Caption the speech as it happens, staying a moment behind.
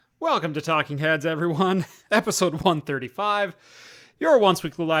Welcome to Talking Heads, everyone. Episode 135, your once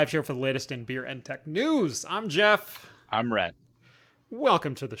weekly live show for the latest in beer and tech news. I'm Jeff. I'm Rhett.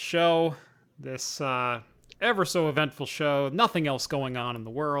 Welcome to the show. This ever so eventful show. Nothing else going on in the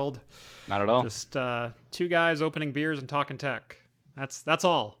world. Not at all. Just two guys opening beers and talking tech. That's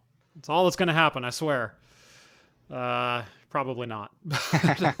all. That's all that's going to happen, I swear. Probably not.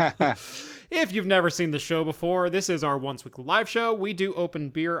 If you've never seen the show before, this is our once weekly live show. We do open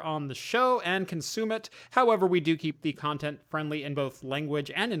beer on the show and consume it. However, we do keep the content friendly in both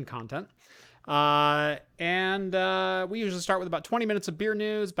language and in content. We usually start with about 20 minutes of beer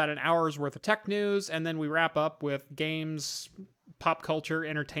news, about an hour's worth of tech news, and then we wrap up with games, pop culture,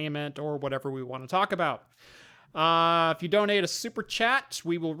 entertainment, or whatever we want to talk about. If you donate a super chat,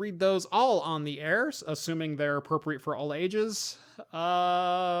 we will read those all on the air, assuming they're appropriate for all ages.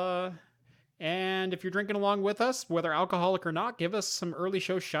 And if you're drinking along with us, whether alcoholic or not, give us some early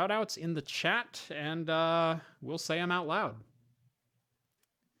show shout-outs in the chat, and we'll say them out loud.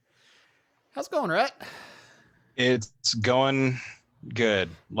 How's it going, Rhett? It's going good.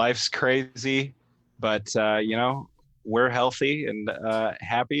 Life's crazy, but we're healthy and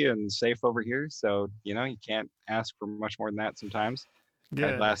happy and safe over here. So you can't ask for much more than that sometimes.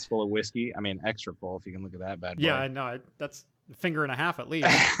 Got a glass full of whiskey. I mean, extra full if you can look at that bad boy. Yeah, I know. That's a finger and a half at least.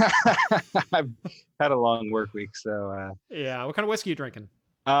 I've had a long work week, so yeah. What kind of whiskey are you drinking?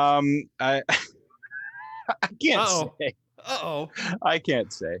 I can't say. I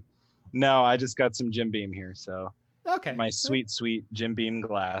can't say. No, I just got some Jim Beam here, so okay. My sweet Jim Beam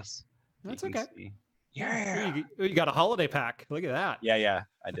glass. That's okay. See. Yeah. You got a holiday pack. Look at that. Yeah,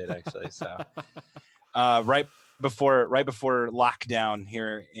 I did actually. So right before lockdown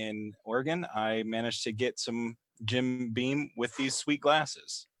here in Oregon, I managed to get some Jim Beam with these sweet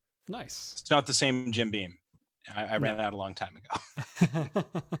glasses. Nice. It's not the same Jim Beam. I ran out a long time ago.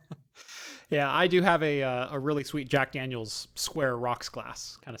 Yeah, I do have a really sweet Jack Daniel's square rocks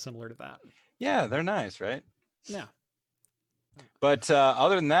glass, kind of similar to that. Yeah, they're nice, right? Yeah. But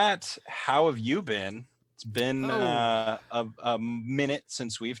other than that, how have you been? It's been a minute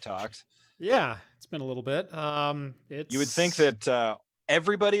since we've talked. Yeah, it's been a little bit. You would think that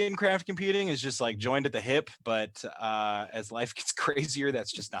everybody in craft computing is just like joined at the hip, but as life gets crazier,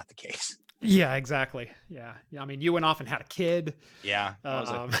 that's just not the case. Yeah, exactly. Yeah. I mean, you went off and had a kid. Yeah.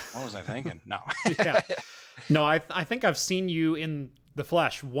 What was I thinking? No. Yeah. No, I think I've seen you in the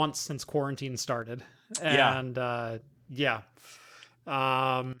flesh once since quarantine started. And yeah.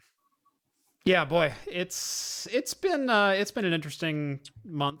 Yeah, boy, it's been an interesting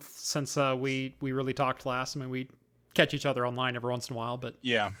month since we really talked last. I mean, we catch each other online every once in a while, but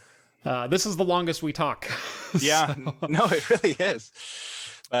yeah, this is the longest we talk. Yeah, no, it really is.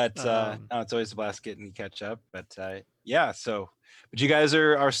 But no, it's always a blast getting to catch up. But yeah, but you guys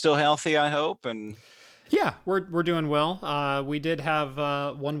are still healthy, I hope, and yeah, we're doing well. We did have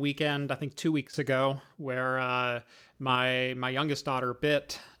one weekend, I think 2 weeks ago, where my youngest daughter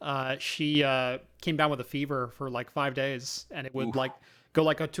Bit, she came down with a fever for like 5 days, and it would go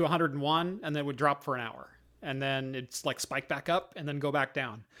to 101, and then it would drop for an hour, and then it's like spike back up, and then go back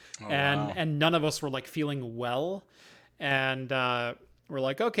down, and none of us were like feeling well, and we're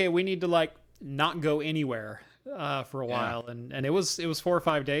like, okay, we need to like not go anywhere for a while, and it was 4 or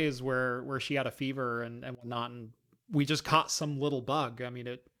 5 days where she had a fever and whatnot, and we just caught some little bug. I mean,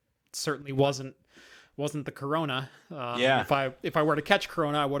 it certainly wasn't the corona. If I were to catch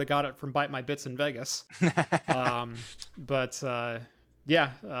corona, I would have got it from Bite My Bits in Vegas. But other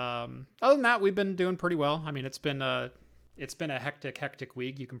than that, we've been doing pretty well. I mean, it's been a hectic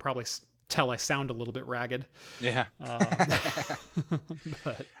week. You can probably tell I sound a little bit ragged. Yeah.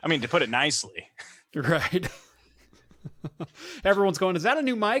 But, I mean, to put it nicely. Right. Everyone's going, is that a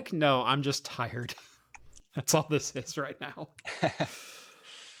new mic? No, I'm just tired. That's all this is right now.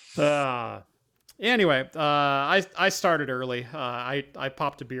 Anyway, I started early. I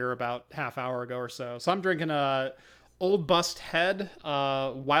popped a beer about half hour ago or so. So I'm drinking a Old Bust Head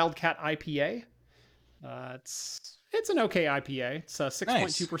Wildcat IPA. It's an okay IPA. It's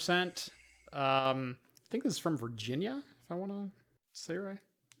 6.2%. I think this is from Virginia, if I want to say right.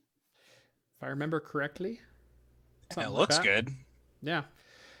 If I remember correctly. It looks good. Yeah.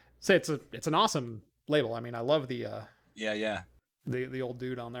 Say it's an awesome label. I mean, I love the the old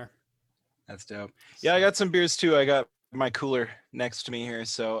dude on there. That's dope. Yeah, I got some beers too. I got my cooler next to me here,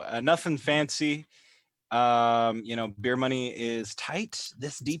 so nothing fancy. Beer money is tight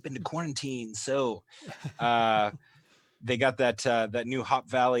this deep into quarantine, so they got that new Hop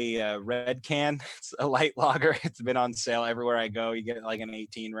Valley red can. It's a light lager. It's been on sale everywhere I go. You get like an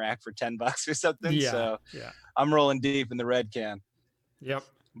 18 rack for $10 or something. Yeah, so yeah. I'm rolling deep in the red can. Yep.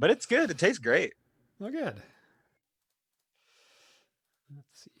 but it's good. It tastes great. Oh, good.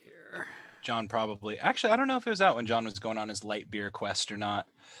 Let's see here. John probably. Actually, I don't know if it was out when John was going on his light beer quest or not.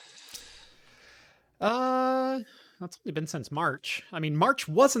 That's only been since March. I mean, March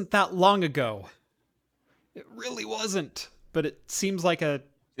wasn't that long ago. It really wasn't. But it seems like a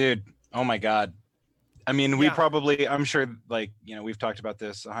Dude, oh my God. I mean, we Yeah. probably, I'm sure, like, we've talked about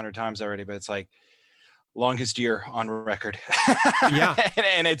this 100 times already, but it's like longest year on record. Yeah.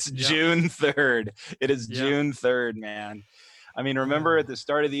 and it's Yeah. June 3rd. It is Yeah. June 3rd, man. I mean, remember at the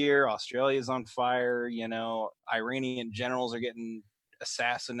start of the year, Australia's on fire, Iranian generals are getting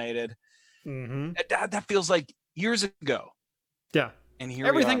assassinated. Mm-hmm. That feels like years ago. Yeah. And here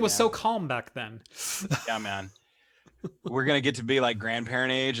Everything we are, was man. so calm back then. Yeah, man. We're going to get to be like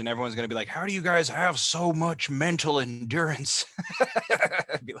grandparent age and everyone's going to be like, how do you guys have so much mental endurance?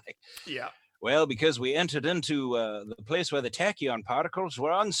 I'd be like, Yeah. well, because we entered into the place where the tachyon particles were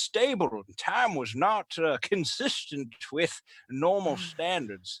unstable and time was not consistent with normal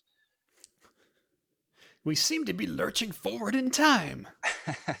standards. We seem to be lurching forward in time.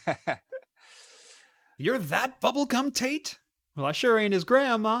 You're that bubblegum Tate? Well, I sure ain't his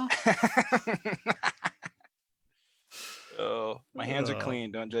grandma. Oh, my hands are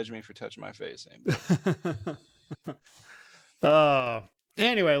clean. Don't judge me for touching my face.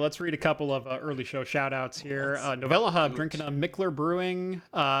 Anyway, let's read a couple of early show shout outs here. Novella Hub drinking a Mickler Brewing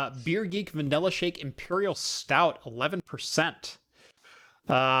Beer Geek Vanilla Shake Imperial Stout, 11%.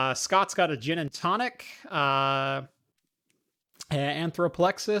 Scott's got a gin and tonic.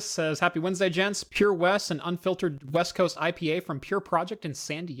 Anthroplexus says, Happy Wednesday, gents. Pure West, an unfiltered West Coast IPA from Pure Project in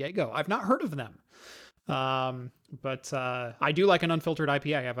San Diego. I've not heard of them. But I do like an unfiltered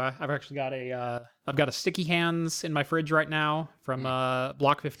IPA. I've actually got I've got a Sticky Hands in my fridge right now from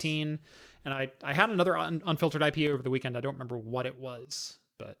Block 15, and I had another unfiltered IPA over the weekend. I don't remember what it was,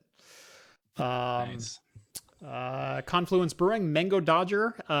 but Nice. Confluence Brewing Mango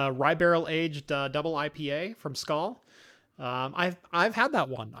Dodger rye barrel aged double IPA from Skull. I've had that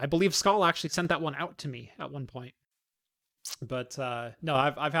one. I believe Skull actually sent that one out to me at one point. But no,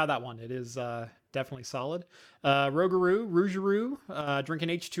 I've had that one. It is definitely solid. Rougarou, drinking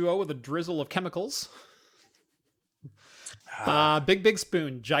H2O with a drizzle of chemicals. Big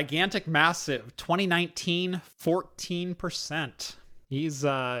Spoon, gigantic massive, 2019, 14%. He's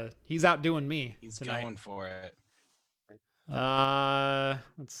outdoing me. He's tonight. going for it.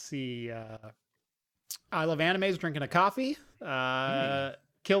 Let's see. I Love Animes drinking a coffee.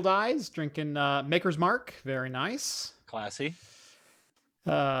 Killed Eyes drinking Maker's Mark. Very nice. Classy.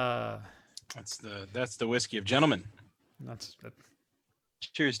 That's That's the whiskey of gentlemen. That's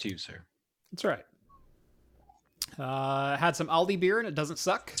Cheers to you, sir. right. Had some Aldi beer and it doesn't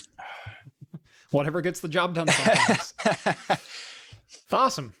suck. Whatever gets the job done sometimes.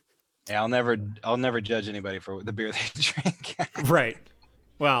 Awesome. Yeah, I'll never judge anybody for the beer they drink. Right.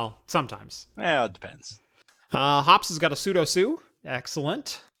 Well, sometimes. Well, it depends. Hops has got a Pseudo Sue.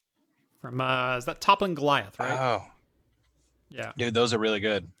 Excellent. From is that Toppling Goliath, right? Oh, Yeah. dude, those are really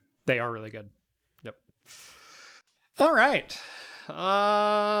good. They are really good. Yep. All right.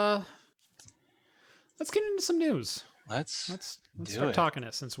 Let's get into some news. Let's Let's do start it. talking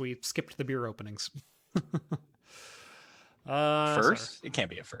it since we skipped the beer openings. First? It can't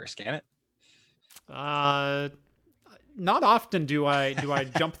be a first, can it? Not often do I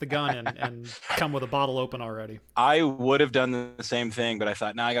jump the gun and come with a bottle open already. I would have done the same thing, but I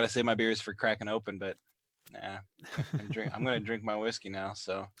thought, I got to save my beers for cracking open. But nah, I'm going to drink my whiskey now.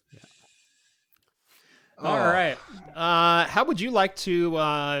 So, All right. How would you like to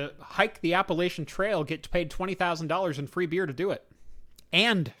hike the Appalachian Trail, get paid $20,000 in free beer to do it,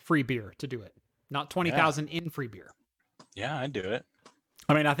 and free beer to do it, not $20,000 in free beer? Yeah, I'd do it.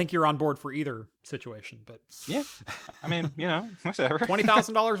 I mean, I think you're on board for either situation, but Yeah, I mean, whatever.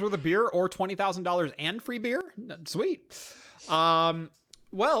 $20,000 worth of beer or $20,000 and free beer, sweet. Well,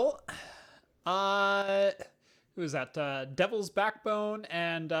 who is that? Devil's Backbone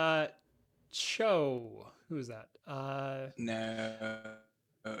and Cho. Who is that? No.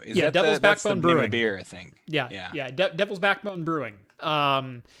 Is Yeah, that Devil's that's the Backbone name of the Brewing. beer, I think. Yeah. Devil's Backbone Brewing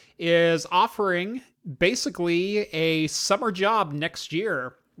is offering basically a summer job next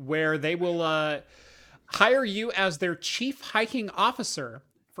year where they will hire you as their chief hiking officer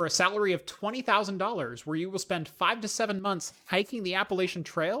for a salary of $20,000, where you will spend 5 to 7 months hiking the Appalachian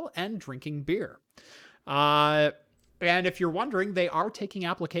Trail and drinking beer. And if you're wondering, they are taking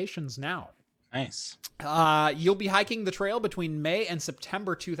applications now. Nice. You'll be hiking the trail between May and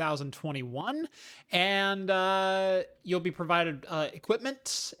September 2021, and you'll be provided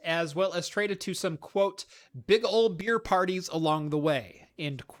equipment as well as treated to some, quote, big old beer parties along the way,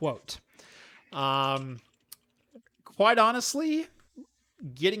 end quote. Quite honestly,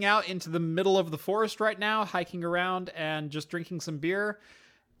 getting out into the middle of the forest right now, hiking around and just drinking some beer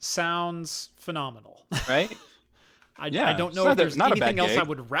sounds phenomenal. Right? I don't know if there's anything else I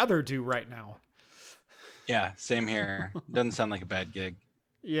would rather do right now. Yeah, same here. Doesn't sound like a bad gig.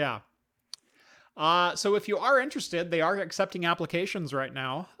 Yeah. So if you are interested, they are accepting applications right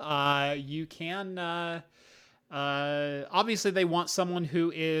now. You can, obviously they want someone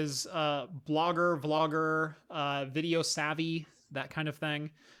who is blogger, vlogger, video savvy, that kind of thing.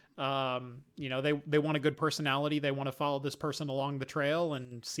 They want a good personality. They want to follow this person along the trail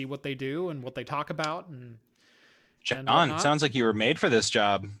and see what they do and what they talk about. And John, sounds like you were made for this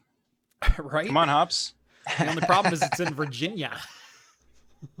job. Right? Come on, Hops. The only problem is it's in Virginia.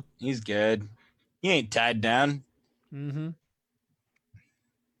 He's good. He ain't tied down. Mm-hmm.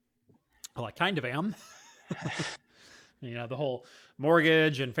 Well, I kind of am. The whole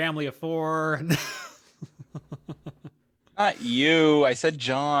mortgage and family of four. Not you. I said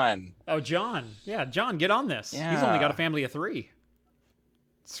John. Oh, John. Yeah, John, get on this. Yeah. He's only got a family of 3.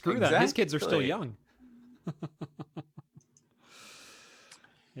 Screw that. His kids are still young.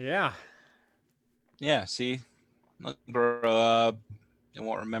 Yeah. Yeah, see? They'll grow up. They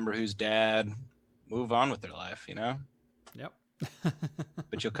won't remember who's dad. Move on with their life, Yep.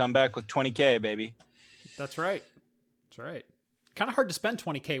 But you'll come back with 20K, baby. That's right. That's right. Kind of hard to spend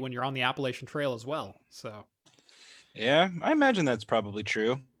 20K when you're on the Appalachian Trail as well. So. Yeah, I imagine that's probably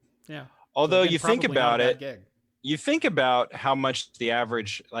true. Yeah. Although you think about it, you think about how much the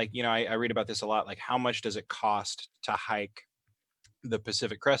average, I read about this a lot, like how much does it cost to hike the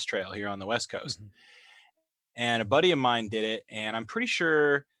Pacific Crest Trail here on the West Coast? Mm-hmm. And a buddy of mine did it, and I'm pretty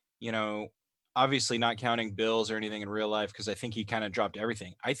sure, obviously not counting bills or anything in real life, because I think he kind of dropped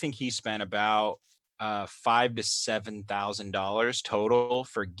everything. I think he spent about $5,000 to $7,000 total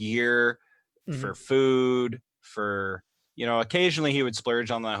for gear, mm-hmm. for food, for occasionally he would splurge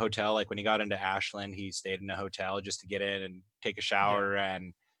on the hotel. Like when he got into Ashland, he stayed in a hotel just to get in and take a shower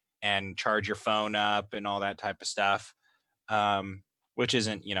and charge your phone up and all that type of stuff. Which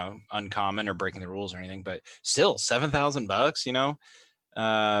isn't, uncommon or breaking the rules or anything, but still $7,000,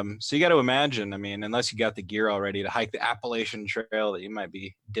 so you got to imagine, unless you got the gear already to hike the Appalachian Trail, that you might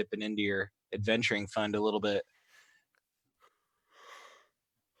be dipping into your adventuring fund a little bit.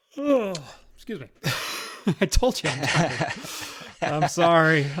 Oh, excuse me. I told you I'm tired. I'm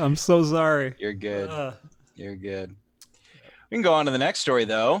sorry. I'm so sorry. You're good. You're good. We can go on to the next story,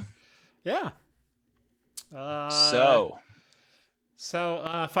 though. Yeah.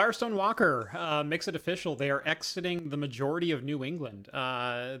 So Firestone Walker makes it official. They are exiting the majority of New England.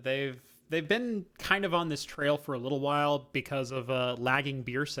 They've been kind of on this trail for a little while because of lagging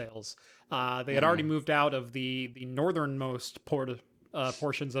beer sales. They had already moved out of the northernmost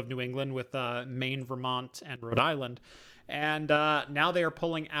portions of New England with Maine, Vermont, and Rhode Island. And now they are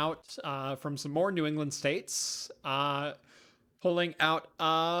pulling out from some more New England states, pulling out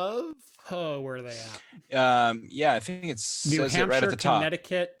of, where are they at? I think it's New Hampshire, right at the top.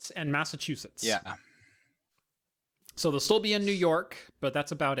 Connecticut, and Massachusetts. Yeah. So they'll still be in New York, but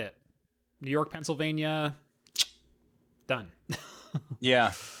that's about it. New York, Pennsylvania, done.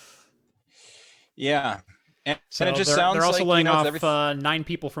 Yeah. Yeah. And so it just sounds they're also laying off everything... 9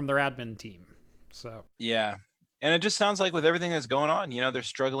 people from their admin team. So yeah, and it just sounds like with everything that's going on, they're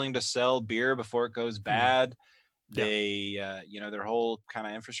struggling to sell beer before it goes bad. They, their whole kind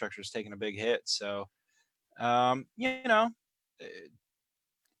of infrastructure is taking a big hit. So, not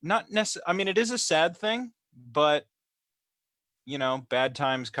necessarily. It is a sad thing, but bad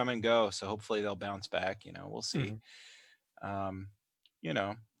times come and go. So hopefully they'll bounce back. We'll see.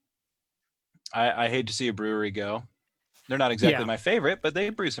 Mm-hmm. I hate to see a brewery go. They're not exactly my favorite, but they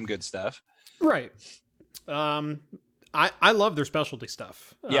brew some good stuff. Right. I love their specialty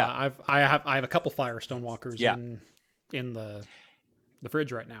stuff. Yeah. I have a couple Firestone Walkers in the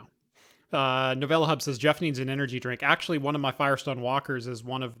fridge right now. Novella Hub says Jeff needs an energy drink. Actually, one of my Firestone Walkers is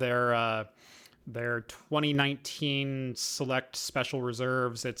one of their 2019 select special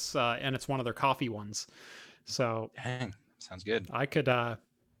reserves. It's one of their coffee ones. So dang, sounds good. I could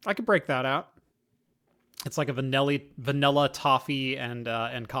break that out. It's like a vanilla toffee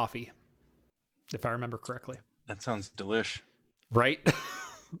and coffee, if I remember correctly. That sounds delish. Right?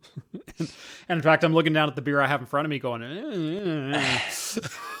 And in fact, I'm looking down at the beer I have in front of me going,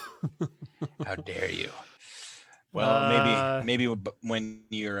 How dare you? Well, maybe when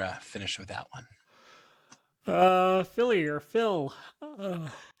you're finished with that one. Philly or Phil.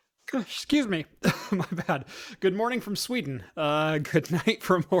 Excuse me. My bad. Good morning from Sweden. Good night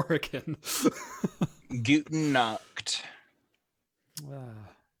from Oregon. Guten Nacht.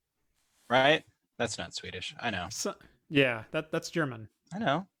 Right? That's not Swedish. I know. Yeah, that's German. I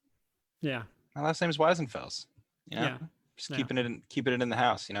know. Yeah. My last name is Weisenfels. You know? Yeah. Just keeping it in the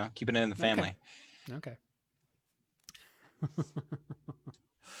house, you know, keeping it in the family. Okay.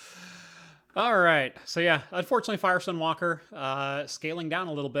 All right. So yeah, unfortunately, Firestone Walker scaling down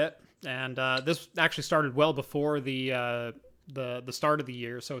a little bit, and this actually started well before the start of the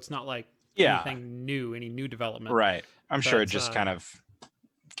year, so it's not like anything new, any new development. Right. I'm sure it just kind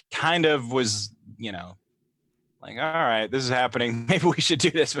of was, you know, like, all right, this is happening. Maybe we should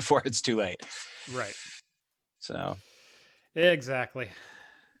do this before it's too late. Right. So. Exactly.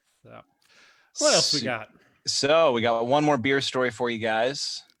 So, what else we got? So we got one more beer story for you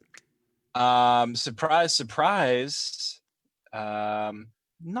guys. Surprise, surprise.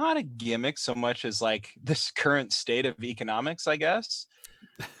 Not a gimmick so much as like this current state of economics, I guess.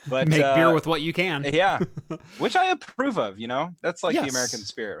 But make beer with what you can. Yeah, which I approve of. You know, that's like yes. the American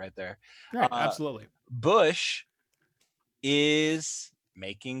spirit right there. Right, absolutely. Busch is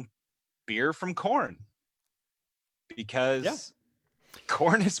making beer from corn because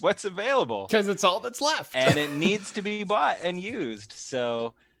corn is what's available. Because it's all that's left, and it needs to be bought and used.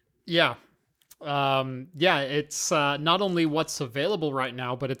 So, yeah. It's not only what's available right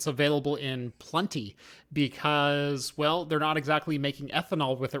now, but it's available in plenty because, well, they're not exactly making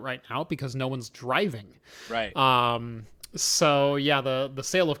ethanol with it right now because no one's driving. Right. So yeah, the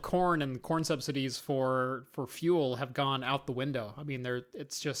sale of corn and corn subsidies for fuel have gone out the window. I mean, there's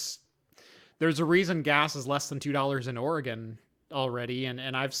a reason gas is less than $2 in Oregon already,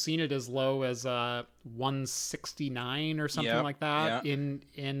 and I've seen it as low as $1.69 or something like that in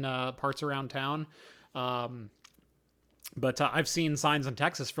parts around town. But I've seen signs in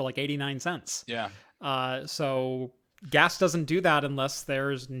Texas for like 89 cents. Yeah. So gas doesn't do that unless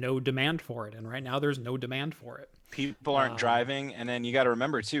there's no demand for it, and right now there's no demand for it. People aren't driving, and then you got to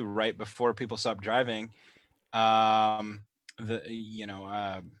remember too, right before people stopped driving, what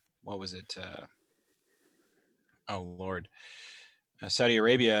was it? Oh Lord. Saudi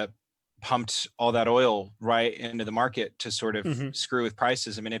Arabia pumped all that oil right into the market to sort of screw with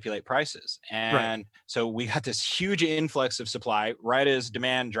prices and manipulate prices. And so we got this huge influx of supply right as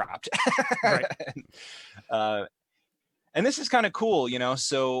demand dropped. Right. And this is kind of cool, you know,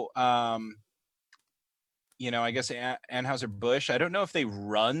 so, I guess Anheuser-Busch, I don't know if they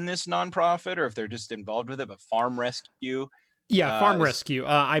run this nonprofit or if they're just involved with it, but Farm Rescue. Yeah, Farm Rescue.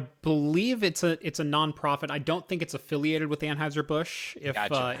 I believe it's a nonprofit. I don't think it's affiliated with Anheuser-Busch,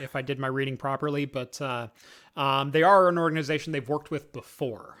 if I did my reading properly. But they are an organization they've worked with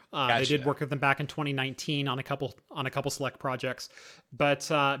before. They did work with them back in 2019 on a couple select projects.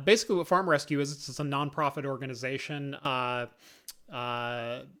 But basically, what Farm Rescue is, it's a nonprofit organization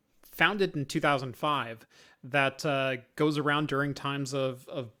founded in 2005. That goes around during times of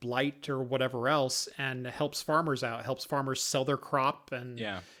blight or whatever else and helps farmers out, helps farmers sell their crop and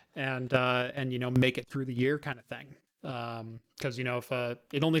make it through the year kind of thing. Because if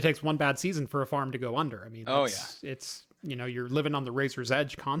it only takes one bad season for a farm to go under. I mean, it's you're living on the razor's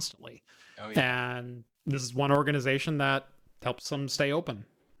edge constantly. Oh, yeah. And this is one organization that helps them stay open,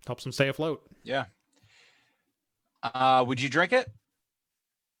 helps them stay afloat. Yeah. Would you drink it?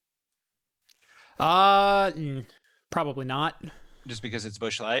 Probably not. Just because it's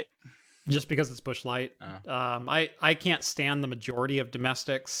Busch Light? Just because it's Busch Light. Oh. I can't stand the majority of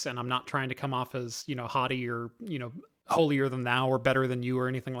domestics, and I'm not trying to come off as, haughty or, holier than thou or better than you or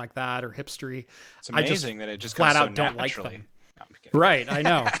anything like that or hipstery. It's amazing that it just flat comes out so don't like naturally. them. No, I'm kidding. Right, I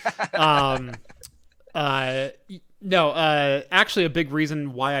know. Actually a big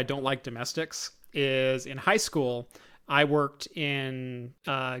reason why I don't like domestics is in high school, I worked in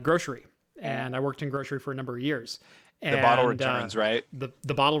grocery. And I worked in grocery for a number of years. The bottle returns, right?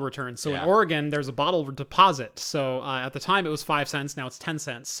 The bottle returns. So in Oregon, there's a bottle deposit. So at the time, it was 5 cents. Now it's 10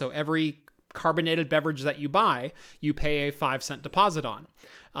 cents. So every carbonated beverage that you buy, you pay a 5-cent deposit on.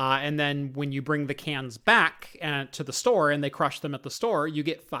 And then when you bring the cans back to the store and they crush them at the store, you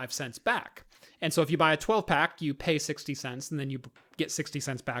get 5 cents back. And so if you buy a 12-pack, you pay 60 cents, and then you get 60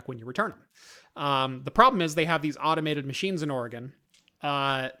 cents back when you return them. The problem is they have these automated machines in Oregon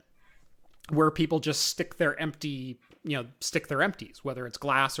where people just stick their empties, whether it's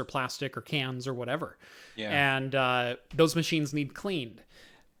glass or plastic or cans or whatever. Yeah. And those machines need cleaned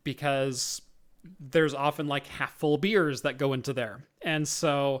because there's often like half full beers that go into there. And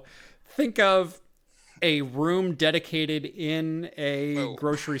so think of a room dedicated in a Whoa.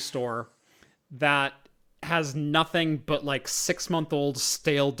 grocery store that has nothing but like 6-month-old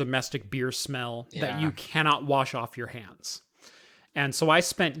stale domestic beer smell that Yeah. you cannot wash off your hands. And so I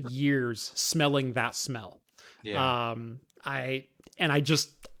spent years smelling that smell. Yeah. I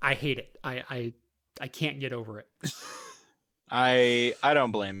hate it. I can't get over it. I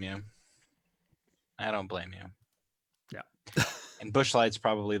don't blame you. I don't blame you. Yeah. And Busch Light's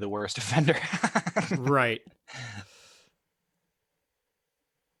probably the worst offender. Right.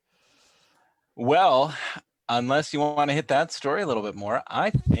 Well, unless you want to hit that story a little bit more,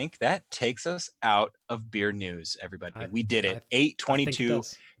 I think that takes us out of beer news, everybody. We did it. I think it 8:22,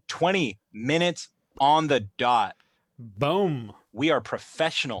 does. 20 minutes on the dot. Boom. We are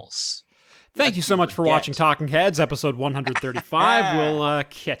professionals. Thank you so much for watching Talking Heads, episode 135. We'll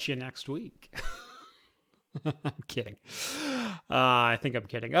catch you next week. I'm kidding. I think I'm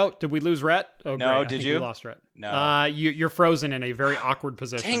kidding. Oh, did we lose Rhett? Oh, No, great. did We you? lost Rhett. No. You're frozen in a very awkward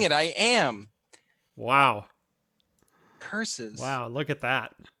position. Dang it, I am. Wow. Curses. Wow, look at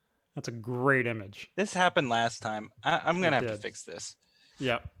that. That's a great image. This happened last time. I'm going to have to did. fix this.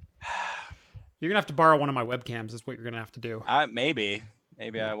 Yep. You're going to have to borrow one of my webcams is what you're going to have to do. Maybe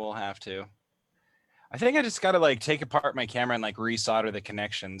I will have to. I think I just got to like take apart my camera and like resolder the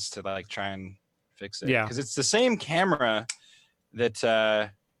connections to like try and fix it. Yeah. Because it's the same camera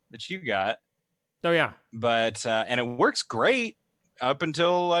that you got, Oh, yeah. but and it works great up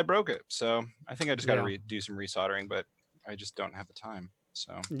until I broke it. So I think I just got to Yeah. do some resoldering, but I just don't have the time.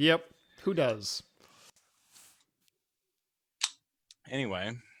 So Yep. Who does?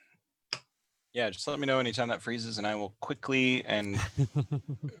 anyway, yeah, just let me know anytime that freezes, and I will quickly and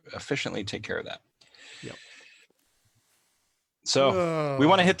efficiently take care of that. Yep. So we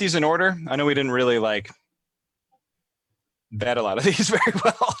want to hit these in order. I know we didn't really like vet a lot of these very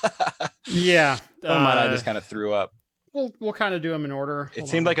well. Yeah. I just kind of threw up. We'll kind of do them in order. It Hold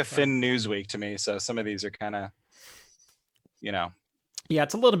seemed on. like a thin news week to me, so some of these are kind of, Yeah,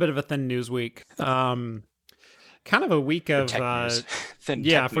 it's a little bit of a thin news week. Kind of a week of tech news. Thin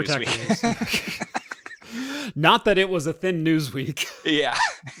yeah, tech for news tech week. news. Not that it was a thin news week. Yeah.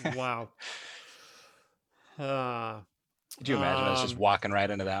 Wow. Could you imagine us just walking right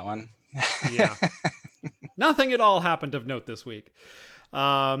into that one? Yeah. Nothing at all happened of note this week.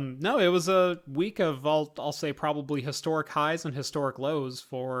 No, it was a week of I'll say probably historic highs and historic lows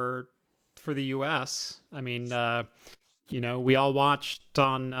for the US. I mean, we all watched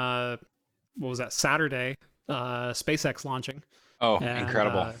on what was that, Saturday, SpaceX launching. Oh, And,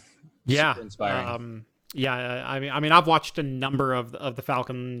 incredible. Yeah. Super inspiring. Yeah, I mean, I've watched a number of the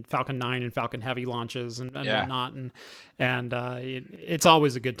Falcon 9 and Falcon Heavy launches and Yeah. whatnot, and it's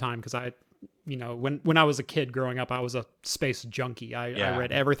always a good time because when I was a kid growing up, I was a space junkie. I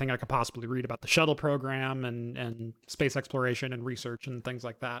read everything I could possibly read about the shuttle program and space exploration and research and things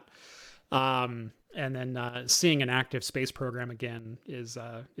like that. And then seeing an active space program again is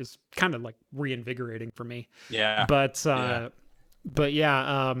kind of like reinvigorating for me. Yeah. But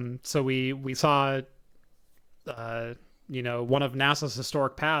yeah, so we saw one of NASA's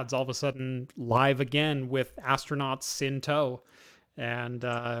historic pads all of a sudden live again with astronauts in tow and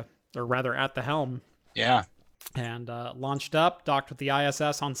or rather at the helm. Yeah. And launched up, docked with the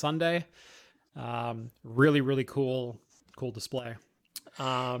ISS on Sunday. Really, really cool display.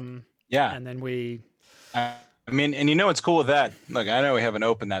 Yeah. And then we... I mean, and what's cool with that? Look, I know we haven't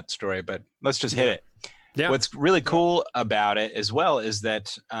opened that story, but let's just hit it. Yeah. What's really cool about it as well is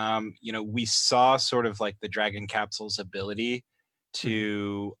that, we saw sort of like the Dragon capsule's ability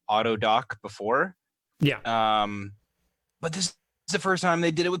to auto dock before. Yeah. But this is the first time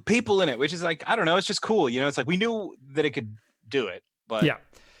they did it with people in it, which is like, I don't know, it's just cool. It's like we knew that it could do it, but yeah.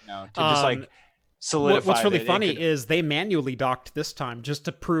 To just like solidify. What's really that funny it could... is they manually docked this time just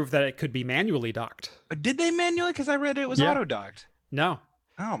to prove that it could be manually docked. But did they manually? Because I read it was auto docked. No.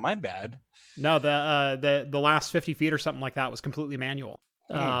 Oh, my bad. No, the last 50 feet or something like that was completely manual.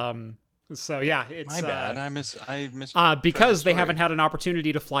 So yeah, it's my bad. I miss because they haven't had an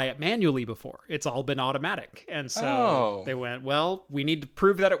opportunity to fly it manually before. It's all been automatic, and so they went, well, we need to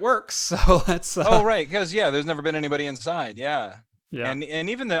prove that it works. So let's. Oh right, because there's never been anybody inside. Yeah. Yeah. And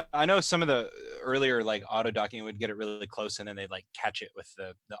even I know some of the earlier like auto docking would get it really close, and then they'd like catch it with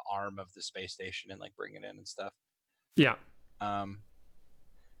the arm of the space station and like bring it in and stuff. Yeah.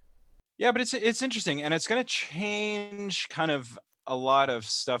 Yeah, but it's interesting, and it's going to change kind of a lot of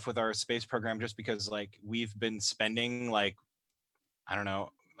stuff with our space program, just because like we've been spending like, I don't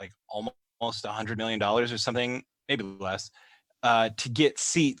know, like almost $100 million or something, maybe less, to get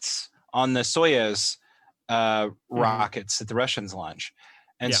seats on the Soyuz rockets that the Russians launch.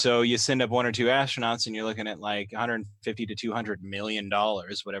 And so you send up 1 or 2 astronauts and you're looking at like 150 to 200 million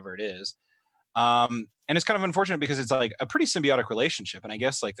dollars, whatever it is. And it's kind of unfortunate because it's like a pretty symbiotic relationship. And I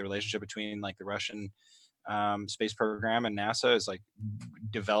guess like the relationship between like the Russian space program and NASA is like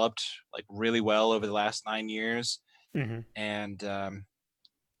developed like really well over the last 9 years. Mm-hmm.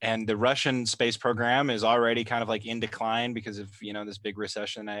 And the Russian space program is already kind of like in decline because of, you know, this big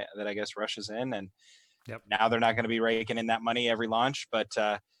recession that I guess Russia's in. And now they're not going to be raking in that money every launch, but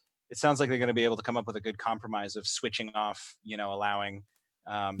it sounds like they're going to be able to come up with a good compromise of switching off, you know, allowing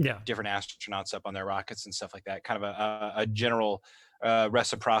different astronauts up on their rockets and stuff like that. Kind of a general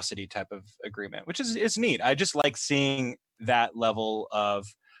reciprocity type of agreement, which is neat. I just like seeing that level of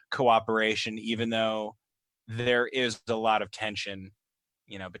cooperation, even though there is a lot of tension,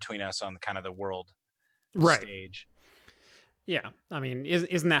 you know, between us on kind of the world stage. Yeah, I mean,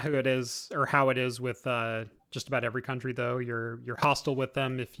 isn't that who it is, or how it is with just about every country? Though you're hostile with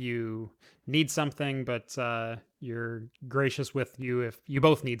them if you need something, but you're gracious with you if you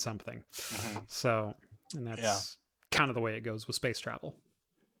both need something. Mm-hmm. So, and that's kind of the way it goes with space travel.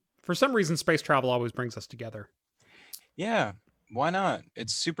 For some reason, space travel always brings us together. Yeah, why not?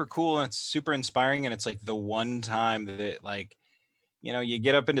 It's super cool and it's super inspiring, and it's like the one time that, like, you know, you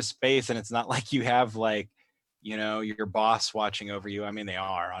get up into space and it's not like you have like, you know, your boss watching over you. I mean, they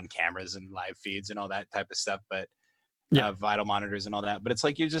are on cameras and live feeds and all that type of stuff, but vital monitors and all that. But it's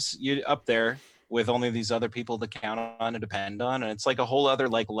like you're up there with only these other people to count on and depend on. And it's like a whole other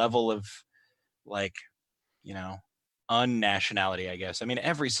like level of like, you know, unnationality, I guess. I mean,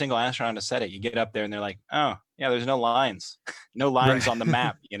 every single astronaut has said it. You get up there and they're like, oh, yeah, there's no lines, no lines on the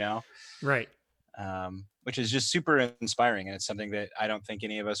map, you know? Right. Which is just super inspiring, and it's something that I don't think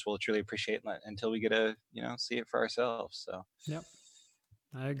any of us will truly appreciate until we get to, you know, see it for ourselves. So, yep,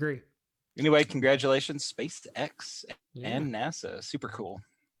 I agree. Anyway, congratulations, SpaceX and NASA. Super cool.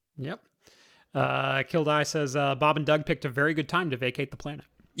 Yep. Kildai says Bob and Doug picked a very good time to vacate the planet.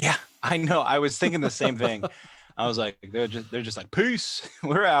 Yeah, I know. I was thinking the same thing. I was like, they're just like, peace,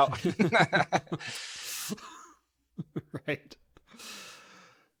 we're out. Right.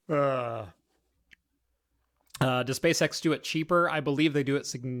 Does SpaceX do it cheaper? I believe they do it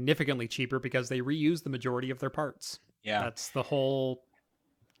significantly cheaper because they reuse the majority of their parts. Yeah. That's the whole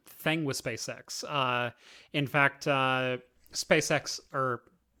thing with SpaceX. In fact, SpaceX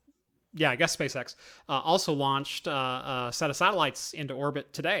also launched a set of satellites into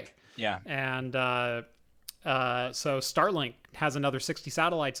orbit today. Yeah. And so Starlink has another 60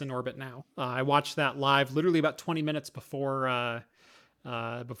 satellites in orbit now. I watched that live literally about 20 minutes before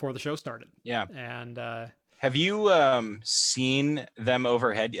the show started. Yeah. And have you seen them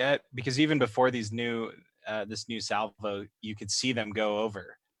overhead yet? Because even before these this new salvo, you could see them go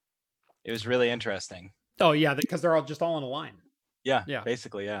over. It was really interesting. Oh yeah, because they're all in a line. Yeah.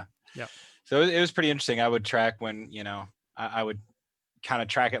 Basically, yeah. Yeah. So it was pretty interesting. I would track when, you know, I would kind of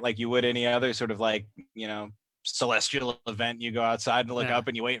track it like you would any other sort of like, you know, celestial event. You go outside and look up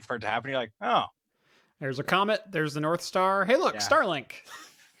and you wait for it to happen. You're like, oh, there's a comet. There's the North Star. Hey, look, Starlink.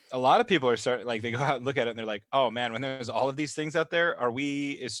 A lot of people are they go out and look at it and they're like, oh man, when there's all of these things out there,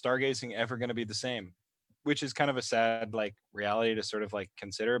 is stargazing ever going to be the same? Which is kind of a sad like reality to sort of like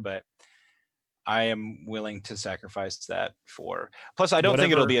consider, but I am willing to sacrifice that for. Plus, I don't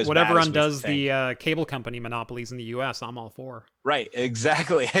think it'll be as whatever bad undoes the cable company monopolies in the U.S. I'm all for. Right,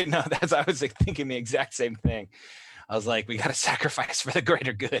 exactly. No, I was like thinking the exact same thing. I was like, we got to sacrifice for the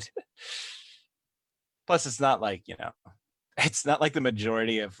greater good. Plus, it's not like, you know, it's not like the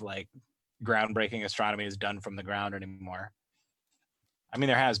majority of like groundbreaking astronomy is done from the ground anymore. I mean,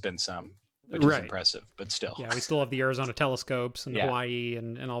 there has been some, which is impressive, but still. Yeah, we still have the Arizona telescopes and Hawaii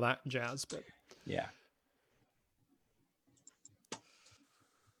and all that jazz, but yeah.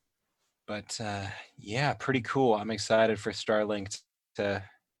 But yeah, pretty cool. I'm excited for Starlink to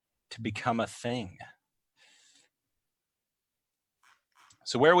become a thing.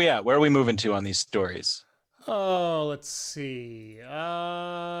 So where are we at? Where are we moving to on these stories? Oh, let's see.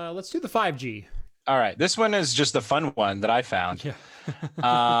 Let's do the 5G. All right. This one is just the fun one that I found. Yeah.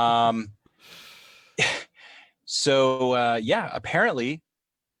 So apparently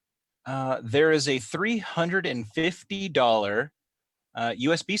there is a $350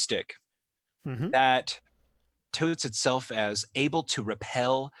 USB stick that touts itself as able to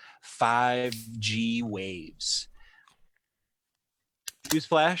repel 5G waves.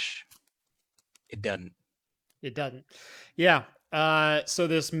 Newsflash, it doesn't. It doesn't. Yeah. So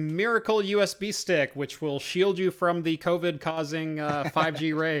this miracle USB stick, which will shield you from the COVID-causing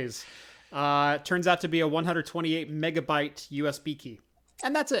 5G rays, turns out to be a 128 megabyte USB key.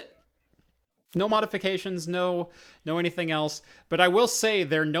 And that's it. No modifications, no anything else. But I will say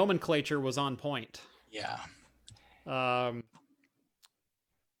their nomenclature was on point. Yeah. Um,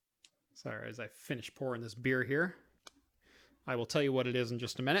 sorry, as I finish pouring this beer here, I will tell you what it is in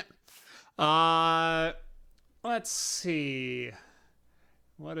just a minute. Let's see.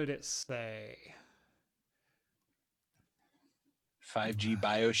 What did it say? 5G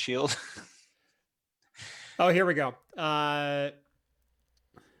BioShield. Oh, here we go. The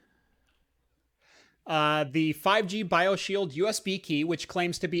 5G BioShield USB key, which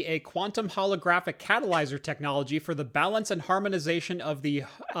claims to be a quantum holographic catalyzer technology for the balance and harmonization of the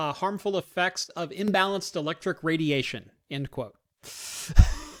harmful effects of imbalanced electric radiation. End quote.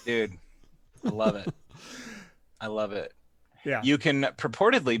 Dude, I love it. I love it. Yeah. You can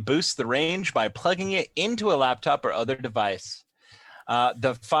purportedly boost the range by plugging it into a laptop or other device.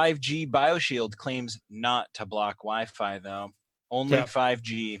 The 5G BioShield claims not to block Wi-Fi, though. Only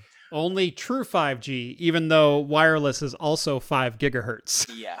 5G. Only true 5G, even though wireless is also 5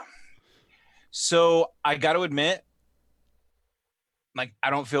 gigahertz. Yeah. So I got to admit, like, I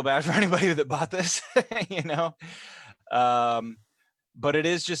don't feel bad for anybody that bought this, you know? But it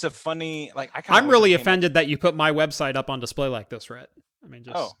is just a funny, like, I'm really offended that you put my website up on display like this, Rhett. I mean,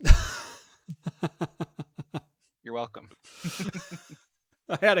 just. Oh. You're welcome.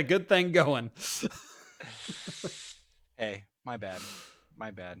 I had a good thing going. Hey, my bad.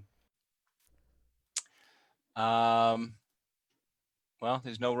 My bad. Well,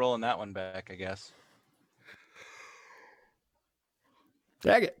 there's no rolling that one back, I guess.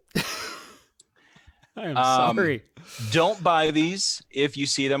 Dang it. I am sorry. Don't buy these if you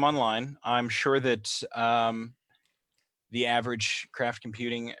see them online. I'm sure that the average craft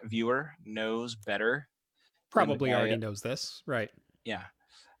computing viewer knows better. Probably already knows this, right? Yeah.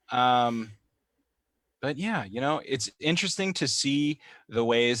 But yeah, you know, it's interesting to see the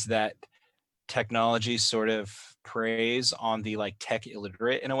ways that technology sort of preys on the like tech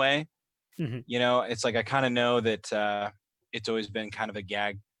illiterate in a way. Mm-hmm. You know, it's like I kind of know that it's always been kind of a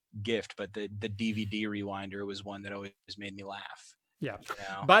gag gift, but the DVD rewinder was one that always made me laugh. Yeah. You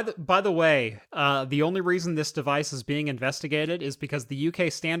know? By the way, the only reason this device is being investigated is because the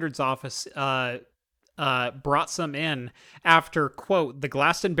UK Standards Office brought some in after, quote, the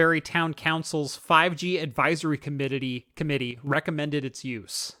Glastonbury Town Council's 5G Advisory Committee recommended its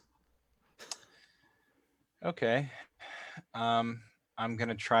use. Okay. I'm going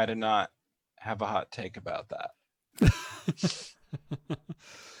to try to not have a hot take about that.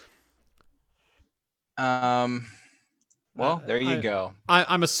 Well, there you go.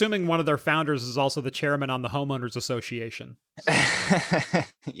 I'm assuming one of their founders is also the chairman on the Homeowners Association.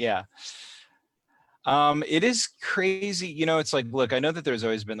 Yeah. It is crazy. You know, it's like, look, I know that there's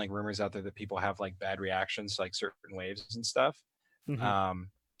always been like rumors out there that people have like bad reactions to like certain waves and stuff. Mm-hmm.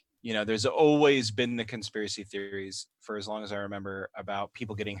 You know, there's always been the conspiracy theories for as long as I remember about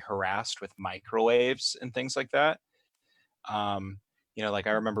people getting harassed with microwaves and things like that. You know, like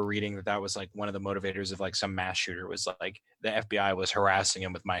I remember reading that was like one of the motivators of like some mass shooter was like the FBI was harassing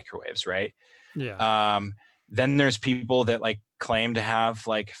him with microwaves, right? Yeah. Then there's people that like claim to have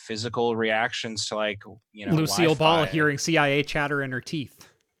like physical reactions to like, you know, Lucille Wi-Fi. Ball hearing CIA chatter in her teeth.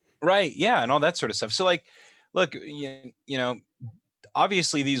 Right. Yeah. And all that sort of stuff. So like, look, you know,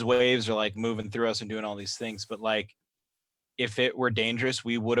 obviously these waves are like moving through us and doing all these things, but like if it were dangerous,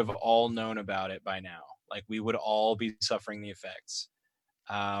 we would have all known about it by now. Like we would all be suffering the effects.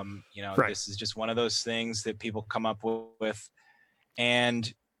 You know, right. This is just one of those things that people come up with and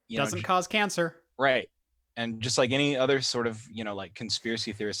you doesn't cause cancer. Right. And just like any other sort of, you know, like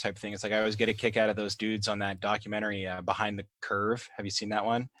conspiracy theorist type thing, it's like I always get a kick out of those dudes on that documentary, Behind the Curve. Have you seen that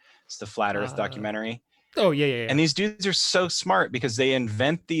one? It's the Flat Earth documentary. Oh, yeah. And these dudes are so smart because they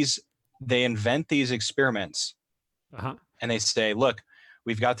invent these experiments. Uh-huh. And they say, look,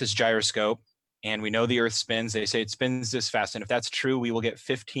 we've got this gyroscope and we know the Earth spins. They say it spins this fast. And if that's true, we will get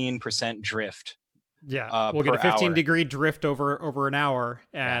 15% drift. Yeah, we'll get a 15-degree drift over an hour.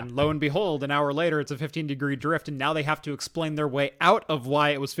 And lo and behold, an hour later, it's a 15-degree drift. And now they have to explain their way out of why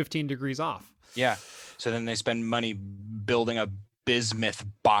it was 15 degrees off. Yeah. So then they spend money building a bismuth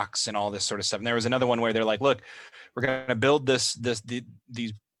box and all this sort of stuff. And there was another one where they're like, look, we're going to build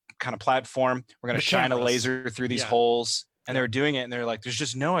these kind of platform. We're going to shine a laser through these holes. And they're doing it. And they're like, there's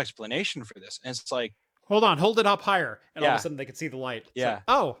just no explanation for this. And it's like, hold it up higher. And all of a sudden they could see the light. It's yeah. Like,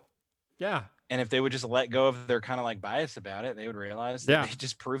 oh, yeah. And if they would just let go of their kind of like bias about it, they would realize that they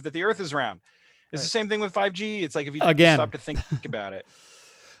just proved that the Earth is round. It's the same thing with 5G. It's like if you stop to think about it.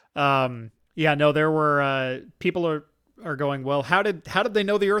 Yeah, no, there were people are going, well, how did they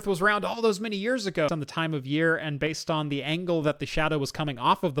know the Earth was round all those many years ago? On the time of year and based on the angle that the shadow was coming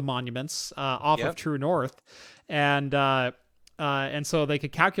off of the monuments, off of True North, and so they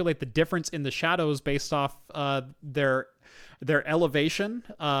could calculate the difference in the shadows based off their elevation,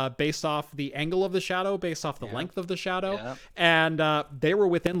 based off the angle of the shadow, based off the length of the shadow, and they were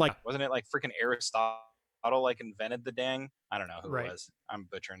within like, wasn't it like freaking Aristotle like invented the dang? I don't know who it was. I'm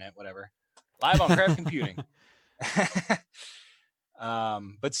butchering it. Whatever. Live on Craft Computing.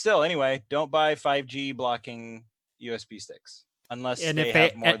 But still, anyway, don't buy 5G blocking USB sticks unless they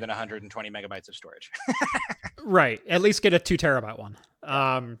have more than 120 megabytes of storage. Right. At least get a 2 terabyte one.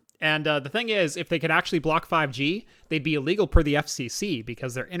 And the thing is, if they could actually block 5G, they'd be illegal per the FCC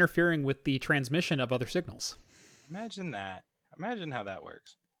because they're interfering with the transmission of other signals. Imagine that. Imagine how that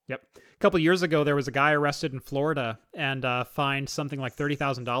works. Yep. A couple of years ago, there was a guy arrested in Florida and fined something like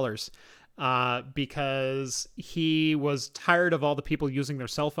 $30,000 because he was tired of all the people using their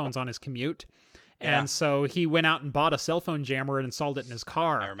cell phones on his commute. And so he went out and bought a cell phone jammer and installed it in his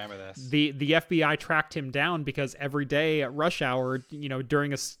car. I remember this. The FBI tracked him down because every day at rush hour,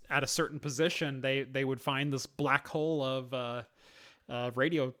 during at a certain position, they would find this black hole of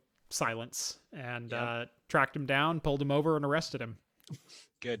radio silence and tracked him down, pulled him over, and arrested him.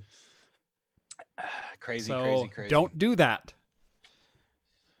 Good. Crazy. Don't do that.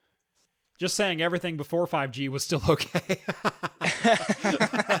 Just saying everything before 5G was still okay.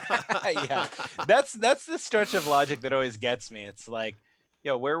 Yeah, that's the stretch of logic that always gets me. It's like,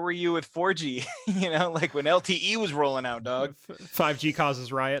 yo, where were you with 4G? Like when LTE was rolling out, dog. 5G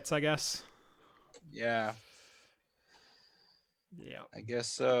causes riots, I guess. Yeah. Yeah. I guess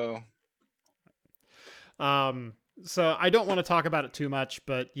so. So I don't want to talk about it too much,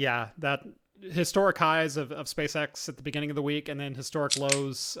 but yeah, that historic highs of SpaceX at the beginning of the week and then historic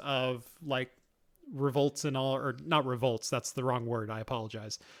lows of like revolts and all, or not revolts, that's the wrong word, I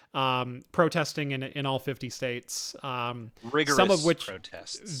apologize, protesting in all 50 states, rigorous some of which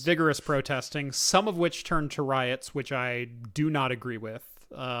protests, vigorous protesting, some of which turned to riots, which I do not agree with.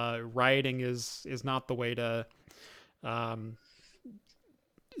 Rioting is not the way to,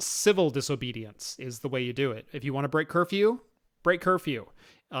 civil disobedience is the way you do it. If you want to break curfew, break curfew.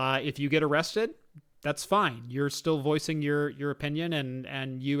 If you get arrested, that's fine. You're still voicing your opinion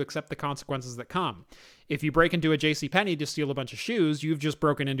and you accept the consequences that come. If you break into a JCPenney to steal a bunch of shoes, you've just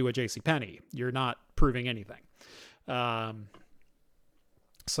broken into a JCPenney. You're not proving anything.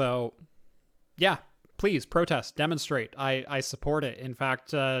 So yeah, please protest, demonstrate. I support it. In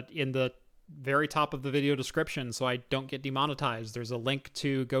fact, in the very top of the video description, so I don't get demonetized, there's a link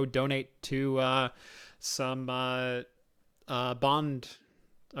to go donate to some bond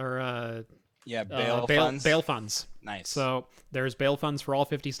or bail funds. Nice. So there's bail funds for all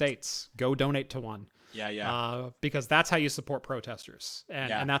 50 states. Go donate to one. Because that's how you support protesters,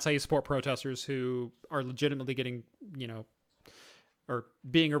 and that's how you support protesters who are legitimately getting, or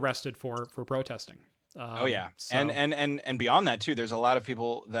being arrested for protesting. So. And beyond that too, there's a lot of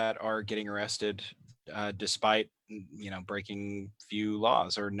people that are getting arrested despite breaking few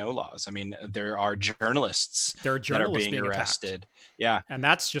laws or no laws. I mean, there are journalists that are being arrested. Yeah, and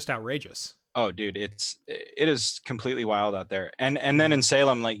that's just outrageous. Oh, dude, it is completely wild out there. And then in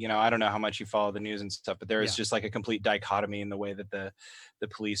Salem, like, I don't know how much you follow the news and stuff, but there is just like a complete dichotomy in the way that the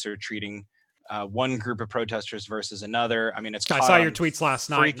police are treating one group of protesters versus another. I mean, I saw your tweets last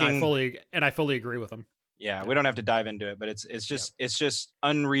night, and I fully agree with them. Yeah, we don't have to dive into it, but it's just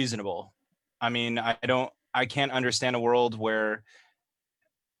unreasonable. I mean, I can't understand a world where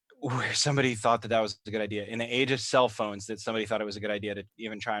somebody thought that was a good idea in the age of cell phones, that somebody thought it was a good idea to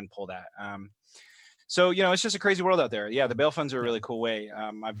even try and pull that. So, it's just a crazy world out there. Yeah. The bail funds are a really cool way.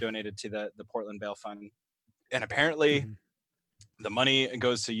 I've donated to the Portland Bail Fund, and apparently the money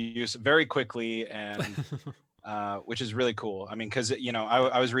goes to use very quickly, and which is really cool. I mean, cause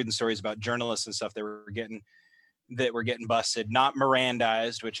I was reading stories about journalists and stuff that were getting busted, not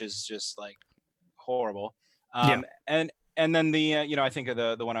Mirandized, which is just like horrible. And then the I think of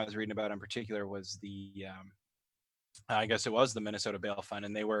the one I was reading about in particular was the I guess it was the Minnesota Bail Fund,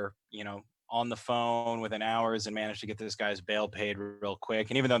 and they were on the phone within hours and managed to get this guy's bail paid real quick.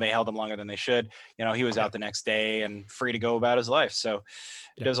 And even though they held him longer than they should, he was out the next day and free to go about his life. So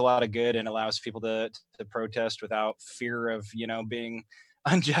it does a lot of good and allows people to protest without fear of being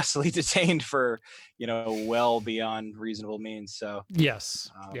unjustly detained for well beyond reasonable means. So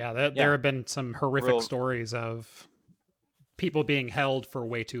yes, there have been some horrific stories of people being held for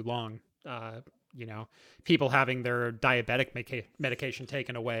way too long. People having their diabetic medication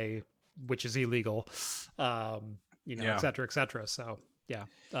taken away, which is illegal. Et cetera, et cetera. So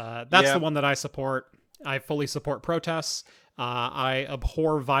that's the one that I support. I fully support protests. I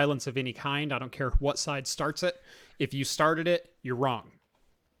abhor violence of any kind. I don't care what side starts it. If you started it, you're wrong.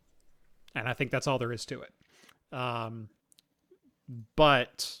 And I think that's all there is to it.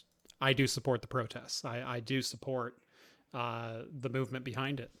 But I do support the protests. I do support the movement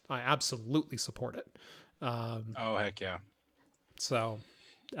behind it. I absolutely support it. Oh heck yeah. So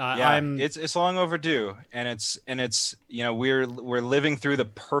Yeah, it's long overdue, and it's we're living through the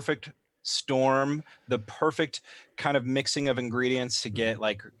perfect storm, the perfect kind of mixing of ingredients to get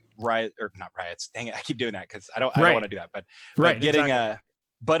like not riots. Dang it, I keep doing that because I don't want to do that, but getting exactly.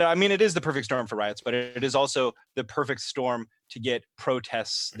 But I mean, it is the perfect storm for riots, but it is also the perfect storm to get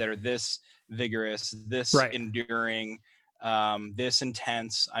protests that are this vigorous, this enduring, this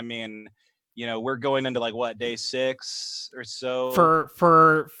intense. I mean, we're going into like what, day 6 or so.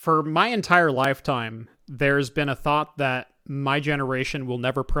 For my entire lifetime, there's been a thought that my generation will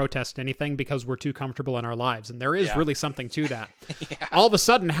never protest anything because we're too comfortable in our lives, and there is really something to that. All of a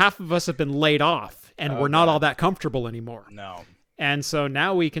sudden, half of us have been laid off, and we're not all that comfortable anymore. No. And so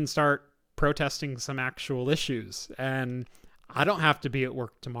now we can start protesting some actual issues, and I don't have to be at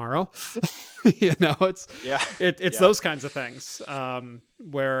work tomorrow. It's those kinds of things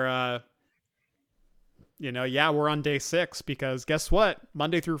where we're on day 6 because guess what?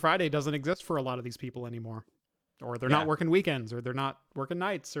 Monday through Friday doesn't exist for a lot of these people anymore, or they're not working weekends, or they're not working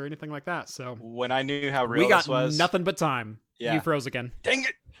nights, or anything like that. So when I knew how real this was, nothing but time. You froze again. Dang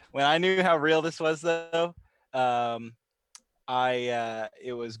it! When I knew how real this was, though,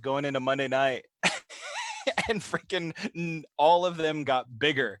 it was going into Monday night, and freaking all of them got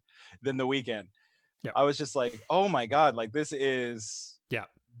bigger than the weekend. Yep. I was just like, oh my god, like this is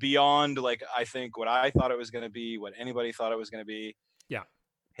beyond like I think what I thought it was going to be, what anybody thought it was going to be. Yeah.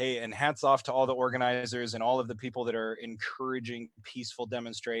 Hey, and hats off to all the organizers and all of the people that are encouraging peaceful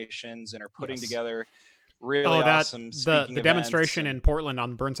demonstrations and are putting together really awesome the demonstration in Portland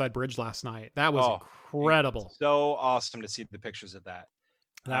on Burnside Bridge last night. That was incredible. So awesome to see the pictures of that.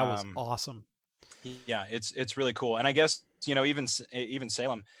 That was awesome. Yeah, it's really cool. And I guess, even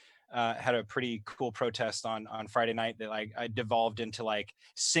Salem had a pretty cool protest on Friday night that like I devolved into like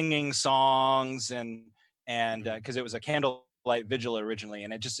singing songs and because it was a candlelight vigil originally,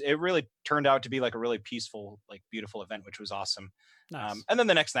 and it really turned out to be like a really peaceful, like beautiful event, which was awesome. Nice. And then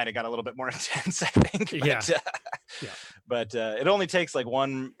the next night it got a little bit more intense, I think. But it only takes like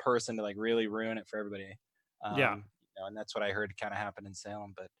one person to like really ruin it for everybody. And that's what I heard kind of happen in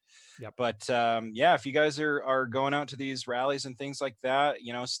Salem. But if you guys are going out to these rallies and things like that,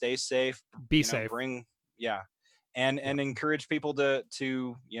 stay safe, be safe, and encourage people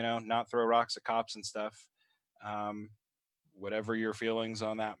to not throw rocks at cops and stuff. Whatever your feelings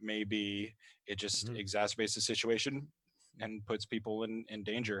on that may be, it just exacerbates the situation and puts people in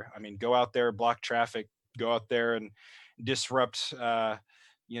danger. I mean, go out there, block traffic, go out there and disrupt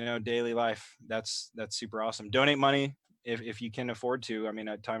daily life. That's super awesome. Donate money if you can afford to. I mean,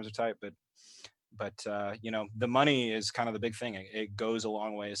 times are tight, but the money is kind of the big thing. It goes a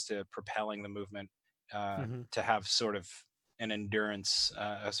long ways to propelling the movement to have sort of an endurance,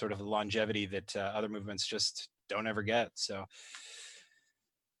 a sort of longevity that other movements just don't ever get. So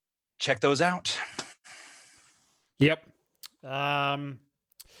check those out. Yep.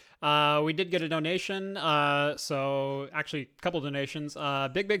 We did get a donation. So actually a couple donations.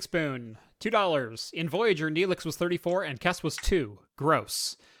 Big Spoon, $2. In Voyager, Neelix was 34 and Kess was 2.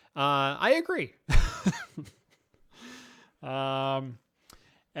 Gross. I agree. And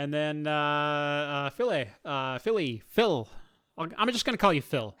then Phil. I'm just gonna call you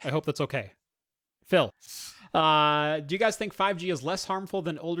Phil. I hope that's okay. Phil. Do you guys think 5G is less harmful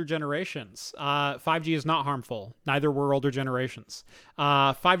than older generations? 5G is not harmful. Neither were older generations.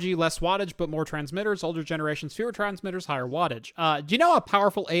 5G less wattage, but more transmitters. Older generations, fewer transmitters, higher wattage. Do you know how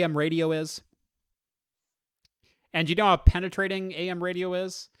powerful AM radio is? And do you know how penetrating AM radio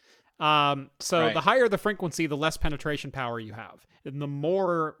is? The higher the frequency, the less penetration power you have. And the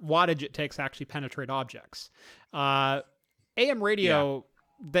more wattage it takes to actually penetrate objects. AM radio...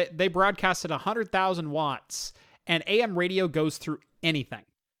 They broadcast at 100,000 watts, and AM radio goes through anything,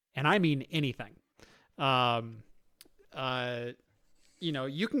 and I mean anything. You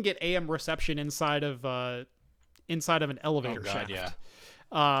can get AM reception inside of an elevator shaft.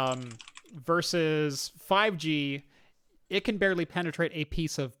 Versus 5G, it can barely penetrate a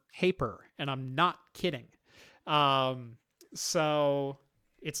piece of paper, and I'm not kidding. So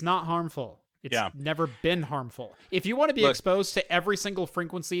it's not harmful. It's never been harmful. If you want to be exposed to every single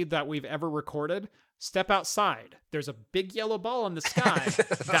frequency that we've ever recorded, step outside. There's a big yellow ball in the sky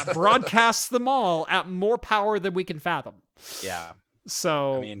that broadcasts them all at more power than we can fathom. Yeah.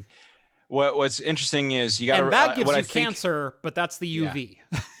 So, I mean, What's interesting is you got to And that gives what you I think, cancer, but that's the UV.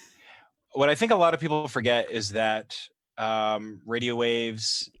 what I think a lot of people forget is that radio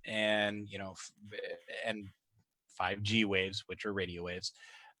waves and and 5G waves, which are radio waves,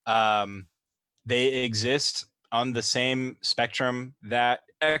 um, they exist on the same spectrum that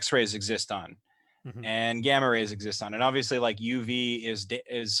X-rays exist on, Mhm. and gamma rays exist on. And obviously, like UV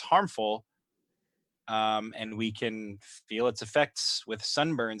is harmful, and we can feel its effects with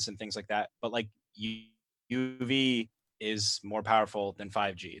sunburns and things like that. But like UV is more powerful than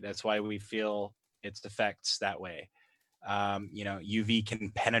 5G. That's why we feel its effects that way. UV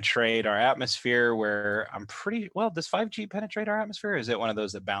can penetrate our atmosphere where I'm pretty well. Does 5G penetrate our atmosphere? Or is it one of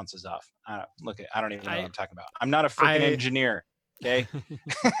those that bounces off? I don't even know what I'm talking about. I'm not a freaking engineer. Okay.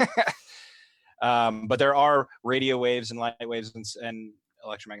 But there are radio waves and light waves and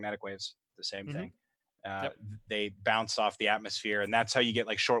electromagnetic waves, the same thing. Yep. They bounce off the atmosphere, and that's how you get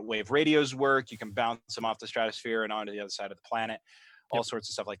like shortwave radios work. You can bounce them off the stratosphere and onto the other side of the planet, all sorts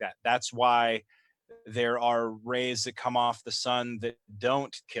of stuff like that. That's why there are rays that come off the sun that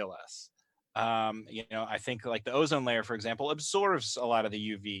don't kill us. I think like the ozone layer, for example, absorbs a lot of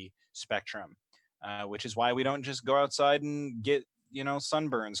the UV spectrum, which is why we don't just go outside and get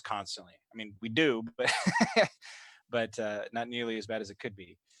sunburns constantly. I mean, we do, but but not nearly as bad as it could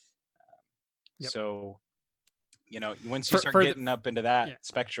be. Yep. So, once you start getting up into that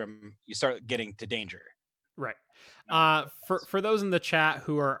spectrum, you start getting to danger. Right. For those in the chat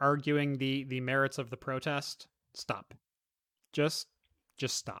who are arguing the merits of the protest, stop. Just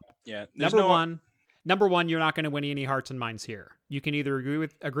stop. Yeah. Number one, you're not going to win any hearts and minds here. You can either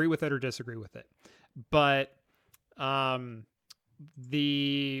agree with it or disagree with it. But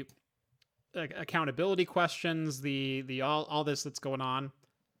the accountability questions, the all this that's going on,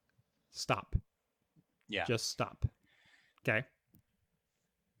 stop. Yeah. Just stop. Okay.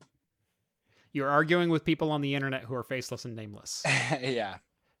 You're arguing with people on the internet who are faceless and nameless. Yeah.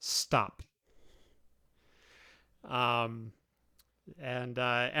 Stop. And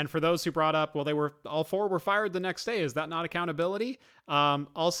for those who brought up, well, all four were fired the next day. Is that not accountability?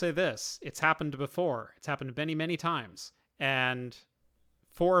 I'll say this. It's happened before. It's happened many, many times. And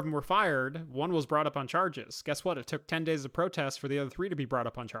 4 of them were fired. 1 was brought up on charges. Guess what? It took 10 days of protest for the other 3 to be brought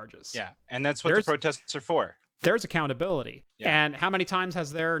up on charges. Yeah. And that's what the protests are for. There's accountability. Yeah. And how many times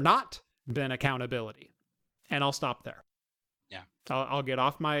has there not been accountability? And I'll stop there. Yeah. I'll get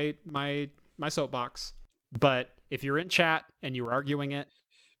off my soapbox. But if you're in chat and you're arguing it,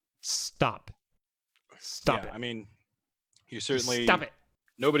 stop. Stop it. I mean, you certainly stop it.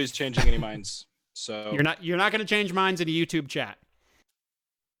 Nobody's changing any minds. So you're not going to change minds in a YouTube chat.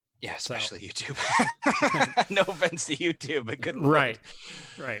 Yeah, especially YouTube. No offense to YouTube, but good Lord.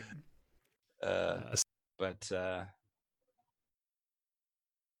 Right. But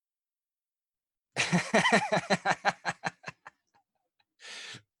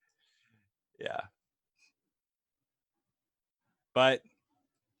yeah. But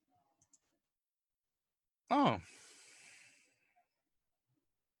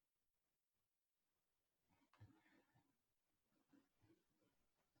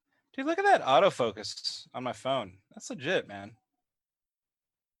dude, look at that autofocus on my phone. That's legit, man.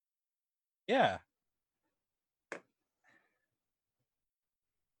 Yeah.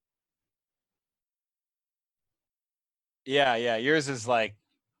 Yeah, yours is like,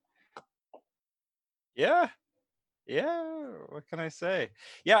 yeah, what can I say?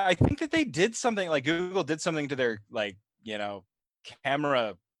 Yeah, I think that they did something, like Google did something to their, like,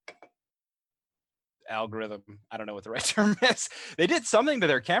 camera algorithm. I don't know what the right term is. They did something to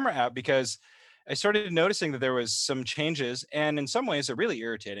their camera app, because I started noticing that there was some changes, and in some ways they're really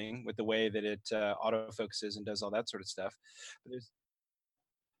irritating with the way that it autofocuses and does all that sort of stuff.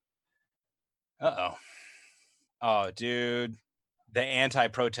 Oh, dude, the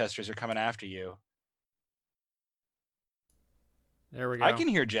anti-protesters are coming after you. There we go. I can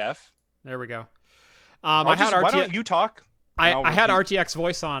hear Jeff. There we go. Why don't you talk? I had RTX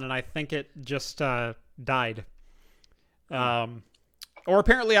voice on, and I think it just died. Or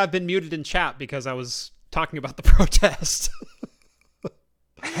apparently I've been muted in chat because I was talking about the protest.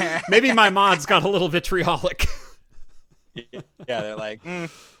 Maybe my mods got a little vitriolic. Yeah, they're like,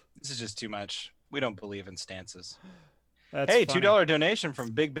 this is just too much. We don't believe in stances. Hey, funny. $2 donation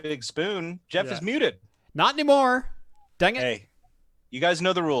from Big Spoon. Jeff is muted. Not anymore. Dang it. Hey, you guys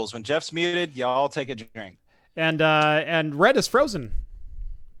know the rules. When Jeff's muted, y'all take a drink. And red is frozen.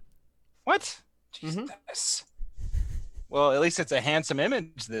 What? Jesus. Well, at least it's a handsome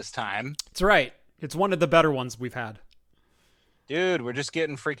image this time. That's right. It's one of the better ones we've had. Dude, we're just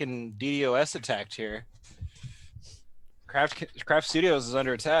getting freaking DDoS attacked here. Craft Studios is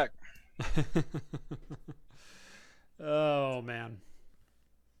under attack. Oh man.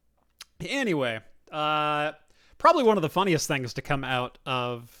 Anyway, probably one of the funniest things to come out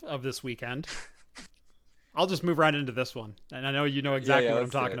of this weekend. I'll just move right into this one, and I know you know exactly what I'm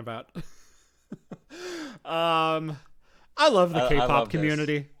talking about. I love the K-pop love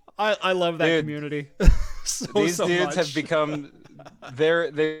community. I love that community. These dudes much. have become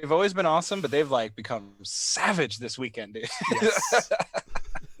they've always been awesome, but they've like become savage this weekend, dude. Yes.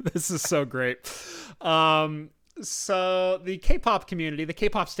 This is so great. So the K-pop community, the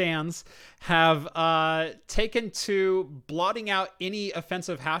K-pop stans, have taken to blotting out any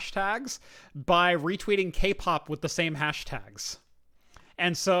offensive hashtags by retweeting K-pop with the same hashtags.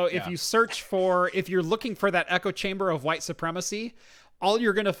 And so if you search if you're looking for that echo chamber of white supremacy, all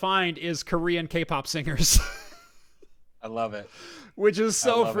you're going to find is Korean K-pop singers. I love it. Which is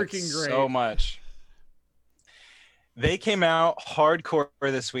so freaking great. So much. They came out hardcore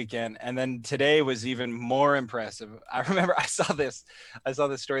this weekend, and then today was even more impressive. I remember I saw this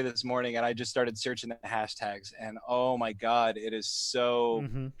story this morning, and I just started searching the hashtags, and oh my God, it is so,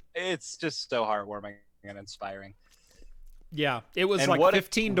 it's just so heartwarming and inspiring. Yeah, it was and like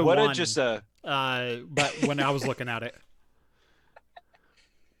 15 to 1. But when I was looking at it.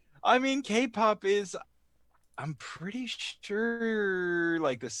 I mean, K-pop is, I'm pretty sure,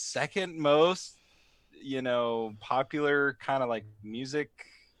 like the second most, popular kind of like music.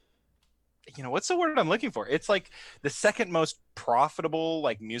 What's the word I'm looking for? It's like the second most profitable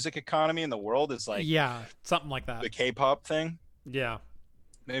like music economy in the world is like, yeah, something like that. The K-pop thing. Yeah.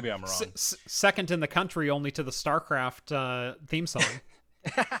 Maybe I'm wrong. Second in the country only to the StarCraft theme song.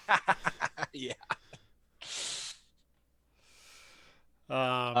 Yeah.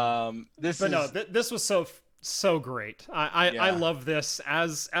 This was so great. I love this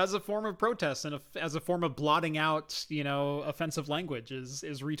as a form of protest and as a form of blotting out offensive language is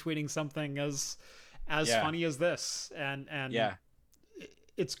retweeting something as funny as this and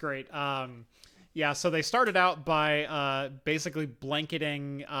it's great. So they started out by basically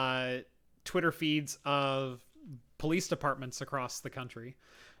blanketing Twitter feeds of police departments across the country,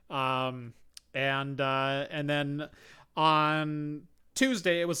 and then on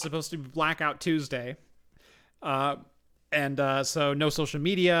Tuesday it was supposed to be Blackout Tuesday, so no social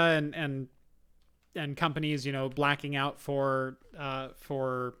media and companies blacking out for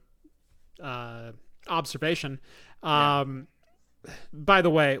observation. By the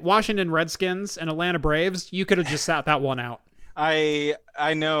way, Washington Redskins and Atlanta Braves, you could have just sat that one out. I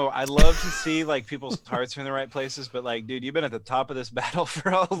know. I love to see like people's hearts are in the right places, but like, dude, you've been at the top of this battle for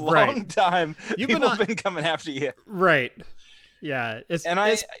a long time. People have been coming after you. Right. Yeah.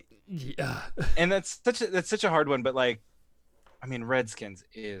 And that's such a hard one, but like, I mean, Redskins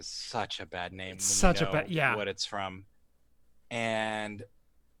is such a bad name. What it's from. And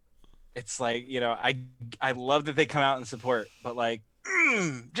it's like, I love that they come out and support, but like,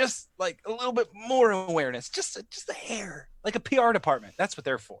 just like a little bit more awareness, just a hair, like a PR department. That's what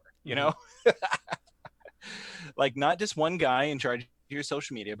they're for, like not just one guy in charge of your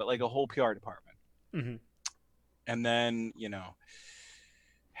social media, but like a whole PR department. Mm-hmm. And then,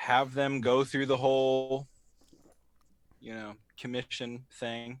 have them go through the whole, commission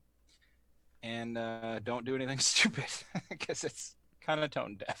thing and don't do anything stupid because it's kind of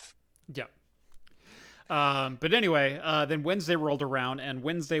tone deaf. Yeah. But anyway, then Wednesday rolled around, and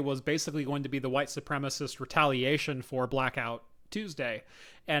Wednesday was basically going to be the white supremacist retaliation for Blackout Tuesday.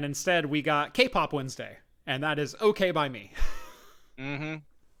 And instead, we got K-pop Wednesday, and that is okay by me. Mm-hmm.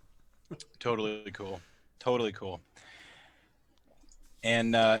 Totally cool. Totally cool.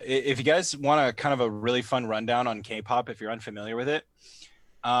 And if you guys want a kind of a really fun rundown on K-pop, if you're unfamiliar with it,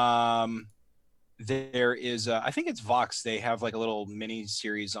 there is I think it's Vox. They have like a little mini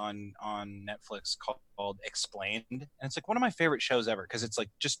series on Netflix called Explained, and it's like one of my favorite shows ever because it's like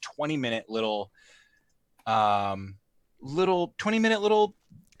just 20-minute little 20-minute little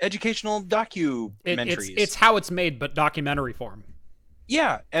educational documentaries. It's how it's made, but documentary form.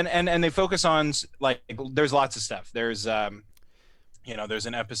 Yeah, and they focus on like there's lots of stuff. There's there's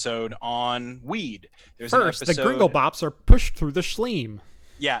an episode on weed. There's First, the Gringle Bops are pushed through the schleem.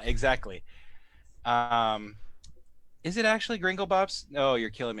 Yeah, exactly. Is it actually Gringle Bops? No, you're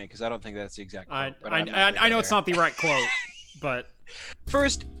killing me because I don't think that's the exact quote. I know it's not the right quote, but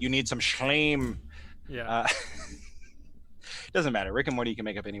first you need some schleem. Yeah. Doesn't matter. Rick and Morty, you can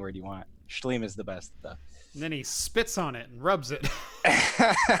make up any word you want. Schleem is the best stuff. And then he spits on it and rubs it.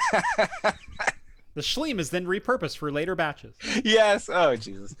 The schleem is then repurposed for later batches. Yes. Oh,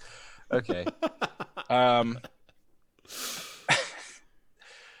 Jesus. Okay. The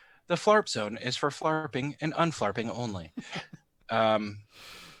flarp zone is for flarping and unflarping only.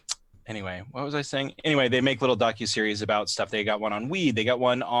 Anyway, what was I saying? Anyway, they make little docuseries about stuff. They got one on weed. They got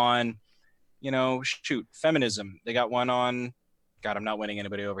one on, feminism. They got one on, God, I'm not winning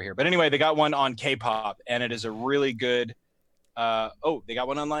anybody over here. But anyway, they got one on K-pop, and it is a really good, they got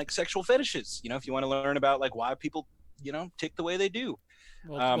one on like sexual fetishes. If you want to learn about like why people, tick the way they do.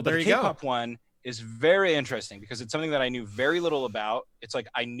 Well, but there the you go. K-pop one is very interesting because it's something that I knew very little about. It's like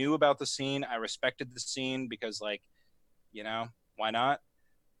I knew about the scene. I respected the scene because like, why not?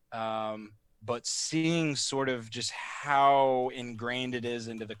 But seeing sort of just how ingrained it is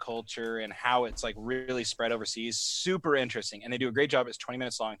into the culture and how it's like really spread overseas, super interesting. And they do a great job. It's 20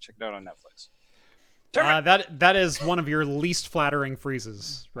 minutes long. Check it out on Netflix. That is one of your least flattering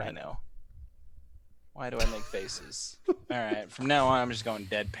freezes, right? I know. Why do I make faces? All right. From now on, I'm just going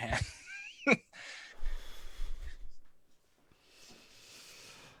deadpan.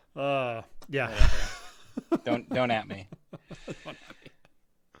 Yeah. Don't at me.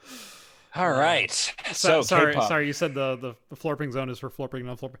 All right. So sorry, K-pop. sorry. You said the florping zone is for florping,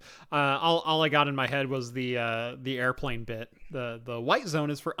 no florping. All I got in my head was the airplane bit. The white zone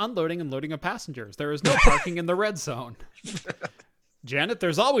is for unloading and loading of passengers. There is no parking in the red zone. Janet,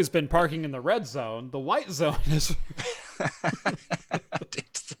 there's always been parking in the red zone. The white zone is.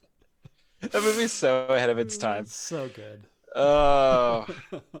 That movie's so ahead of its time. It's so good. Oh.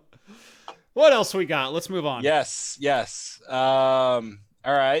 What else we got? Let's move on. Yes. All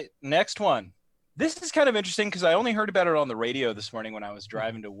right. Next one. This is kind of interesting because I only heard about it on the radio this morning when I was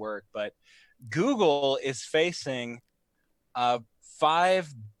driving to work. But Google is facing a $5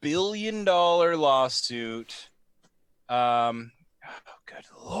 billion lawsuit. Oh, good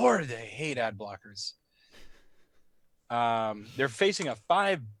Lord, they hate ad blockers. They're facing a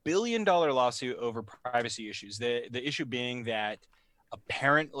 $5 billion lawsuit over privacy issues. The issue being that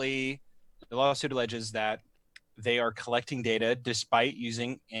apparently the lawsuit alleges that they are collecting data despite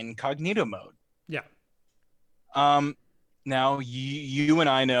using incognito mode. Yeah. Now you and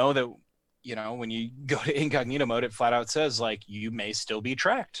I know that, when you go to incognito mode, it flat out says like you may still be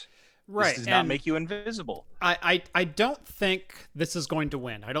tracked. Right. This does not make you invisible. I don't think this is going to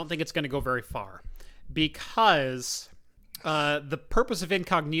win. I don't think it's going to go very far because the purpose of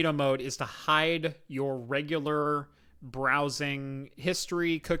incognito mode is to hide your regular browsing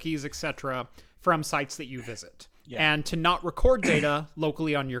history, cookies, etc. from sites that you visit, and to not record data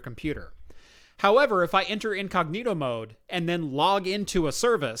locally on your computer. However, if I enter incognito mode and then log into a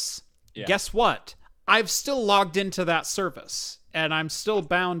service, guess what? I've still logged into that service, and I'm still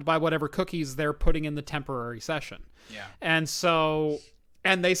bound by whatever cookies they're putting in the temporary session. Yeah. And so,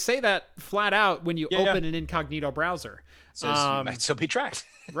 and they say that flat out when you open an incognito browser. So you might still be tracked.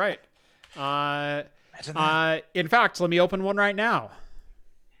 Right. In fact, let me open one right now.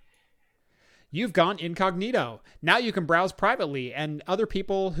 You've gone incognito. Now you can browse privately, and other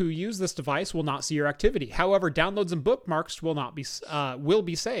people who use this device will not see your activity. However, downloads and bookmarks will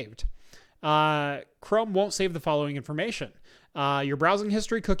be saved. Chrome won't save the following information: your browsing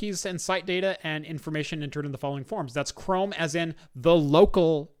history, cookies, and site data, and information entered in the following forms. That's Chrome, as in the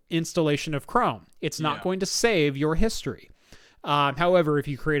local installation of Chrome. It's not going to save your history. However, if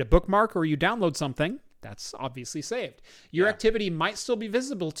you create a bookmark or you download something, that's obviously saved. Your activity might still be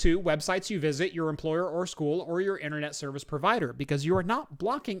visible to websites you visit, your employer or school, or your internet service provider, because you are not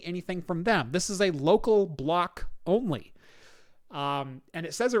blocking anything from them. This is a local block only. And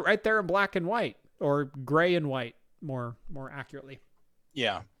it says it right there in black and white, or gray and white, more accurately.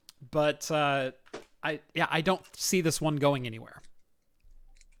 Yeah. But I don't see this one going anywhere.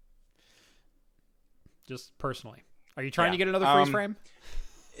 Just personally. Are you trying to get another freeze frame?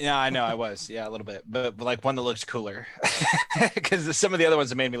 Yeah, I know I was. Yeah, a little bit. But like one that looks cooler. Because some of the other ones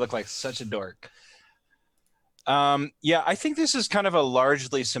have made me look like such a dork. I think this is kind of a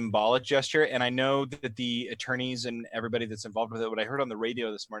largely symbolic gesture. And I know that the attorneys and everybody that's involved with it, what I heard on the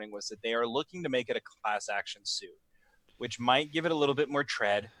radio this morning was that they are looking to make it a class action suit, which might give it a little bit more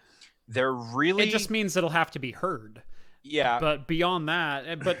tread. It just means it'll have to be heard. Yeah. But beyond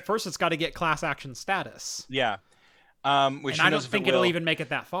that, but first it's got to get class action status. Yeah. Which I don't think it'll even make it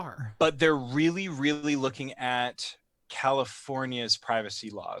that far. But they're really, really looking at California's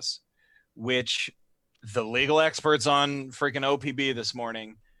privacy laws, which the legal experts on freaking OPB this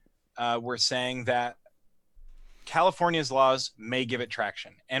morning were saying that California's laws may give it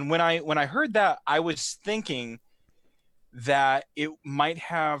traction. And when I heard that, I was thinking that it might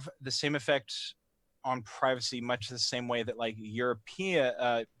have the same effect on privacy, much the same way that like Europe's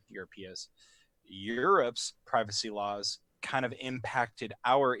privacy laws kind of impacted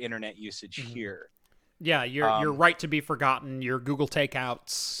our internet usage here. Yeah, your right to be forgotten, your Google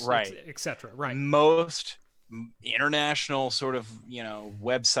takeouts, right, etc. Right. Most international sort of,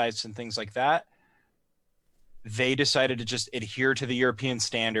 websites and things like that, they decided to just adhere to the European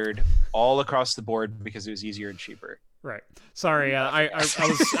standard all across the board because it was easier and cheaper. Right. Sorry, I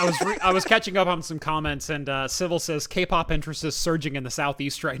was catching up on some comments, and Civil says K-pop interest is surging in the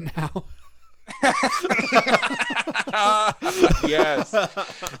Southeast right now. Yes.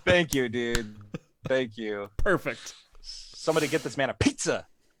 Thank you, dude. Thank you. Perfect. Somebody get this man a pizza.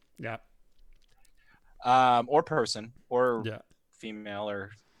 Yeah. Or person, or female, or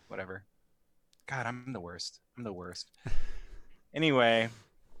whatever. God, I'm the worst. Anyway,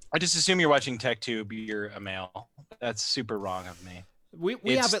 I just assume you're watching TechTube. You're a male. That's super wrong of me. We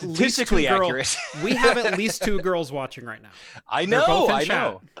have at least statistically accurate. We have at least 2 girls watching right now. I know. I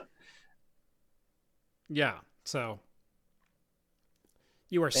know. Yeah. So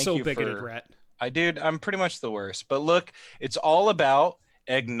you are so bigoted, Rhett. I'm pretty much the worst. But look, it's all about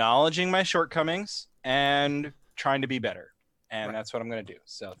acknowledging my shortcomings and trying to be better. And that's what I'm going to do.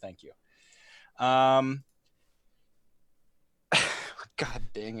 So thank you. God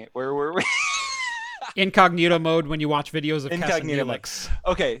dang it. Where were we? Incognito mode when you watch videos of Incognito mode.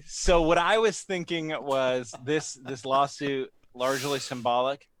 Okay. So what I was thinking was this lawsuit largely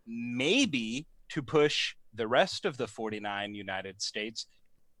symbolic, maybe to push the rest of the 49 United States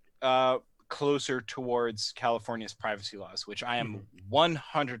closer towards California's privacy laws, which I am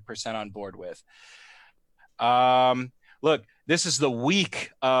 100% on board with. Look, this is the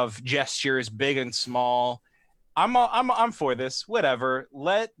week of gestures, big and small. I'm for this. Whatever.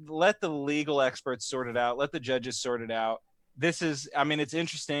 Let the legal experts sort it out. Let the judges sort it out. It's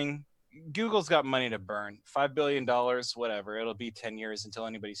interesting. Google's got money to burn. $5 billion, whatever. It'll be 10 years until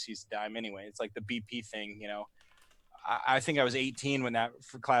anybody sees a dime anyway. It's like the BP thing, I think I was 18 when that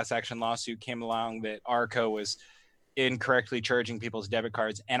class action lawsuit came along that ARCO was incorrectly charging people's debit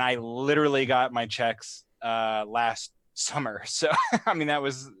cards. And I literally got my checks last summer. So, that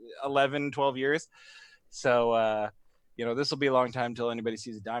was 11, 12 years. So, this will be a long time until anybody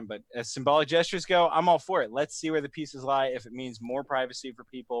sees a dime. But as symbolic gestures go, I'm all for it. Let's see where the pieces lie. If it means more privacy for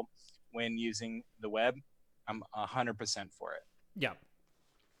people when using the web, I'm 100% for it. Yeah.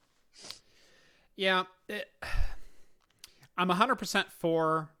 Yeah. I'm 100%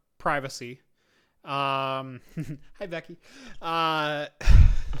 for privacy. Hi, Becky.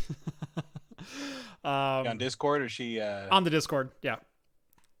 On Discord, or she on the Discord? Yeah.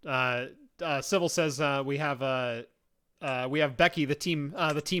 Civil says we have Becky, the team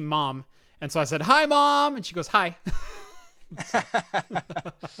mom, and so I said, "Hi, Mom," and she goes, "Hi."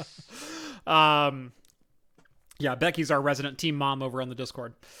 Yeah, Becky's our resident team mom over on the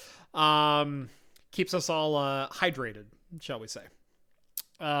Discord. Keeps us all hydrated, shall we say.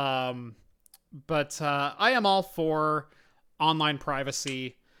 But I am all for online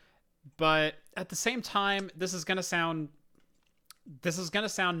privacy, but at the same time, this is gonna sound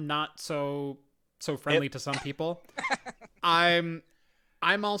not so friendly to some people. I'm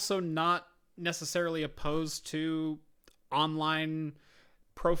also not necessarily opposed to online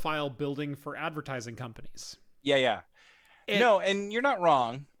profile building for advertising companies. Yeah. No, and you're not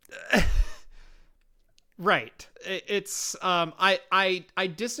wrong. Right. It's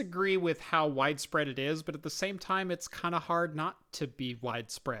I disagree with how widespread it is, but at the same time, it's kind of hard not to be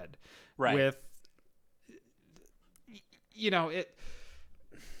widespread. Right. With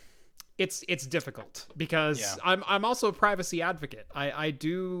it's difficult because I'm also a privacy advocate. I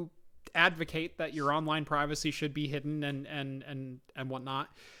do advocate that your online privacy should be hidden and whatnot.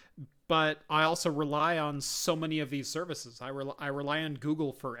 But I also rely on so many of these services. I rely on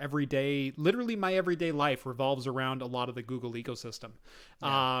Google for everyday, literally my everyday life revolves around a lot of the Google ecosystem.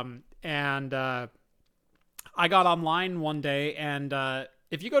 Yeah. I got online one day, and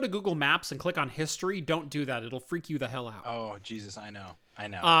if you go to Google Maps and click on history, don't do that. It'll freak you the hell out. Oh, Jesus, I know.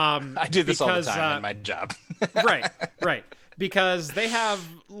 I do this all the time in my job. Right. Because they have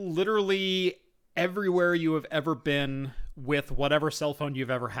literally everywhere you have ever been with whatever cell phone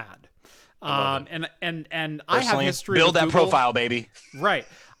you've ever had. And I have history. Build that Google. profile, baby. Right.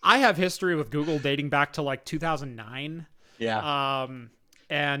 I have history with Google dating back to like 2009. Yeah.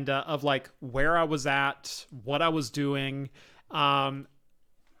 And of like where I was at, what I was doing. I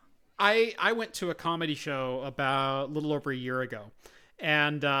went to a comedy show about a little over a year ago,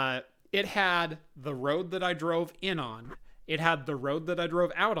 and it had the road that I drove in on. It had the road that I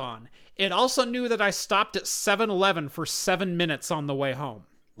drove out on. It also knew that I stopped at 7-Eleven for 7 minutes on the way home.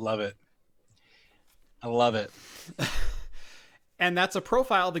 Love it. I love it. And that's a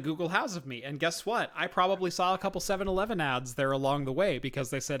profile that Google has of me. And guess what? I probably saw a couple 7-Eleven ads there along the way because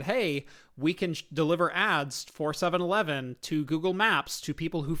they said, hey, we can deliver ads for 7-Eleven to Google Maps to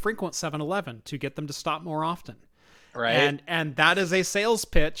people who frequent 7-Eleven to get them to stop more often. Right. And that is a sales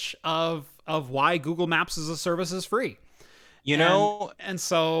pitch of why Google Maps as a service is free. You know, and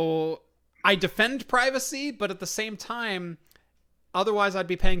so I defend privacy, but at the same time, otherwise I'd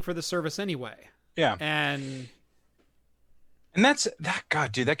be paying for the service anyway. Yeah. And that's that.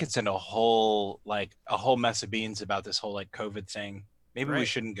 God, dude, that gets into a whole mess of beans about this whole like COVID thing. Maybe we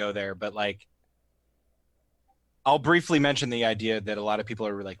shouldn't go there, but like, I'll briefly mention the idea that a lot of people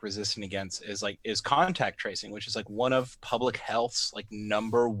are like resistant against is contact tracing, which is like one of public health's like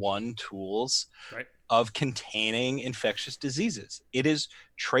number one tools of containing infectious diseases. It is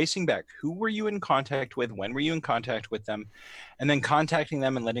tracing back who were you in contact with, when were you in contact with them, and then contacting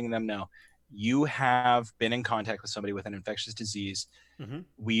them and letting them know you have been in contact with somebody with an infectious disease.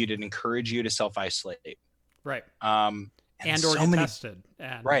 We'd encourage you to self-isolate. Right. And or so get many, tested.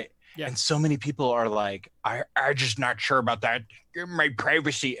 And, right. Yeah. And so many people are like, I'm just not sure about that. Give my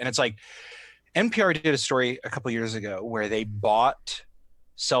privacy. And it's like, NPR did a story a couple years ago where they bought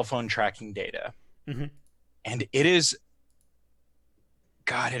cell phone tracking data. And it is,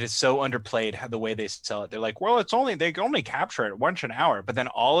 God, it is so underplayed how the way they sell it. They're like, well, they can only capture it once an hour, but then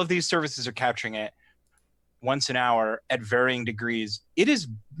all of these services are capturing it once an hour at varying degrees.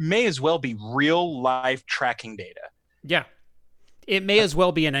 May as well be real life tracking data. Yeah. It may as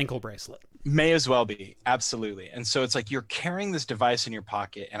well be an ankle bracelet. May as well be. Absolutely. And so it's like you're carrying this device in your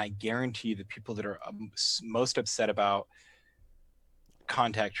pocket, and I guarantee you the people that are most upset about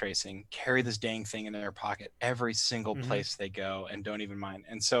contact tracing carry this dang thing in their pocket every single place they go and don't even mind.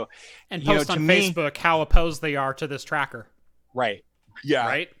 And so, and post on Facebook how opposed they are to this tracker. Right. Yeah.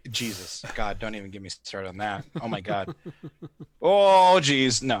 Right. Jesus. God, don't even get me started on that. Oh my God. Oh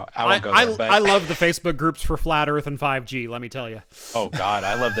geez. No, I won't go there. But I love the Facebook groups for flat Earth and 5G. Let me tell you. Oh God,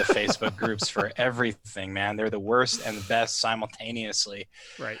 I love the Facebook groups for everything, man. They're the worst and the best simultaneously.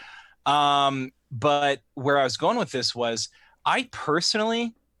 Right. But where I was going with this was, I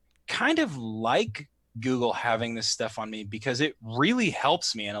personally kind of like Google having this stuff on me because it really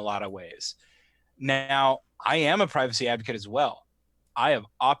helps me in a lot of ways. Now, I am a privacy advocate as well. I have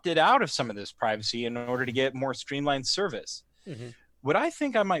opted out of some of this privacy in order to get more streamlined service. What I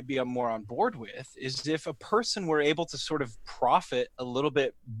think I might be more on board with is if a person were able to sort of profit a little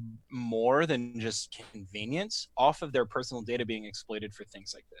bit more than just convenience off of their personal data being exploited for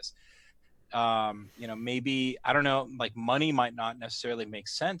things like this. Maybe, I don't know, like money might not necessarily make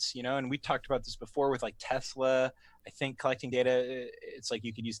sense, and we talked about this before with like Tesla. I think collecting data, it's like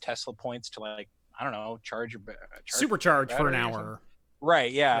you could use Tesla points to like, I don't know, supercharge for an hour.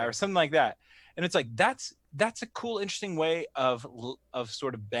 Right. Yeah. Or something like that. And it's like, that's a cool, interesting way of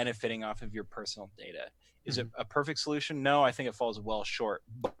sort of benefiting off of your personal data. Is it a perfect solution? No, I think it falls well short,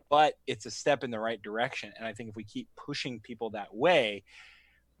 but it's a step in the right direction. And I think if we keep pushing people that way,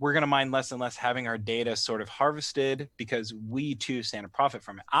 we're going to mind less and less having our data sort of harvested, because we too stand to profit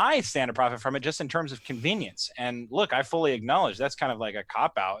from it. I stand to profit from it just in terms of convenience. And look, I fully acknowledge that's kind of like a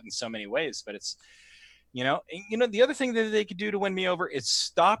cop out in so many ways, but it's, the other thing that they could do to win me over is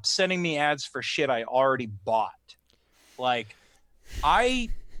stop sending me ads for shit I already bought. Like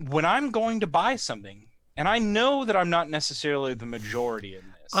when I'm going to buy something, and I know that I'm not necessarily the majority in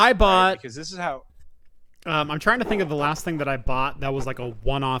this. I bought, right? Because this is how, I'm trying to think of the last thing that I bought that was like a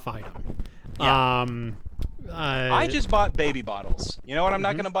one-off item. Yeah. I just bought baby bottles. You know what I'm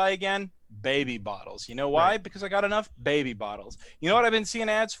not going to buy again? Baby bottles. You know why? Right. Because I got enough baby bottles. You know what I've been seeing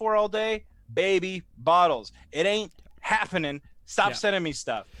ads for all day? Baby bottles. It ain't happening. Stop sending me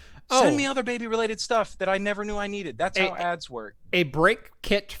stuff. Send me other baby-related stuff that I never knew I needed. That's how ads work. A brake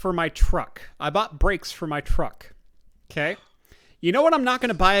kit for my truck. I bought brakes for my truck. Okay? You know what I'm not going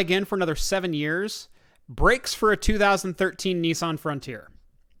to buy again for another 7 years? Brakes for a 2013 Nissan Frontier.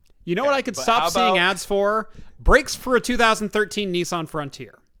 You know what I could stop seeing ads for? Brakes for a 2013 Nissan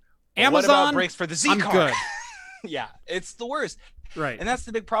Frontier. Amazon, what about brakes for the Z car? I'm good. Yeah, it's the worst. Right. And that's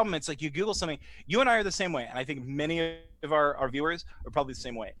the big problem. It's like you Google something. You and I are the same way. And I think many of our viewers are probably the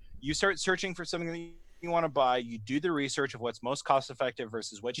same way. You start searching for something that you want to buy. You do the research of what's most cost effective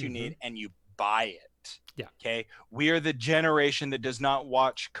versus what you need, and you buy it. Yeah. Okay. We are the generation that does not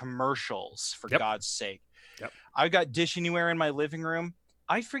watch commercials, for God's sake. Yep. I've got Dish Anywhere in my living room.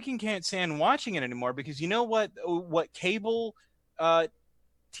 I freaking can't stand watching it anymore because you know what cable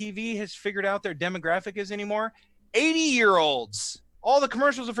TV has figured out their demographic is anymore? 80-year-olds. All the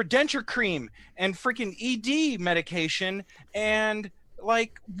commercials are for denture cream and freaking ED medication and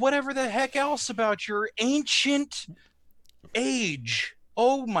like whatever the heck else about your ancient age.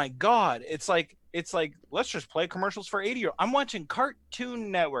 Oh my God. It's like let's just play commercials for 80-year-old. I'm watching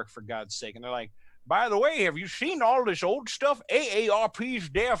Cartoon Network, for God's sake. And they're like, by the way, have you seen all this old stuff? AARP's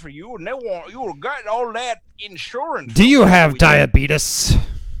there for you, and they want you to get all that insurance. Do you have diabetes?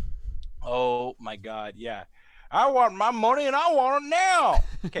 Oh my God, yeah. I want my money and I want it now.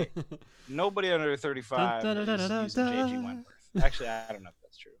 Okay. Nobody under 35 is using J.G. Wentworth. Actually, I don't know if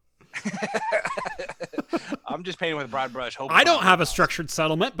that's true. I'm just painting with a broad brush. I don't have a structured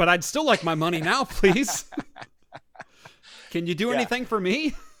settlement, but I'd still like my money now, please. Can you do anything for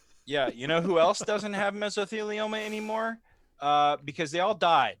me? Yeah, you know who else doesn't have mesothelioma anymore? Because they all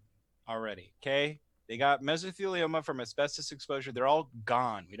died already, okay? They got mesothelioma from asbestos exposure. They're all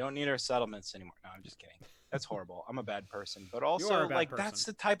gone. We don't need our settlements anymore. No, I'm just kidding. That's horrible. I'm a bad person. But also, like, that's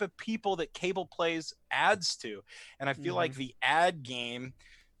the type of people that cable plays ads to. And I feel like the ad game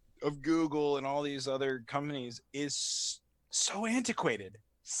of Google and all these other companies is so antiquated.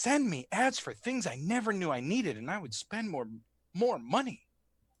 Send me ads for things I never knew I needed, and I would spend more money.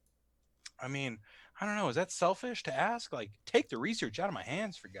 I mean, I don't know. Is that selfish to ask? Like, take the research out of my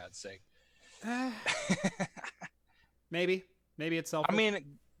hands, for God's sake. Maybe it's selfish. I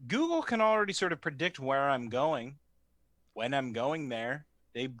mean, Google can already sort of predict where I'm going, when I'm going there.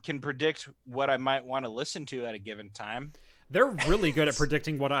 They can predict what I might want to listen to at a given time. They're really good at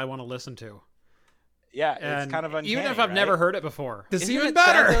predicting what I want to listen to. Yeah, it's kind of uncanny, even if I've never heard it before. It's even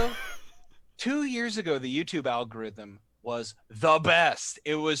better. 2 years ago, the YouTube algorithm was the best.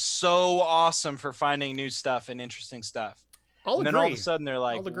 It was so awesome for finding new stuff and interesting stuff. And then all of a sudden they're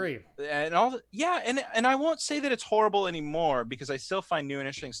like, I'll agree. And I won't say that it's horrible anymore, because I still find new and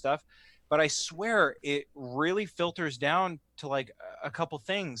interesting stuff, but I swear it really filters down to like a couple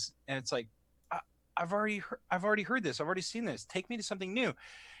things, and it's like, I've already heard this, I've already seen this. Take me to something new.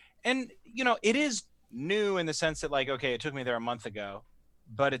 And you know, it is new in the sense that, like, okay, it took me there a month ago,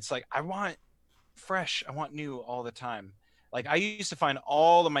 but it's like, I want fresh, I want new all the time. Like, I used to find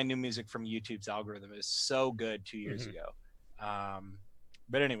all of my new music from YouTube's algorithm. It is so good 2 years ago.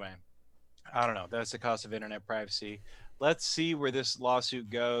 But anyway, I don't know. That's the cost of internet privacy. Let's see where this lawsuit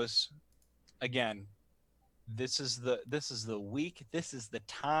goes. Again, this is the week. This is the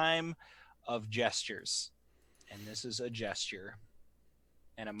time of gestures, and this is a gesture,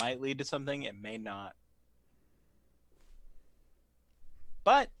 and it might lead to something. It may not.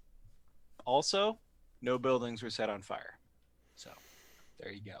 But also, no buildings were set on fire. So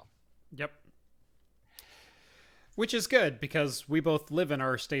there you go. Yep. Which is good, because we both live in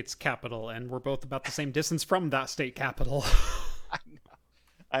our state's capital, and we're both about the same distance from that state capital.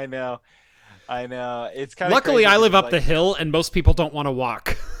 I know. It's kind of luckily I live up the hill, and most people don't want to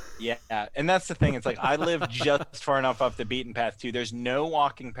walk. Yeah, and that's the thing. It's like, I live just far enough off the beaten path too. There's no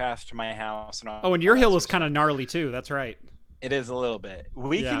walking path to my house. And your hill is kind of gnarly too. That's right. It is a little bit.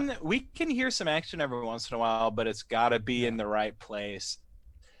 We can hear some action every once in a while, but it's got to be in the right place.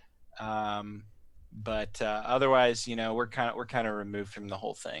 But otherwise, you know, we're kind of removed from the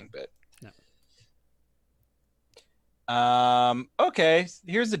whole thing. But okay,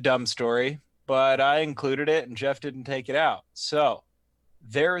 here's a dumb story, but I included it and Jeff didn't take it out. So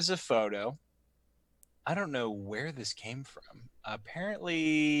there is a photo. I don't know where this came from.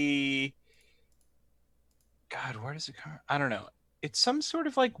 Apparently, God, where does it come? I don't know. It's some sort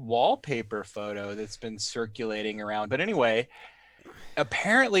of like wallpaper photo that's been circulating around. But anyway,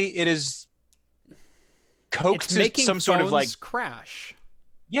 apparently it is coaxed making some sort of like crash.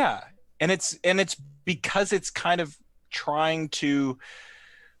 Yeah, and it's because it's kind of trying to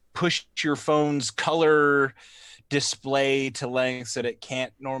push your phone's color display to lengths that it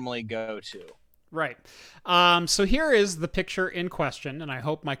can't normally go to. Right. So here is the picture in question, and I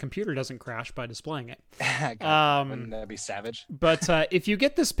hope my computer doesn't crash by displaying it. God, wouldn't that be savage? But if you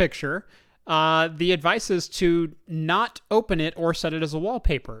get this picture, the advice is to not open it or set it as a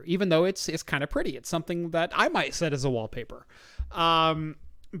wallpaper, even though it's kind of pretty. It's something that I might set as a wallpaper.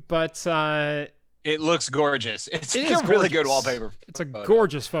 But it looks gorgeous. It's a really good wallpaper. It's a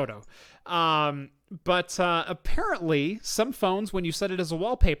gorgeous photo. But apparently, some phones, when you set it as a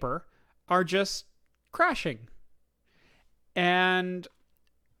wallpaper, are just crashing. And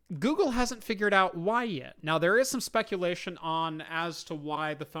Google hasn't figured out why yet. Now, there is some speculation as to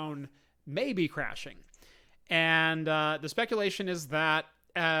why the phone may be crashing. And the speculation is that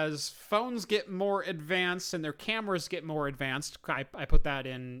as phones get more advanced and their cameras get more advanced, I put that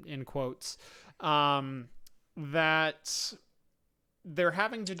in quotes, that they're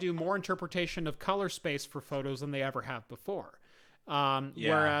having to do more interpretation of color space for photos than they ever have before. Yeah.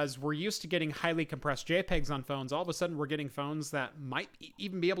 Whereas we're used to getting highly compressed JPEGs on phones, all of a sudden we're getting phones that might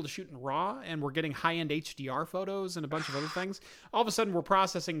even be able to shoot in RAW, and we're getting high-end HDR photos and a bunch of other things. All of a sudden we're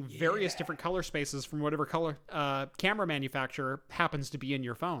processing various different color spaces from whatever color camera manufacturer happens to be in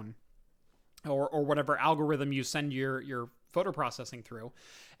your phone, or whatever algorithm you send your photo processing through.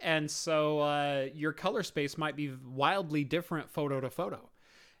 And so your color space might be wildly different photo to photo.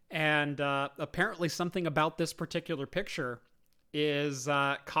 And apparently something about this particular picture is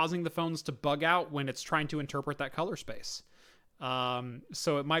causing the phones to bug out when it's trying to interpret that color space.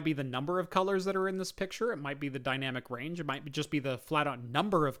 So it might be the number of colors that are in this picture. It might be the dynamic range. It might just be the flat out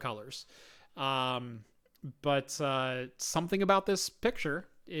number of colors. But something about this picture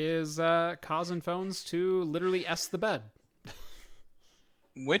is causing phones to literally S the bed.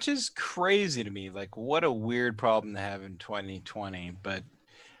 Which is crazy to me. Like, what a weird problem to have in 2020. But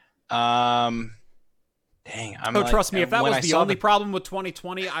dang, Trust me, if that was the only problem with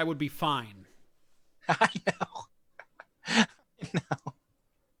 2020, I would be fine. I know.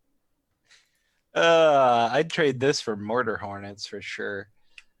 I'd trade this for mortar hornets for sure.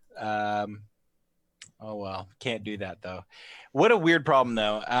 Oh well, can't do that though. What a weird problem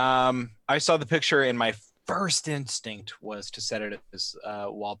though. I saw the picture and my first instinct was to set it as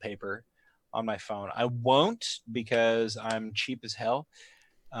wallpaper on my phone. I won't because I'm cheap as hell.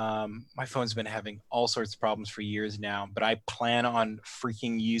 My phone's been having all sorts of problems for years now, but I plan on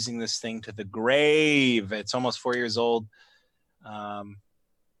freaking using this thing to the grave. It's almost 4 years old. Yeah,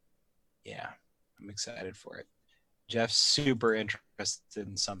 I'm excited for it. Jeff's super interested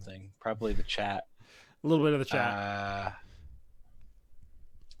in something, probably the chat. A little bit of the chat.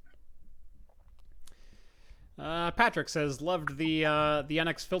 Patrick says, loved the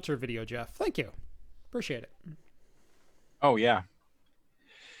NX filter video, Jeff. Thank you. Appreciate it. Oh, yeah.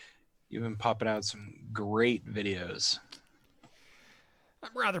 You've been popping out some great videos.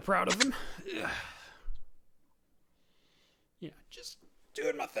 I'm rather proud of them. Yeah, just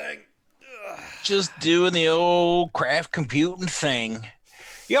doing my thing. Just doing the old craft computing thing.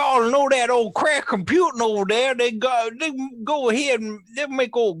 Y'all know that old craft computing over there. They go ahead and they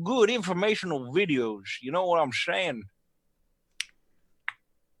make old good informational videos. You know what I'm saying?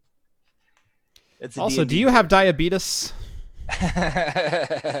 Also, do you have diabetes?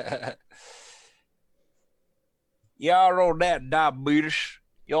 Y'all know that diabetes.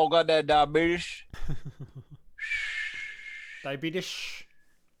 Y'all got that diabetes? Diabetes.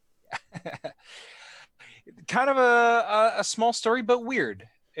 Kind of a small story, but weird.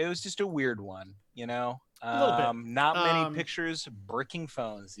 It was just a weird one, you know? A little bit. Not many pictures bricking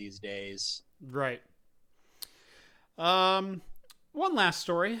phones these days. Right. One last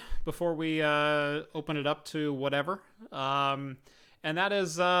story before we open it up to whatever. And that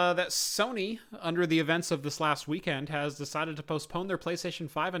is that Sony, under the events of this last weekend, has decided to postpone their PlayStation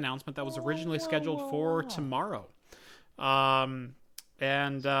 5 announcement that was originally scheduled for tomorrow.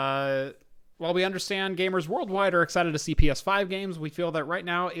 While we understand gamers worldwide are excited to see PS5 games, we feel that right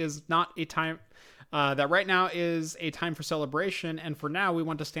now is not a time. Right now is a time for celebration, and for now, we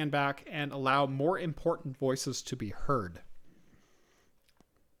want to stand back and allow more important voices to be heard.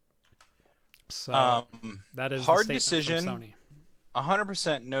 So that is hard the decision. From Sony.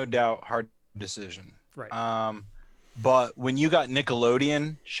 100%, no doubt, hard decision. Right. But when you got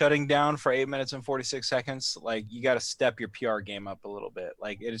Nickelodeon shutting down for 8 minutes and 46 seconds, like, you got to step your PR game up a little bit.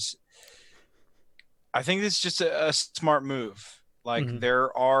 Like, I think it's just a smart move. Like,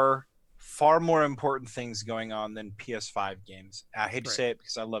 there are far more important things going on than PS5 games. I hate to say it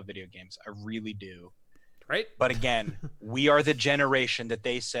because I love video games. I really do. Right. But again, we are the generation that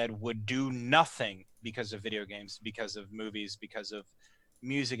they said would do nothing because of video games, because of movies, because of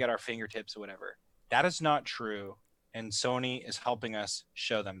music at our fingertips or whatever. That is not true. And Sony is helping us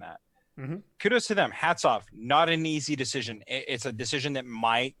show them that. Kudos to them. Hats off. Not an easy decision. It's a decision that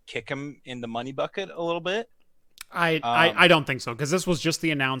might kick them in the money bucket a little bit. I don't think so, because this was just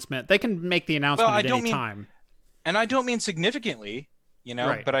the announcement. They can make the announcement at any time. And I don't mean significantly, you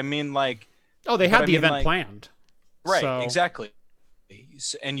know, but I mean like... Oh, they had the event planned. Right, so. Exactly.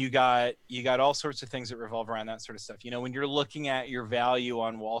 And you got all sorts of things that revolve around that sort of stuff. You know, when you're looking at your value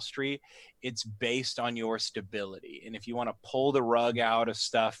on Wall Street, it's based on your stability. And if you want to pull the rug out of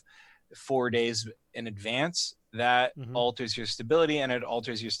stuff 4 days in advance, that alters your stability and it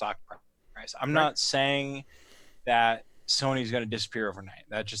alters your stock price. I'm not saying that Sony's going to disappear overnight.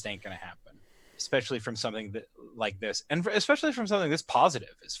 That just ain't going to happen, especially from something like this, and especially from something this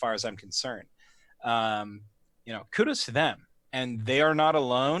positive, as far as I'm concerned. You know, kudos to them. And they are not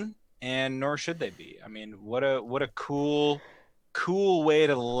alone, and nor should they be. I mean, what a cool way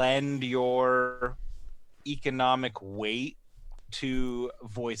to lend your economic weight to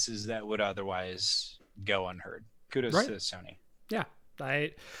voices that would otherwise go unheard. Kudos to Sony. Yeah.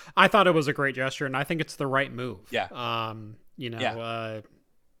 I thought it was a great gesture, and I think it's the right move. Yeah.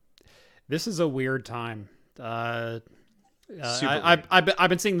 This is a weird time. I've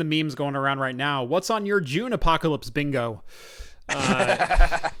been seeing the memes going around right now. What's on your June apocalypse bingo?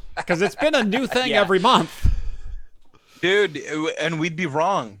 Because it's been a new thing every month. Dude, and we'd be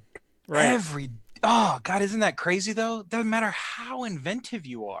wrong. Right. Oh, God, isn't that crazy, though? Doesn't matter how inventive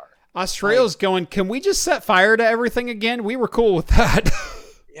you are. Australia's going, can we just set fire to everything again? We were cool with that.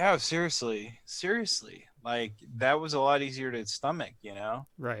 Yeah, seriously. Like, that was a lot easier to stomach, you know?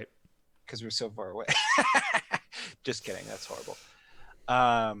 Right. Because we're so far away. Just kidding. That's horrible.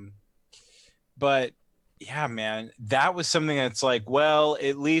 But yeah, man, that was something that's like, well,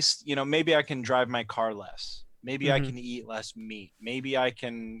 at least, you know, maybe I can drive my car less. Maybe I can eat less meat. Maybe I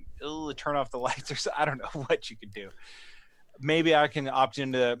can turn off the lights, or I don't know what you could do. Maybe I can opt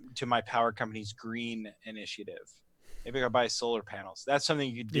into my power company's green initiative. Maybe I can buy solar panels. That's something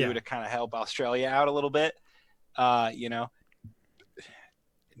you could do to kind of help Australia out a little bit. You know,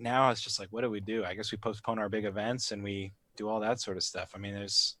 now it's just like, what do? I guess we postpone our big events and we do all that sort of stuff. I mean,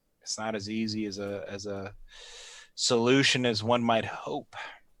 it's not as easy as a solution as one might hope.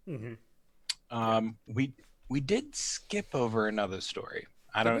 We did skip over another story.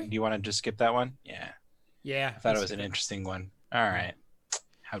 Do you want to just skip that one? Yeah. I thought it was an interesting one. All right.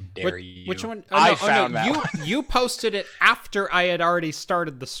 How dare you? Which one? I found that one. You posted it after I had already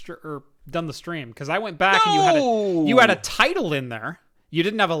started or done the stream, because I went back and you had a title in there. You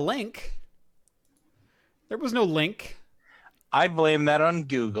didn't have a link. There was no link. I blame that on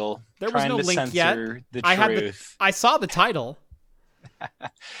Google. There was no link yet. The truth. I saw the title.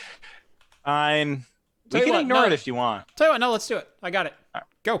 Fine. We can ignore it if you want. Tell you what, no, let's do it. I got it.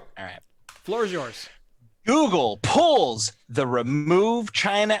 Go. All right. Floor is yours. Google pulls the remove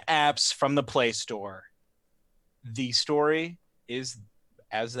China apps from the Play Store. The story is,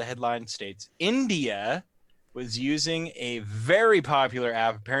 as the headline states, India was using a very popular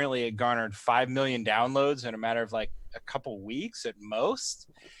app. Apparently, it garnered 5 million downloads in a matter of like a couple weeks at most.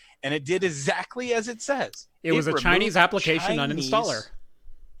 And it did exactly as it says. It was a Chinese application uninstaller.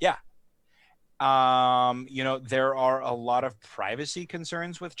 Yeah. You know, there are a lot of privacy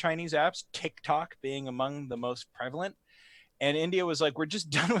concerns with Chinese apps, TikTok being among the most prevalent. And India was like, we're just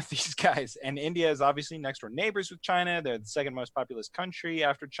done with these guys. And India is obviously next door neighbors with China. They're the second most populous country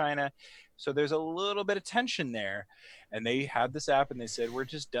after China. So there's a little bit of tension there. And they had this app and they said, we're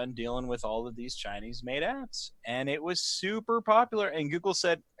just done dealing with all of these Chinese made apps. And it was super popular. And Google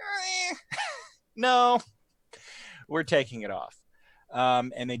said, no, we're taking it off.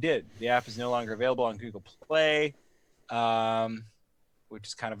 And they did. The app is no longer available on Google Play, which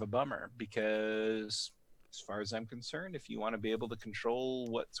is kind of a bummer because, as far as I'm concerned, if you want to be able to control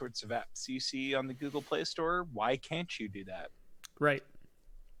what sorts of apps you see on the Google Play Store, why can't you do that? Right.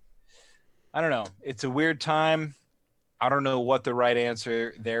 I don't know. It's a weird time. I don't know what the right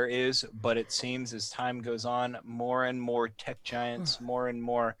answer there is, but it seems as time goes on, more and more tech giants, more and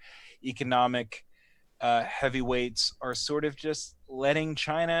more economic heavyweights are sort of just letting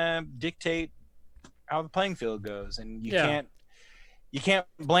China dictate how the playing field goes. And you can't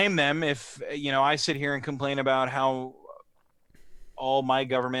blame them if, you know, I sit here and complain about how all my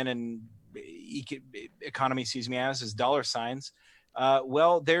government and economy sees me as is dollar signs.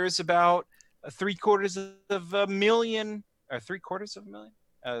 Well, there's about 2/3 of a million,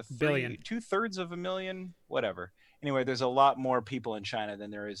 whatever. Anyway, there's a lot more people in China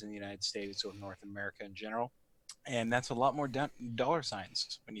than there is in the United States or North America in general. And that's a lot more dollar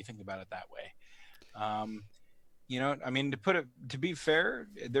signs when you think about it that way. You know, I mean, to be fair,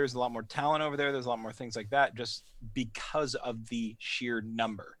 there's a lot more talent over there. There's a lot more things like that just because of the sheer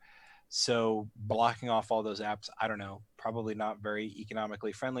number. So blocking off all those apps, I don't know, probably not very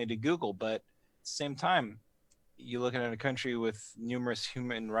economically friendly to Google. But at the same time, you're looking at a country with numerous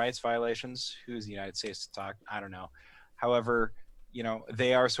human rights violations. Who's the United States to talk? I don't know. However, you know,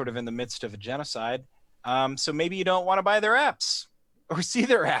 they are sort of in the midst of a genocide. So maybe you don't want to buy their apps or see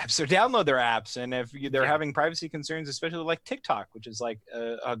their apps or download their apps. And if they're having privacy concerns, especially like TikTok, which is like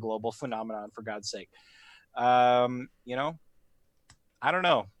a global phenomenon, for God's sake, you know, I don't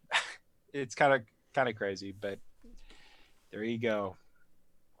know. It's kind of crazy, but there you go.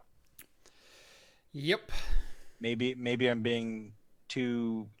 Yep. Maybe I'm being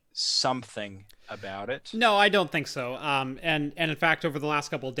too something about it. No, I don't think so. And in fact, over the last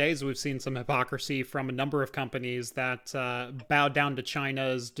couple of days, we've seen some hypocrisy from a number of companies that bowed down to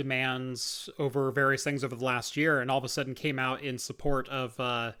China's demands over various things over the last year, and all of a sudden came out in support of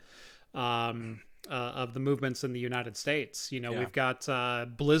of the movements in the United States. Yeah. We've got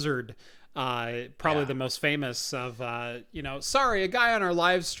Blizzard, probably the most famous of, sorry, a guy on our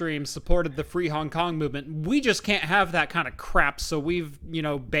live stream supported the Free Hong Kong movement. We just can't have that kind of crap, so we've,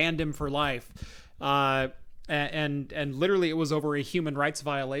 banned him for life. And literally it was over a human rights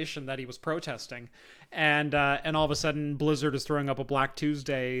violation that he was protesting. And all of a sudden Blizzard is throwing up a Black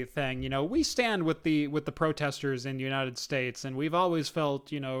Tuesday thing. We stand with the protesters in the United States, and we've always felt,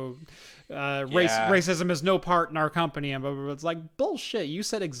 racism is no part in our company. And it's like, bullshit. You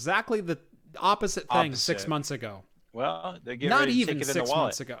said exactly the opposite thing 6 months ago. Well, they get not ready to even take it in 6 the wallet.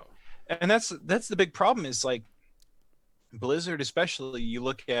 months ago. And that's the big problem is like Blizzard, especially. You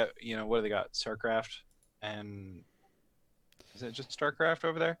look at, what do they got? StarCraft, and is it just StarCraft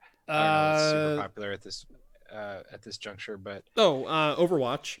over there? I don't know, it's super popular at this juncture, but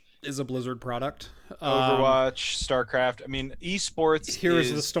Overwatch is a Blizzard product. Overwatch, StarCraft. I mean, esports.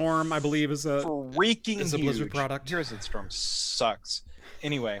 Heroes of the Storm, I believe, is a freaking Blizzard product. Heroes of the Storm sucks.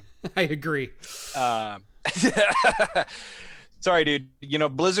 Anyway, I agree. Sorry, dude.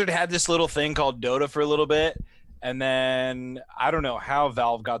 Blizzard had this little thing called Dota for a little bit, and then I don't know how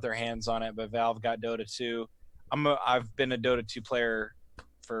Valve got their hands on it, but Valve got Dota 2. I've been a Dota 2 player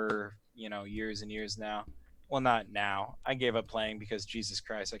for years and years now. Well, not now. I gave up playing because Jesus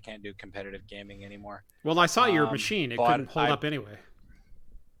Christ, I can't do competitive gaming anymore. Well, I saw your machine. It couldn't hold up anyway.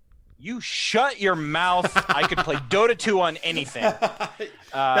 You shut your mouth. I could play Dota 2 on anything.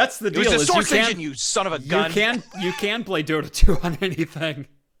 That's the deal. It was a Source Engine, you son of a gun. You can play Dota 2 on anything.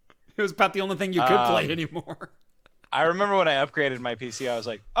 It was about the only thing you could play anymore. I remember when I upgraded my PC, I was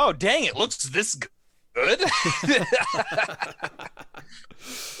like, oh, dang, it looks this good.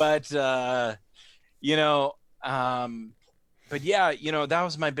 But that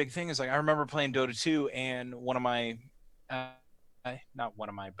was my big thing. Is like I remember playing Dota 2, and one of my not one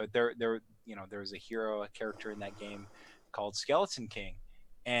of my, but there was a character in that game called Skeleton King,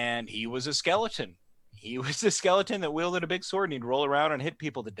 and he was a skeleton. He was a skeleton that wielded a big sword, and he'd roll around and hit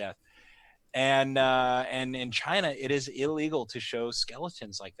people to death. And in China, it is illegal to show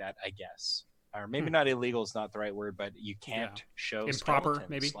skeletons like that, I guess. Or maybe not illegal is not the right word, but you can't show improper skeletons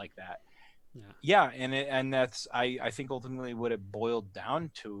maybe like that. And that's I think ultimately what it boiled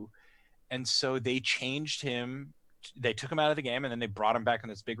down to. And so they changed him. They took him out of the game, and then they brought him back in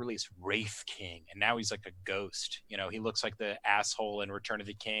this big release, Wraith King, and now he's like a ghost. He looks like the asshole in Return of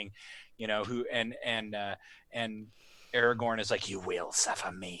the King. Who and Aragorn is like, "You will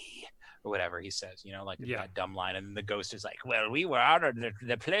suffer me." Or whatever he says, like that dumb line. And then the ghost is like, well, we were honored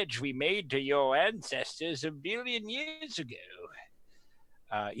the pledge we made to your ancestors 1 billion years ago.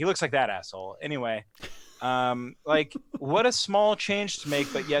 He looks like that asshole. Anyway, what a small change to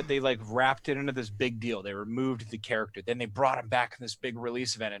make, but yet they wrapped it into this big deal. They removed the character. Then they brought him back in this big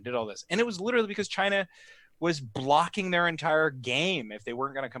release event and did all this. And it was literally because China was blocking their entire game if they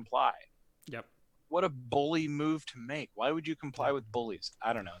weren't going to comply. Yep. What a bully move to make. Why would you comply with bullies?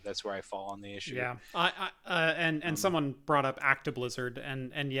 I don't know. That's where I fall on the issue. Yeah. And someone brought up Actiblizzard,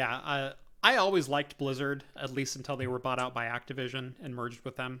 and I always liked Blizzard, at least until they were bought out by Activision and merged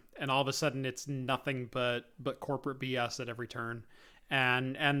with them. And all of a sudden it's nothing but corporate BS at every turn.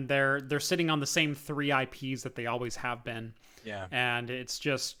 And they're sitting on the same 3 IPs that they always have been. Yeah. And it's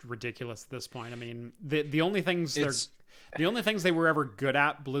just ridiculous at this point. I mean, the only things they were ever good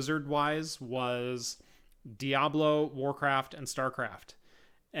at Blizzard-wise was Diablo, Warcraft, and StarCraft.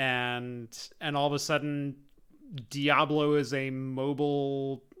 And all of a sudden, Diablo is a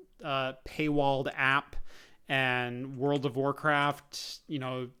mobile paywalled app, and World of Warcraft,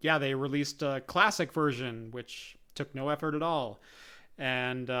 they released a classic version, which took no effort at all.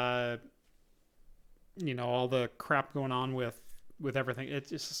 And, all the crap going on with everything. It's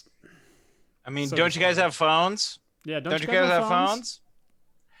just... I mean, don't you guys have phones? Yeah, don't you guys have phones?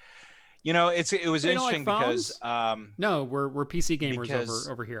 It was interesting because no, we're PC gamers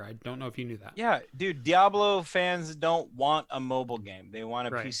over here. I don't know if you knew that. Yeah, dude, Diablo fans don't want a mobile game. They want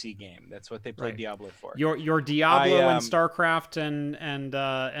a PC game. That's what they play Diablo for. Your Diablo and StarCraft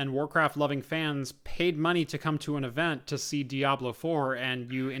and Warcraft loving fans paid money to come to an event to see Diablo 4,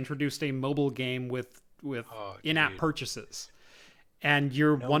 and you introduced a mobile game with in-app purchases. And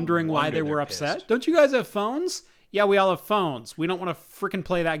you're wondering why they were upset? Pissed. Don't you guys have phones? Yeah, we all have phones. We don't want to freaking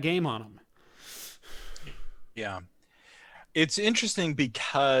play that game on them. Yeah. It's interesting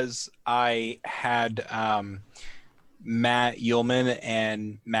because I had Matt Uelmen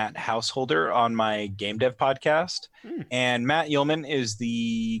and Matt Householder on my Game Dev podcast. And Matt Uelmen is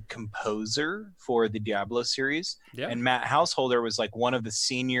the composer for the Diablo series. Yeah. And Matt Householder was one of the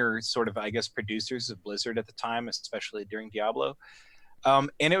senior sort of, I guess, producers of Blizzard at the time, especially during Diablo. And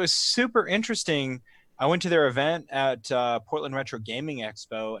it was super interesting. I went to their event at Portland Retro Gaming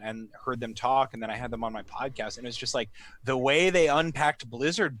Expo and heard them talk, and then I had them on my podcast, and it was just like the way they unpacked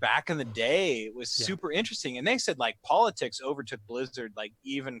Blizzard back in the day was super interesting. And they said like politics overtook Blizzard, like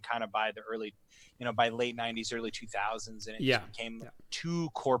even kind of by the early, by late 90s, early 2000s, and it just became too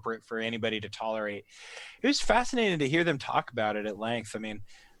corporate for anybody to tolerate. It was fascinating to hear them talk about it at length. I mean,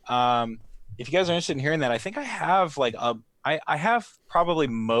 if you guys are interested in hearing that, I think I have like I have probably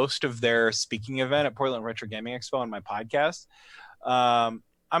most of their speaking event at Portland Retro Gaming Expo on my podcast.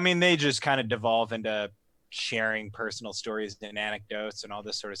 I mean, they just kind of devolve into sharing personal stories and anecdotes and all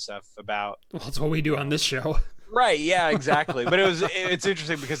this sort of stuff about. Well, that's what we do on this show. Right. Yeah, exactly. But it's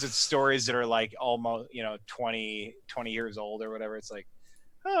interesting because it's stories that are like almost, 20 years old or whatever. It's like,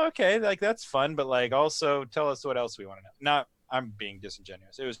 oh, okay. Like that's fun. But like, also tell us what else we want to know. Not, I'm being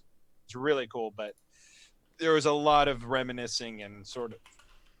disingenuous. It's really cool, but there was a lot of reminiscing and sort of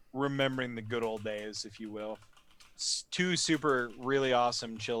remembering the good old days, if you will. Two super, really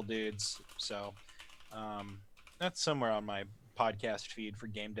awesome, chill dudes. So that's somewhere on my podcast feed for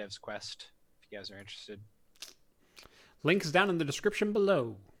Game Devs Quest, if you guys are interested. Links down in the description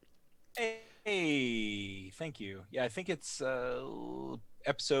below. Hey, thank you. Yeah, I think it's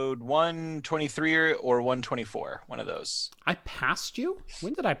episode 123 or 124, one of those. I passed you?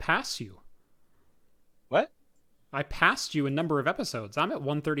 When did I pass you? What? I passed you a number of episodes. I'm at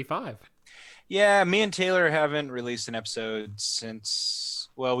 135. Yeah, me and Taylor haven't released an episode since,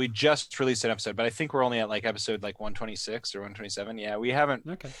 well, we just released an episode, but I think we're only at like episode like 126 or 127. Yeah, we haven't.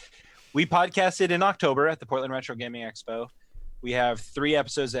 Okay. We podcasted in October at the Portland Retro Gaming Expo. We have 3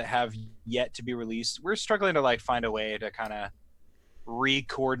 episodes that have yet to be released. We're struggling to like find a way to kind of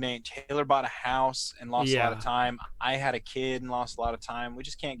re-coordinate. Taylor bought a house and lost a lot of time. I had a kid and lost a lot of time. We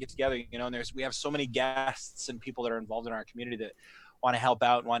just can't get together, and we have so many guests and people that are involved in our community that want to help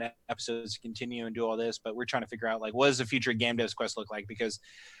out and want episodes to continue and do all this, but we're trying to figure out like what does the future of Game Devs Quest look like, because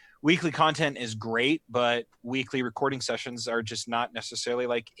weekly content is great, but weekly recording sessions are just not necessarily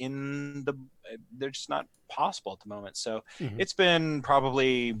like they're just not possible at the moment. So it's been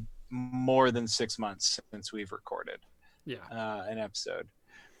probably more than 6 months since we've recorded an episode,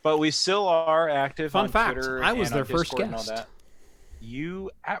 but we still are active. Fun on fact, Twitter I was and their on first Discord guest. And all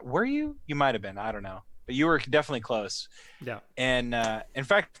that. Were you might have been, I don't know, but you were definitely close. Yeah. And in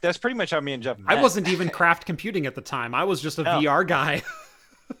fact, that's pretty much how me and Jeff met. I wasn't even craft computing at the time. I was just a VR guy.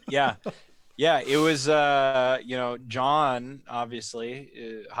 Yeah, it was John,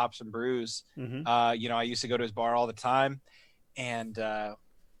 obviously, Hops and Brews. I used to go to his bar all the time, and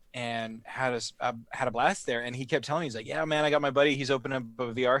had a blast there. And he kept telling me, he's like, yeah, man, I got my buddy, he's opening up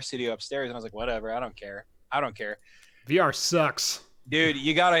a VR studio upstairs. And I was like, whatever, I don't care. VR sucks, dude.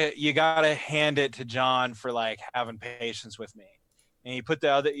 You gotta hand it to John for like having patience with me. And he put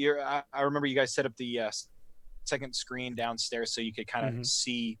the other I remember you guys set up the second screen downstairs so you could kind of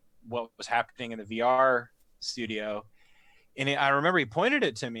see what was happening in the VR studio. And I remember he pointed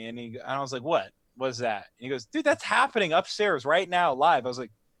it to me, and I was like, what was that? And he goes, dude, that's happening upstairs right now live. I was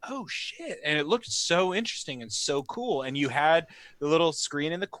like, oh shit. And it looked so interesting and so cool. And you had the little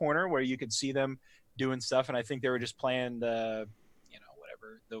screen in the corner where you could see them doing stuff. And I think they were just playing the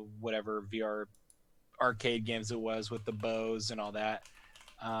whatever VR arcade games it was with the bows and all that.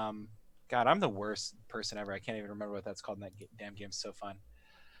 God, I'm the worst person ever. I can't even remember what that's called. And that damn game's so fun.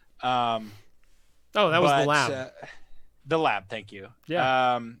 That was the lab. The lab, thank you.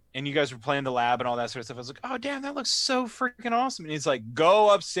 Yeah. And you guys were playing the lab and all that sort of stuff. I was like, oh damn, that looks so freaking awesome. And he's like,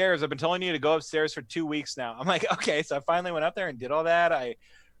 go upstairs. I've been telling you to go upstairs for 2 weeks now. I'm like, okay. So I finally went up there and did all that. I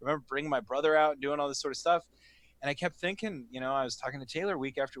remember bringing my brother out and doing all this sort of stuff. And I kept thinking, I was talking to Taylor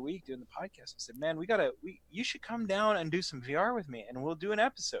week after week doing the podcast. I said, man, you should come down and do some VR with me, and we'll do an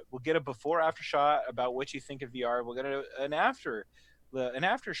episode. We'll get a before after shot about what you think of VR. We'll get an after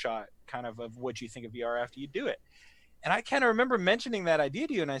shot kind of what you think of VR after you do it. And I kind of remember mentioning that idea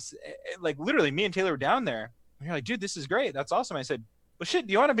to you, and I said, like, literally, me and Taylor were down there, and you're like, dude, this is great. That's awesome. I said, well, shit,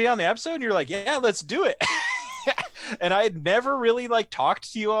 do you want to be on the episode? And you're like, yeah, let's do it. And I had never really like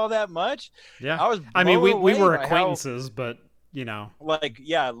talked to you all that much. Yeah. We were acquaintances, but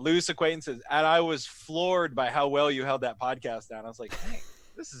loose acquaintances. And I was floored by how well you held that podcast down. I was like, hey,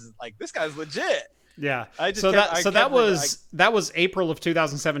 this guy's legit. Yeah. That was April of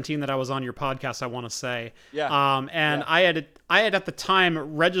 2017 that I was on your podcast, I want to say. Yeah. I had at the time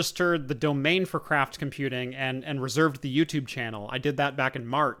registered the domain for Craft Computing and reserved the YouTube channel. I did that back in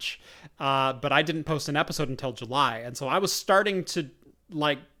March. But I didn't post an episode until July. And so I was starting to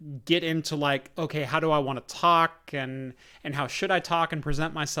get into okay, how do I want to talk and how should I talk and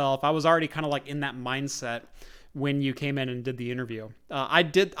present myself? I was already kind of in that mindset. when you came in and did the interview. I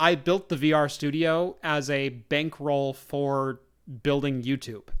built the VR studio as a bankroll for building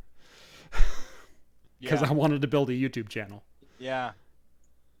YouTube because I wanted to build a YouTube channel. Yeah.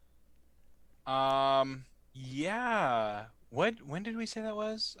 Yeah. When did we say that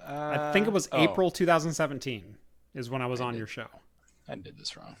was? I think it was April 2017 is when I was on your show. I did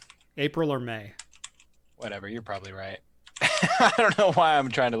this wrong. April or May. Whatever, you're probably right. I don't know why I'm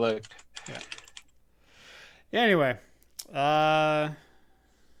trying to look. Yeah. Anyway,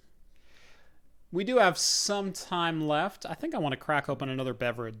 we do have some time left. I think I want to crack open another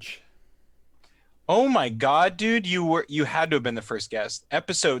beverage. Oh my god, dude, you had to have been the first guest.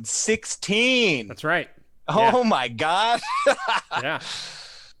 Episode 16. That's right. Oh my god. Yeah.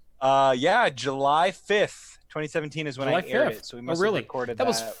 Yeah, July 5th, 2017 is when I aired it. So we must have recorded that. That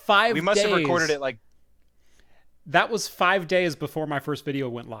was 5 days. We must have recorded it like that was 5 days before my first video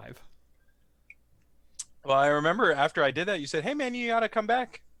went live. Well, I remember after I did that, you said, "Hey man, you got to come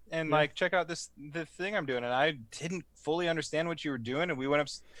back and like check out the thing I'm doing." And I didn't fully understand what you were doing, and we went up.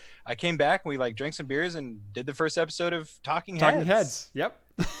 I came back and we like drank some beers and did the first episode of Talking Heads. Yep.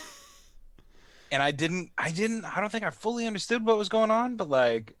 And I don't think I fully understood what was going on, but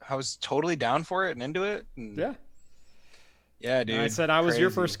like I was totally down for it and into it. And yeah, dude. And I said I was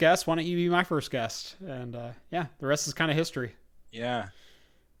your first guest. Why don't you be my first guest? And yeah, the rest is kind of history. Yeah.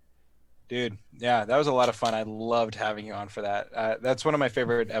 Dude, yeah, that was a lot of fun. I loved having you on for that. That's one of my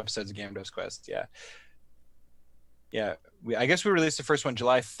favorite episodes of Game Devs Quest. Yeah. Yeah. I guess we released the first one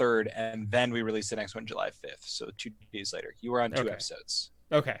July 3rd, and then we released the next one July 5th. So 2 days later. You were on 2 episodes.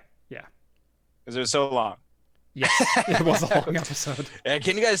 Okay. Yeah. Because it was so long. Yes, it was a long episode. Yeah,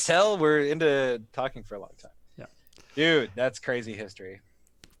 can you guys tell we're into talking for a long time? Yeah. Dude, that's crazy history.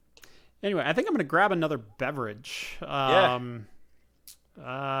 Anyway, I think I'm going to grab another beverage.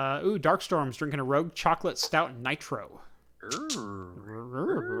 Darkstorm's drinking a Rogue Chocolate Stout Nitro.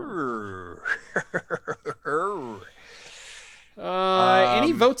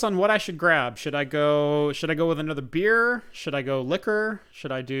 Any votes on what I should grab? Should I go with another beer? Should I go liquor?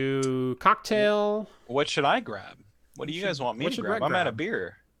 Should I do cocktail? What should I grab? What do you guys want me to grab? I'm out of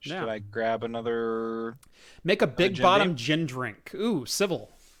beer. Should I grab another? Make a big bottom gin drink. Ooh,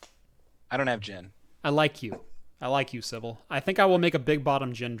 Civil. I don't have gin. I like you, Sybil. I think I will make a big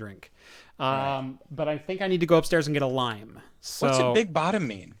bottom gin drink. But I think I need to go upstairs and get a lime. So, what's a big bottom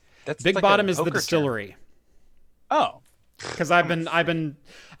mean? That's big like bottom is the distillery. Term. Oh. Because I've been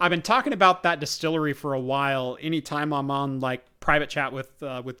talking about that distillery for a while. Anytime I'm on like private chat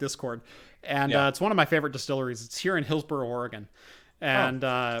with Discord, and it's one of my favorite distilleries. It's here in Hillsboro, Oregon, and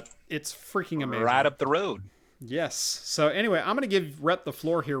it's freaking amazing. Right up the road. Yes. So anyway, I'm gonna give Rhett the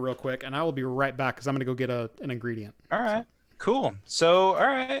floor here real quick, and I will be right back because I'm gonna go get an ingredient. All right. Cool. So all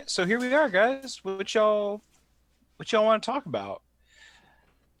right. So here we are, guys. What y'all want to talk about?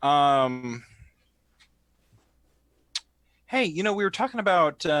 Hey, we were talking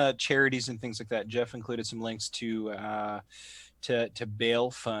about charities and things like that. Jeff included some links to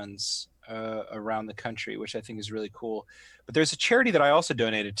bail funds around the country, which I think is really cool. But there's a charity that I also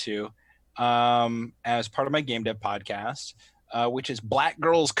donated to as part of my Game Dev podcast, which is Black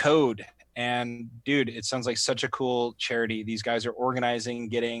Girls Code. And dude, it sounds like such a cool charity. These guys are organizing,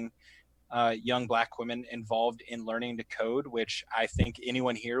 getting young Black women involved in learning to code, which I think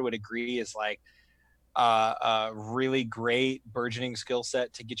anyone here would agree is like a really great burgeoning skill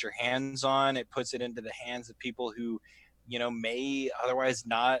set to get your hands on. It puts it into the hands of people who, may otherwise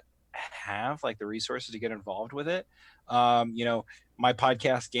not have like the resources to get involved with it. My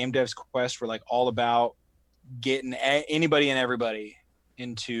podcast, Game Devs Quest, we're like all about getting anybody and everybody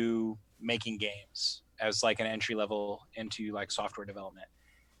into making games as like an entry level into like software development.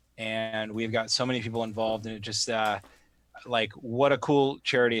 And we've got so many people involved, and it just like what a cool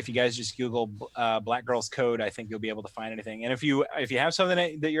charity. If you guys just Google Black Girls Code, I think you'll be able to find anything. And if you have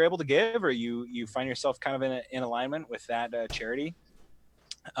something that you're able to give, or you find yourself kind of in alignment with that charity,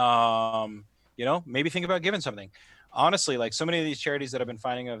 maybe think about giving something. Honestly, like so many of these charities that I've been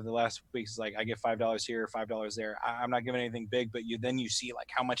finding over the last weeks, like I give $5 here, $5 there. I'm not giving anything big, but you see like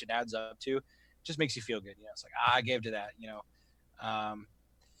how much it adds up to. It just makes you feel good. It's like, I gave to that,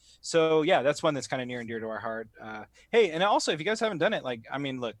 So yeah, that's one that's kind of near and dear to our heart. Hey, and also if you guys haven't done it, like, I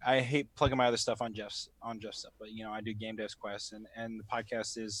mean, look, I hate plugging my other stuff on Jeff's stuff, but I do Game Devs Quest, and the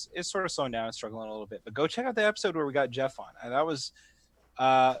podcast is sort of slowing down and struggling a little bit, but go check out the episode where we got Jeff on. And that was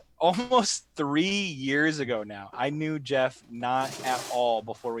almost 3 years ago now. I knew Jeff not at all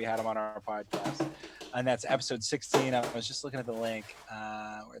before we had him on our podcast, and that's episode 16. I was just looking at the link.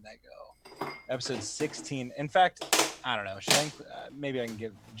 Where'd that go? Episode 16. In fact, I don't know. Maybe I can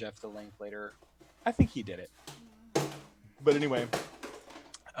give Jeff the link later. I think he did it. But anyway,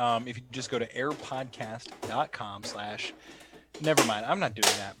 if you just go to airpodcast.com/ never mind, I'm not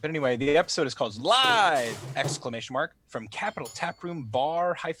doing that. But anyway, the episode is called Live! From Capital Taproom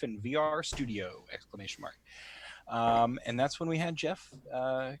Bar -VR Studio! And that's when we had Jeff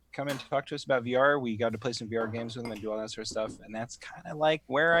come and talk to us about VR. We got to play some VR games with him and do all that sort of stuff. And that's kind of like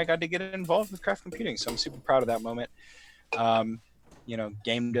where I got to get involved with craft computing. So I'm super proud of that moment.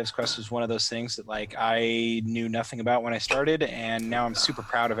 Game Devs Quest was one of those things that like I knew nothing about when I started. And now I'm super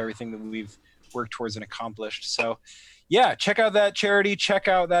proud of everything that we've worked towards and accomplished. So yeah, check out that charity. Check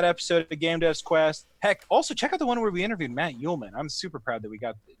out that episode of Game Devs Quest. Heck, also check out the one where we interviewed Matt Uelman. I'm super proud that we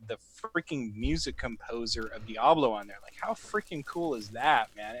got the freaking music composer of Diablo on there. Like, how freaking cool is that,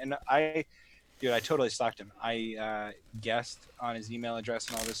 man? And I totally stalked him. I guessed on his email address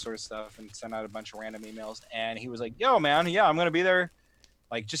and all this sort of stuff and sent out a bunch of random emails. And he was like, yo, man, yeah, I'm going to be there.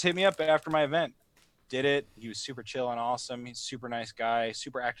 Like, just hit me up after my event. Did it. He was super chill and awesome. He's a super nice guy,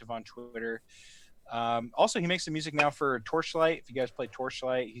 super active on Twitter. Also, he makes the music now for Torchlight. If you guys play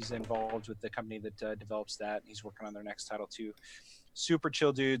Torchlight, he's involved with the company that develops that. He's working on their next title too. Super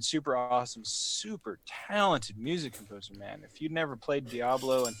chill dude, super awesome, super talented music composer, man. If you'd never played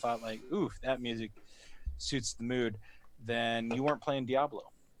Diablo and thought like, ooh, that music suits the mood, then you weren't playing Diablo.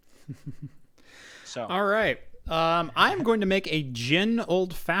 So, all right. I'm going to make a gin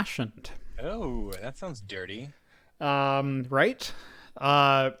old-fashioned. Oh, that sounds dirty. Right?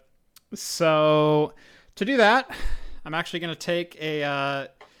 So to do that, I'm actually going to take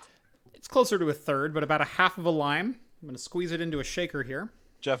it's closer to a third, but about a half of a lime. I'm going to squeeze it into a shaker here.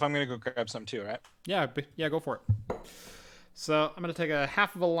 Jeff, I'm going to go grab some too, right? Yeah, go for it. So I'm going to take a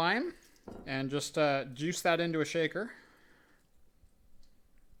half of a lime and just juice that into a shaker.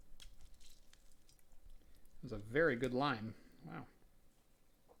 It was a very good lime. Wow.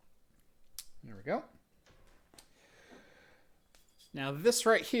 There we go. Now this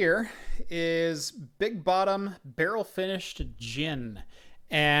right here is Big Bottom Barrel Finished Gin,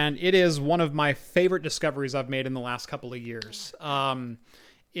 and it is one of my favorite discoveries I've made in the last couple of years.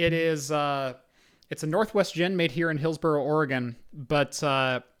 It's a Northwest gin made here in Hillsboro, Oregon, but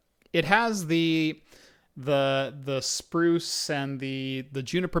it has the spruce and the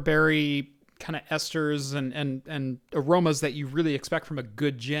juniper berry kind of esters and aromas that you really expect from a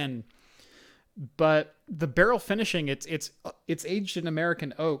good gin. But the barrel finishing, it's aged in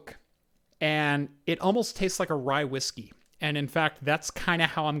American oak, and it almost tastes like a rye whiskey. And in fact, that's kind of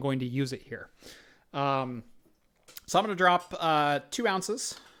how I'm going to use it here. So I'm going to drop 2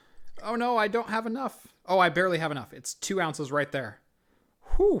 ounces. Oh no, I don't have enough. Oh, I barely have enough. It's 2 ounces right there.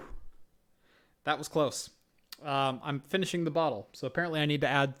 Whew. That was close. I'm finishing the bottle. So apparently I need to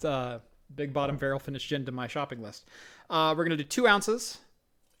add Big Bottom Barrel Finished Gin to my shopping list. We're going to do 2 ounces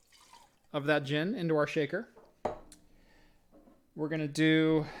of that gin into our shaker. We're going to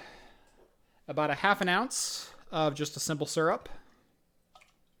do about a half an ounce of just a simple syrup.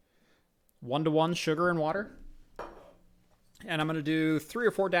 1-to-1 sugar and water. And I'm going to do 3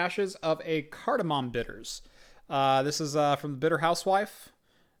 or 4 dashes of a cardamom bitters. This is from the Bitter Housewife.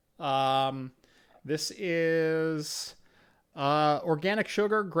 This is organic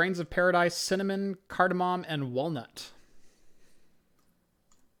sugar, grains of paradise, cinnamon, cardamom, and walnut.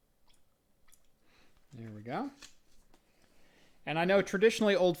 There we go. And I know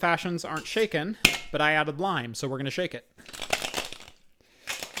traditionally old fashions aren't shaken, but I added lime, so we're going to shake it.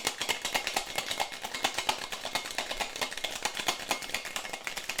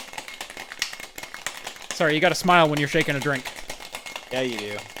 Sorry, you got to smile when you're shaking a drink. Yeah, you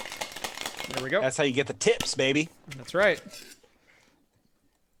do. There we go. That's how you get the tips, baby. That's right.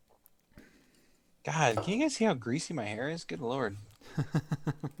 God, can you guys see how greasy my hair is? Good Lord.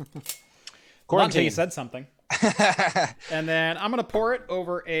 Not until you said something. And then I'm going to pour it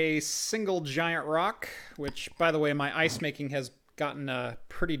over a single giant rock, which, by the way, my ice making has gotten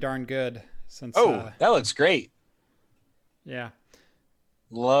pretty darn good since. Oh, that looks great. Yeah.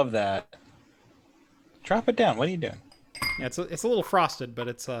 Love that. Drop it down. What are you doing? Yeah, it's a little frosted, but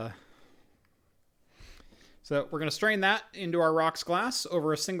it's So we're going to strain that into our rocks glass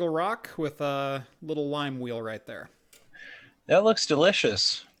over a single rock with a little lime wheel right there. That looks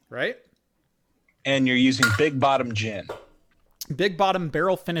delicious. Right? And you're using Big Bottom Gin. Big Bottom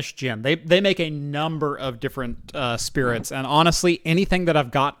Barrel Finished Gin. They make a number of different spirits, and honestly, anything that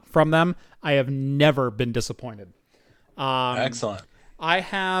I've got from them, I have never been disappointed. Excellent. I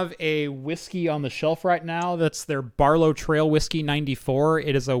have a whiskey on the shelf right now. That's their Barlow Trail Whiskey 94.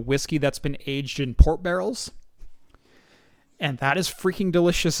 It is a whiskey that's been aged in port barrels, and that is freaking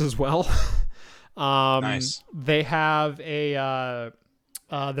delicious as well. Nice. They have a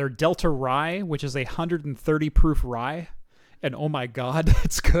their Delta Rye, which is a 130 proof rye. and oh my God,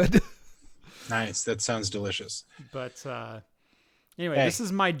 it's good. Nice. That sounds delicious. But anyway, Hey. this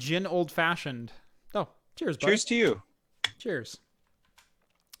is my gin old fashioned. Oh, cheers, buddy. Cheers to you. Cheers.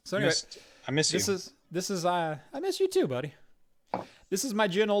 So anyway, I miss you. this is I miss you too, buddy. This is my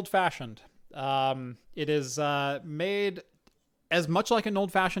gin old fashioned. It is made as much like an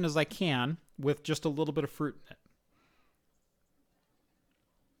old fashioned as I can with just a little bit of fruit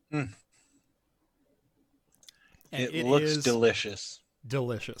in it. And It looks is delicious.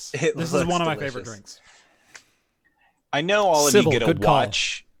 delicious. It This is looks one of my delicious. favorite drinks. I know all of Sybil, you get to good call.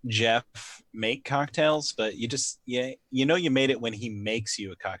 watch Jeff make cocktails, but you made it when he makes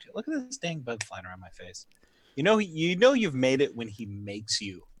you a cocktail. Look at this dang bug flying around my face. You know you've made it when he makes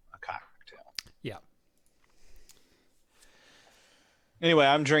you a cocktail. Yeah. Anyway,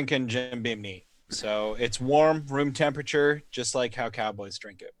 I'm drinking Jim Beam neat. So it's warm, room temperature, just like how cowboys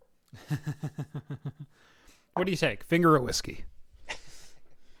drink it. What do you take? Finger or whiskey?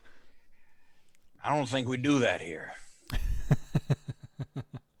 I don't think we do that here.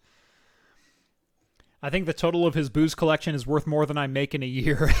 I think the total of his booze collection is worth more than I make in a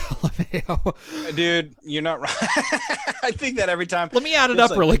year. LMAO. Dude, you're not right. I think that every time. Let me add it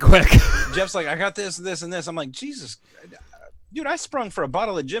Jeff's up like- really quick. Jeff's like, I got this, this, and this. I'm like, Jesus. Dude, I sprung for a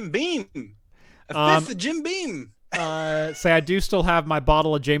bottle of Jim Beam. A fifth of Jim Beam. Say I do still have my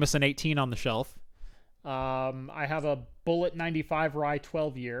bottle of Jameson 18 on the shelf. I have a Bullet 95 rye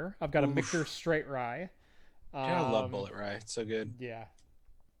 12 year. I've got a Oof. Michter straight rye. I love Bullet Rye. It's so good. Yeah.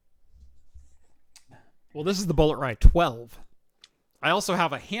 Well, this is the Bullet Rye 12. I also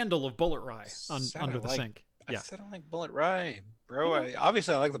have a handle of Bullet Rye Sounded under the like- sink. I Yeah. said I like Bullet Rye, bro.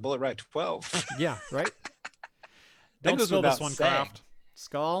 Obviously, I like the Bullet Rye 12. Yeah, right? That Don't goes spill this without one, saying. Kraft.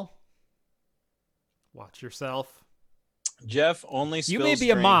 Skull. Watch yourself. Jeff only You spills may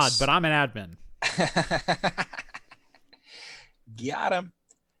be a mod, drinks. but I'm an admin. Got him.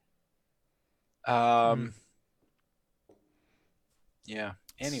 Yeah.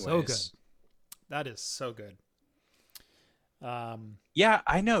 Anyways. So good. That is so good. Yeah,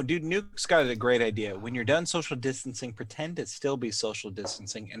 I know, dude. Nuke's got a great idea. When you're done social distancing, pretend to still be social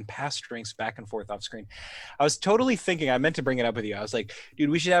distancing and pass drinks back and forth off screen. I was totally thinking, I meant to bring it up with you. I was like, dude,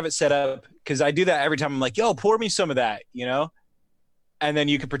 we should have it set up because I do that every time. I'm like, yo, pour me some of that, you know? And then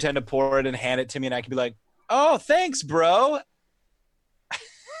you could pretend to pour it and hand it to me, and I could be like, oh, thanks, bro.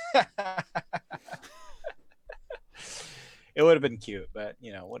 It would have been cute, but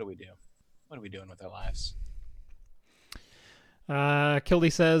you know, what do we do? What are we doing with our lives? Kildy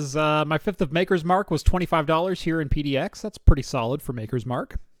says, my fifth of Maker's Mark was $25 here in PDX. That's pretty solid for Maker's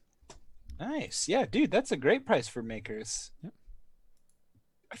Mark. Nice. Yeah, dude, that's a great price for Makers. Yep.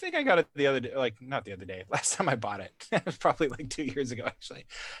 I think I got it the other day, like not the other day. Last time I bought it, it was probably like 2 years ago. Actually,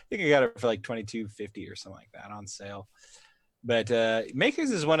 I think I got it for like $22.50 or something like that on sale. But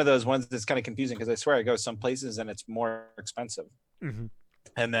Makers is one of those ones that's kind of confusing because I swear I go some places and it's more expensive, Mm-hmm.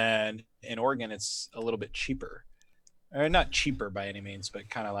 and then in Oregon it's a little bit cheaper, or not cheaper by any means, but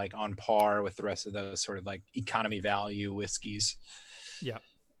kind of like on par with the rest of those sort of like economy value whiskeys. Yeah.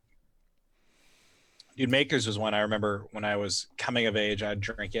 Dude, Makers was one I remember when I was coming of age. I'd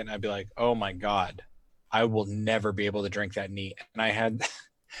drink it and I'd be like, oh my God, I will never be able to drink that neat. And I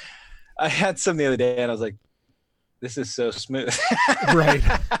had some the other day and I was like, this is so smooth. Right.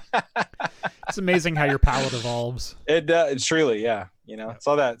 It's amazing how your palate evolves. It's truly, yeah. You know, it's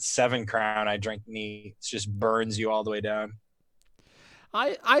all that 7 Crown I drink neat. It just burns you all the way down.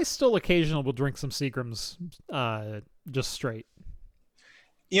 I still occasionally will drink some Seagram's just straight.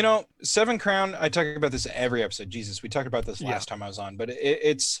 You know, 7 Crown, I talk about this every episode. Jesus, we talked about this last time I was on, but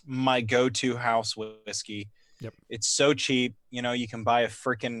it's my go-to house whiskey. Yep. It's so cheap. You know, you can buy a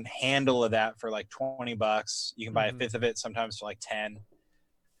freaking handle of that for like $20. You can buy a fifth of it sometimes for like 10.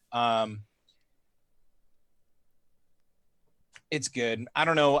 It's good. I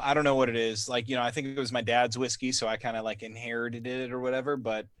don't know what it is. Like, you know, I think it was my dad's whiskey, so I kind of like inherited it or whatever,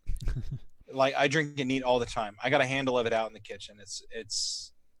 but like I drink it neat all the time. I got a handle of it out in the kitchen.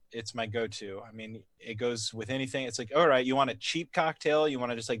 It's my go-to. I mean, it goes with anything. It's like, all right, you want a cheap cocktail? You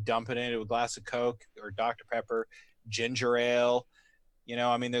want to just like dump it into a glass of Coke or Dr. Pepper, ginger ale. You know,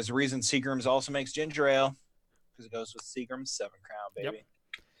 I mean, there's a reason Seagram's also makes ginger ale because it goes with Seagram's 7 Crown, baby.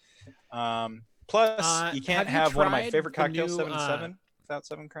 Yep. Plus, you can't have you have one of my tried favorite the cocktails, new, 7 and 7, without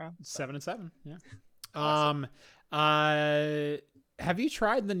 7 Crown. 7 and 7. Yeah. Awesome. Have you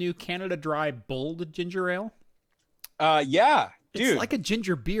tried the new Canada Dry Bold ginger ale? Yeah, dude. It's like a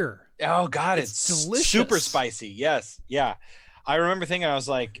ginger beer. Oh God, It's it's delicious. super spicy. Yes, yeah. I remember thinking, I was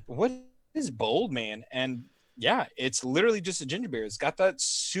like, "What is Bold, man?" And yeah, it's literally just a ginger beer. It's got that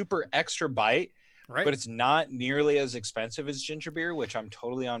super extra bite, Right. but it's not nearly as expensive as ginger beer, which I'm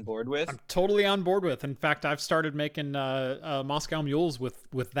totally on board with. I'm totally on board with. In fact, I've started making Moscow Mules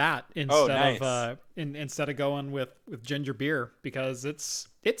with that instead of instead of going with ginger beer, because it's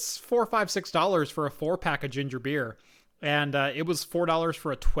 $4, $5, $6 for a 4-pack of ginger beer, and it was $4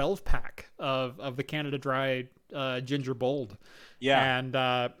 for a 12-pack of the Canada Dry Ginger Bold. Yeah. And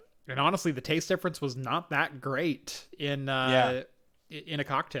honestly, the taste difference was not that great in a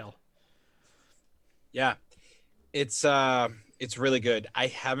cocktail. Yeah, it's really good. I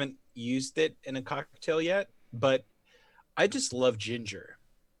haven't used it in a cocktail yet, but I just love ginger.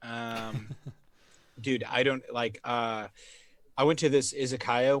 Dude, I don't like. I went to this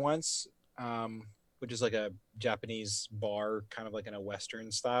izakaya once, which is like a Japanese bar, kind of like in a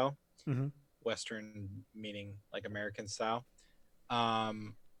Western style. Mm-hmm. Western meaning like American style.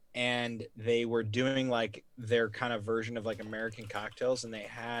 And they were doing like their kind of version of like American cocktails, and they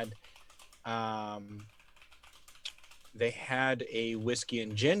had a whiskey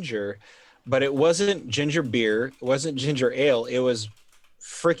and ginger, but it wasn't ginger beer, it wasn't ginger ale, it was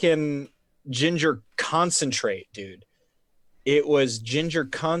freaking ginger concentrate, dude. It was ginger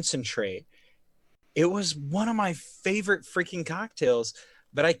concentrate. It was one of my favorite freaking cocktails,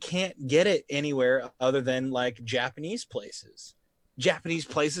 but I can't get it anywhere other than like Japanese places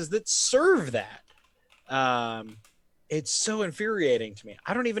that serve that. It's so infuriating to me.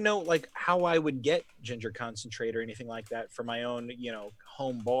 I don't even know like how I would get ginger concentrate or anything like that for my own,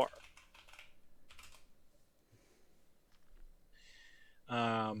 home bar.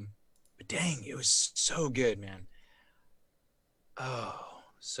 But dang, it was so good, man. Oh,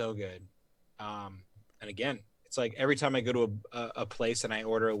 so good. And again, it's like every time I go to a place and I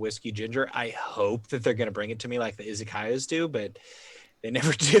order a whiskey ginger, I hope that they're going to bring it to me like the izakayas do, but they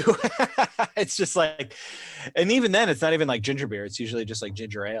never do. It's just like, and even then it's not even like ginger beer. It's usually just like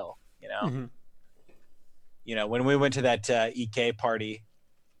ginger ale, Mm-hmm. When we went to that EK party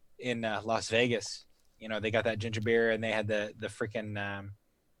in Las Vegas, they got that ginger beer and they had the freaking,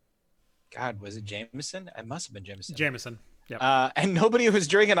 God, was it Jameson? It must've been Jameson. Jameson. Yeah. And nobody was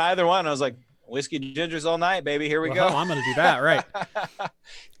drinking either one. I was like, whiskey gingers all night, baby. Here we go. I'm going to do that. Right.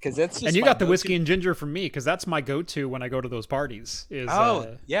 Because that's just, and you got the whiskey and ginger from me, because that's my go-to when I go to those parties.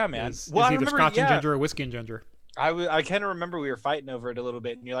 Yeah, man. Is either scotch and ginger or whiskey and ginger. I kind of remember we were fighting over it a little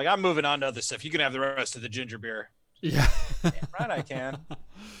bit, and you're like, I'm moving on to other stuff. You can have the rest of the ginger beer. Yeah. Damn right I can.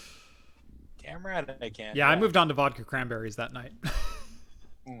 Damn right I can. Yeah, I moved on to vodka cranberries that night.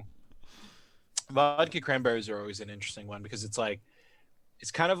 Vodka cranberries are always an interesting one, because it's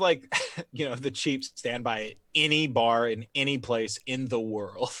kind of like, the cheap standby at any bar in any place in the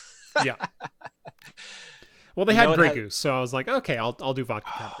world. Yeah. Well, they had Grey Goose, so I was like, okay, I'll do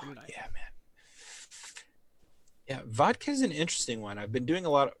vodka cranberry tonight. Yeah, man. Yeah, vodka is an interesting one. I've been doing a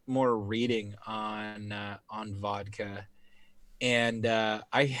lot more reading on vodka, and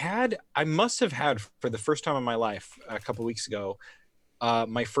I must have had for the first time in my life a couple weeks ago,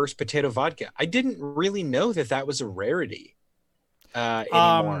 my first potato vodka. I didn't really know that was a rarity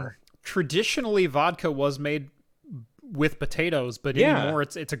anymore. Traditionally, vodka was made with potatoes, but anymore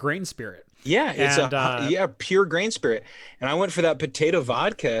it's a grain spirit. Yeah, it's pure grain spirit. And I went for that potato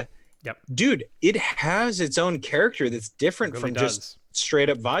vodka. Yep. Dude, it has its own character that's different from just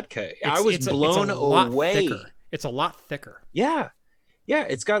straight up vodka. I was blown away. It's a lot thicker. Yeah. Yeah,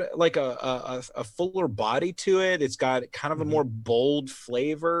 it's got like a fuller body to it. It's got kind of a more bold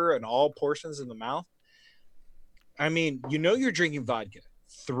flavor in all portions of the mouth. I mean, you're drinking vodka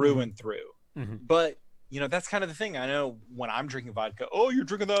through and through. Mm-hmm. But, that's kind of the thing. I know when I'm drinking vodka, oh, you're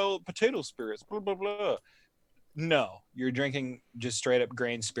drinking the potato spirits, blah, blah, blah. No, you're drinking just straight up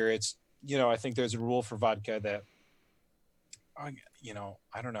grain spirits. I think there's a rule for vodka that, I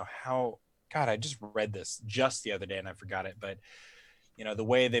don't know how, God, I just read this just the other day and I forgot it. But, the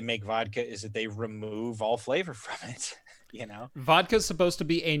way they make vodka is that they remove all flavor from it, Vodka is supposed to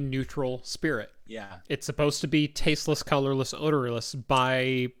be a neutral spirit. Yeah. It's supposed to be tasteless, colorless, odorless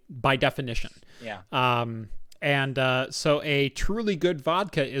by definition. Yeah. So a truly good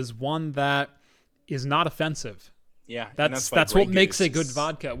vodka is one that is not offensive. Yeah. That's what makes a good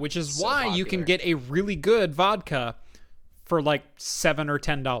vodka, which is so why popular. You can get a really good vodka for like $7 or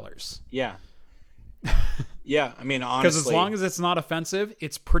 $10. Yeah. Yeah. I mean, honestly, because as long as it's not offensive,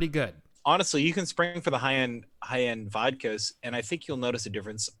 it's pretty good. Honestly, you can spring for the high end vodkas, and I think you'll notice a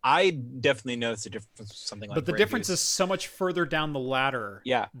difference. I definitely notice a difference with something like. But the difference is so much further down the ladder,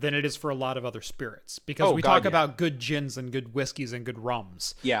 than it is for a lot lot of other spirits, because we talk about good gins and good whiskeys and good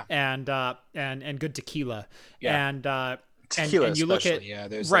rums, and good tequila, and tequila, and you look at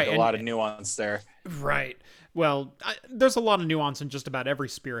there's like a lot of nuance there, right? Well, there's a lot of nuance in just about every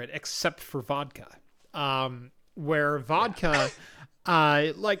spirit except for vodka. Where vodka,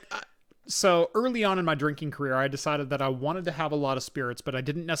 so early on in my drinking career, I decided that I wanted to have a lot of spirits, but I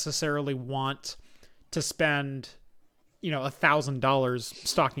didn't necessarily want to spend, $1,000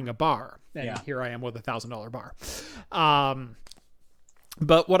 stocking a bar. And here I am with $1,000 bar.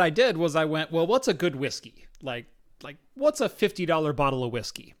 But what I did was I went, well, what's a good whiskey? Like what's a $50 bottle of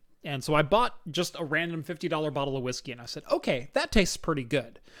whiskey? And so I bought just a random $50 bottle of whiskey, and I said, okay, that tastes pretty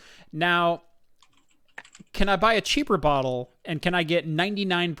good. Now, can I buy a cheaper bottle, and can I get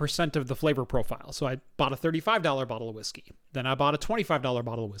 99% of the flavor profile? So I bought a $35 bottle of whiskey. Then I bought a $25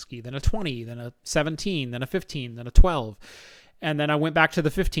 bottle of whiskey, then a 20, then a 17, then a 15, then a 12. And then I went back to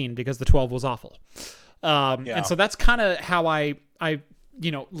the 15 because the 12 was awful. And so that's kind of how I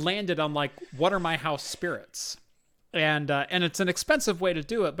landed on like, what are my house spirits? And it's an expensive way to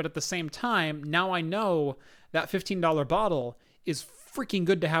do it, but at the same time, now I know that $15 bottle is freaking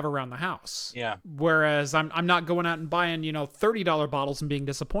good to have around the house. Yeah. Whereas I'm not going out and buying, $30 bottles and being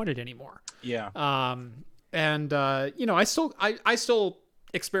disappointed anymore. Yeah. I still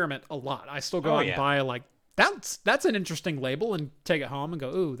experiment a lot. I still go out and buy like, that's an interesting label and take it home and go,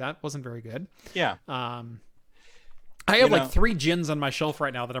 ooh, that wasn't very good. Yeah. I have like 3 gins on my shelf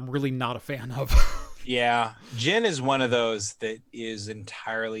right now that I'm really not a fan of. Yeah, gin is one of those that is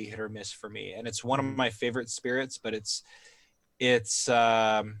entirely hit or miss for me, and it's one of my favorite spirits. But it's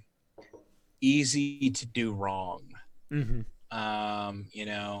easy to do wrong. Mm-hmm.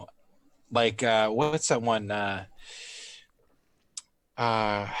 What's that one?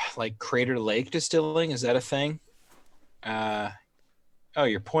 Like Crater Lake Distilling, is that a thing? Oh,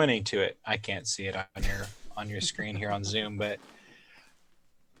 you're pointing to it. I can't see it on your screen here on Zoom, but.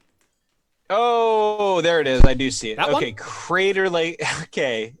 Oh, there it is. I do see it. That okay, one? Crater Lake.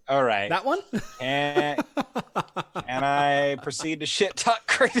 Okay, all right. That one? And I proceed to shit talk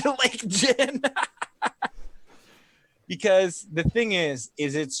Crater Lake Gin. Because the thing is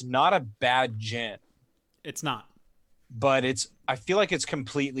it's not a bad gin. It's not. But I feel like it's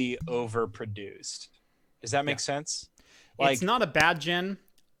completely overproduced. Does that make sense? Like, it's not a bad gin.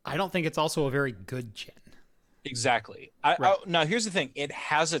 I don't think it's also a very good gin. Exactly. Right. Now, here's the thing. It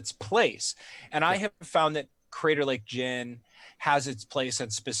has its place. And I have found that Crater Lake Gin has its place in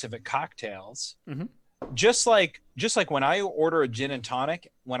specific cocktails. Mm-hmm. Just like when I order a gin and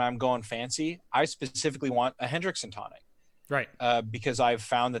tonic, when I'm going fancy, I specifically want a Hendrick's and tonic. Right. Because I've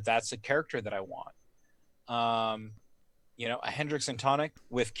found that that's the character that I want. A Hendrick's and tonic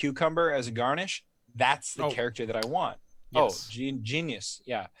with cucumber as a garnish. That's the character that I want. Yes. Genius.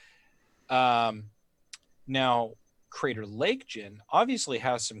 Yeah. Now, Crater Lake Gin obviously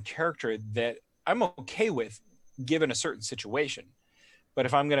has some character that I'm okay with given a certain situation. But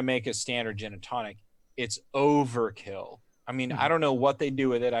if I'm going to make a standard gin and tonic, it's overkill. I mean, I don't know what they do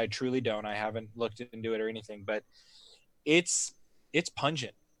with it. I truly don't. I haven't looked into it or anything, but it's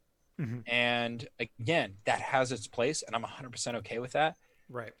pungent. Mm-hmm. And again, that has its place, and I'm 100% okay with that.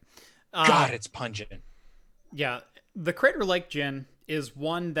 Right. God, it's pungent. Yeah. The Crater Lake Gin is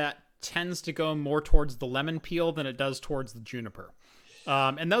one that tends to go more towards the lemon peel than it does towards the juniper.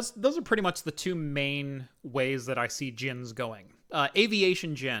 And those are pretty much the 2 main ways that I see gins going.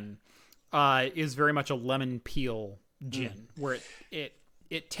 Aviation Gin is very much a lemon peel gin, where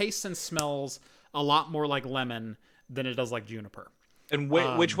it tastes and smells a lot more like lemon than it does like juniper. And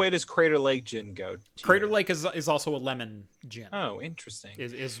which way does Crater Lake Gin go? Crater Lake is also a lemon gin. Oh, interesting.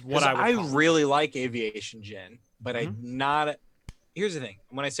 Is what I would call really like Aviation Gin, but I'm not. Here's the thing.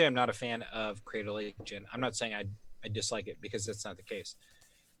 When I say I'm not a fan of Crater Lake Gin, I'm not saying I dislike it, because that's not the case.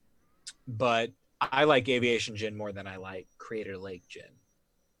 But I like Aviation Gin more than I like Crater Lake Gin.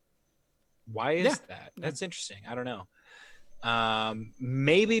 Why is that? That's interesting. I don't know.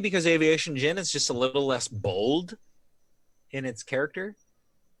 Maybe because Aviation Gin is just a little less bold in its character.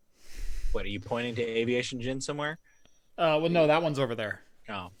 What, are you pointing to Aviation Gin somewhere? Well, no, that one's over there.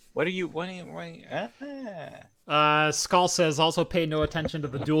 Oh, what are you? Skull says also pay no attention to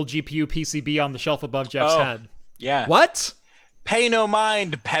the dual GPU PCB on the shelf above Jeff's head. Yeah. What? Pay no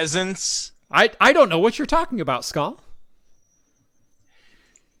mind, peasants. I don't know what you're talking about, Skull.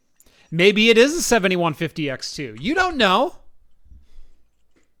 Maybe it is a 7150 X2. You don't know.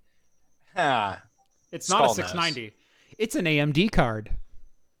 It's not Skull a 690. knows. It's an AMD card.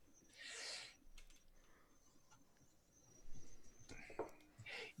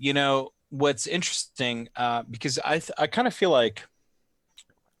 You know, what's interesting, because I kind of feel like,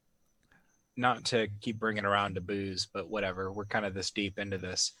 not to keep bringing around to booze, but whatever, we're kind of this deep into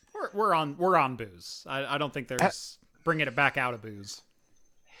this. We're on booze. I don't think there's bringing it back out of booze.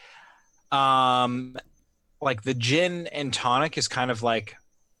 like the gin and tonic is kind of like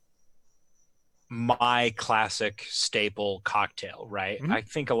my classic staple cocktail, right? Mhm. I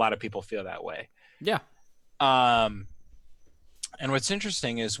think a lot of people feel that way. Yeah. And what's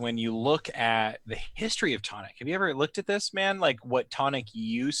interesting is when you look at the history of tonic, have you ever looked at this, man? Like what tonic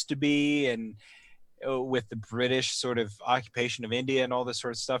used to be, and with the British sort of occupation of India and all this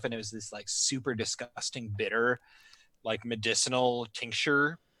sort of stuff. And it was this like super disgusting, bitter, like medicinal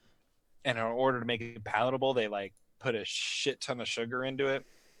tincture. And in order to make it palatable, they like put a shit ton of sugar into it.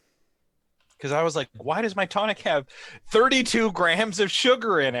 Because I was like, why does my tonic have 32 grams of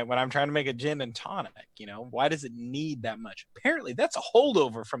sugar in it when I'm trying to make a gin and tonic? You know, why does it need that much? Apparently, that's a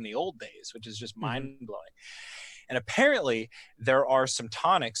holdover from the old days, which is just mind blowing. And apparently, there are some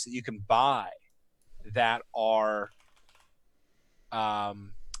tonics that you can buy that are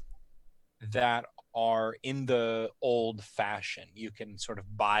in the old fashion. You can sort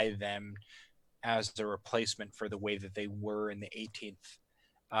of buy them as a replacement for the way that they were in the 18th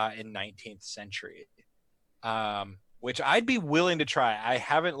and 19th century, which I'd be willing to try. I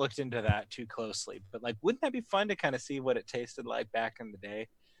haven't looked into that too closely, but like, wouldn't that be fun to kind of see what it tasted like back in the day?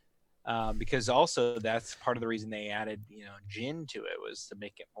 Because also that's part of the reason they added, gin to it, was to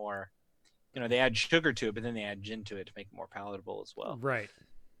make it more, they add sugar to it, but then they add gin to it to make it more palatable as well. Right.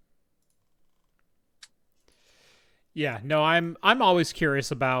 Yeah, no, I'm always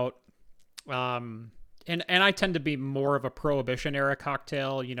curious about, and I tend to be more of a Prohibition era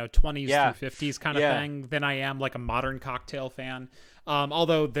cocktail, 20s through 50s kind of thing, than I am like a modern cocktail fan.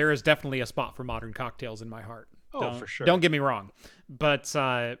 Although there is definitely a spot for modern cocktails in my heart. For sure. Don't get me wrong, but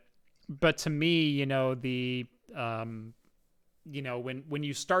to me, when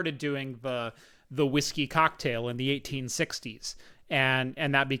you started doing the whiskey cocktail in the 1860s,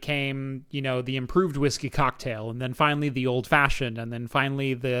 and that became, the improved whiskey cocktail, and then finally the old fashioned, and then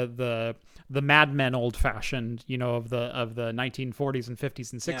finally the Mad Men old fashioned, of the 1940s and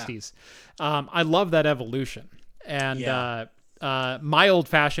 50s and 60s. I love that evolution. And my old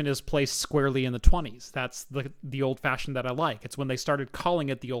fashioned is placed squarely in the 20s. That's the old fashioned that I like. It's when they started calling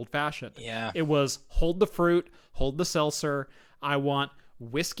it the old fashioned. Yeah. It was hold the fruit, hold the seltzer. I want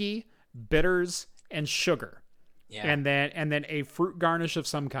whiskey, bitters, and sugar. Yeah. And then a fruit garnish of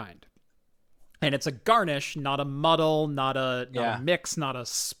some kind. And it's a garnish, not a muddle, not a mix, not a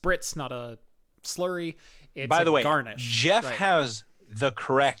spritz, not a slurry. It's By the way, garnish. Jeff has the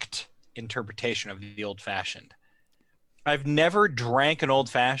correct interpretation of the old fashioned. I've never drank an old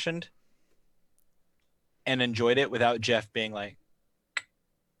fashioned and enjoyed it without Jeff being like,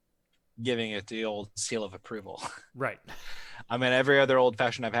 giving it the old seal of approval. Right. I mean, every other old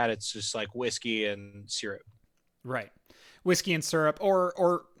fashioned I've had, it's just like whiskey and syrup. Right. Whiskey and syrup,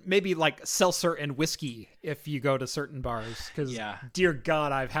 or maybe like seltzer and whiskey if you go to certain bars. Because, dear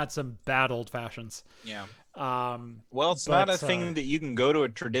God, I've had some bad old fashions. Yeah. Well, it's not a thing that you can go to a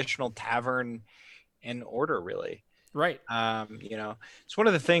traditional tavern and order, really. Right. It's one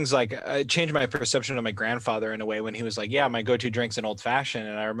of the things, like, it changed my perception of my grandfather in a way when he was like, yeah, my go-to drink's an old fashioned.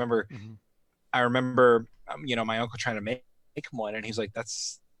 And I remember, my uncle trying to make him one, and he's like,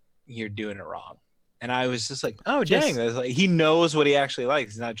 you're doing it wrong. And I was just like, oh, dang, that's like, he knows what he actually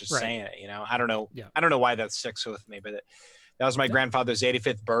likes. He's not just saying it, I don't know. Yeah. I don't know why that sticks with me, but that was my grandfather's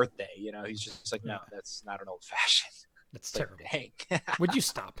 85th birthday. He's just like, no, that's not an old fashioned. That's terrible. Dang. Would you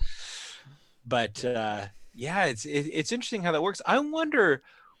stop? But it's interesting how that works. I wonder,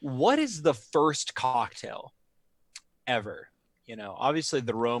 what is the first cocktail ever? Obviously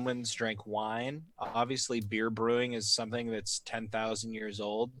the Romans drank wine. Obviously beer brewing is something that's 10,000 years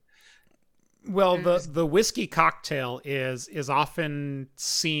old. Well, the whiskey cocktail is often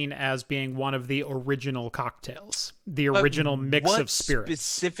seen as being one of the original cocktails, the original mix of spirits. What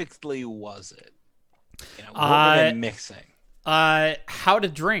specifically was it? What were they mixing? How to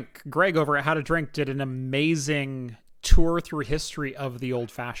Drink. Greg over at How to Drink did an amazing tour through history of the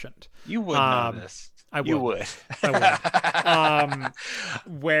old fashioned. You would know this. I would. You would. I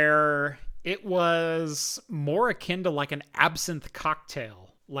would. Where it was more akin to like an absinthe cocktail.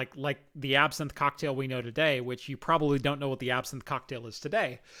 Like the absinthe cocktail we know today, which you probably don't know what the absinthe cocktail is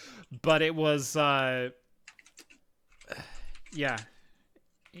today, but it was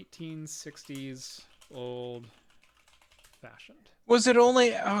 1860s old fashioned. Was it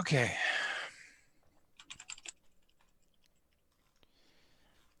only okay?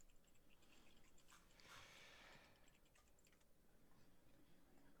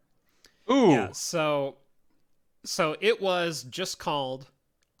 Ooh. Yeah, so it was just called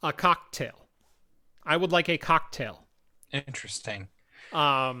a cocktail. I would like a cocktail. Interesting.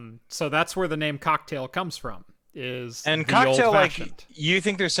 So that's where the name cocktail comes from. And cocktail, like, you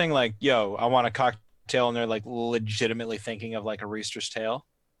think they're saying like, yo, I want a cocktail cocktail and they're like legitimately thinking of like a Rooster's Tail?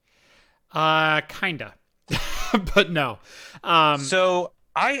 Kinda, but no. So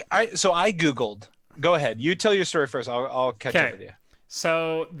I Googled. Go ahead. You tell your story first. I'll catch up with you.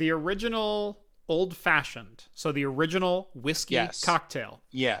 So the original old fashioned, so the original whiskey cocktail,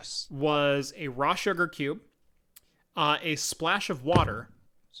 yes, was a raw sugar cube, a splash of water,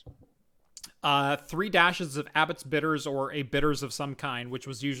 3 dashes of Abbott's bitters or a bitters of some kind, which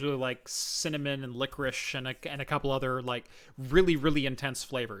was usually like cinnamon and licorice and a couple other like really, really intense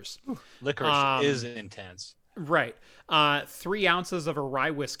flavors. Licorice is intense. Right. 3 ounces of a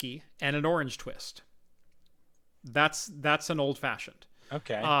rye whiskey and an orange twist. That's an old fashioned.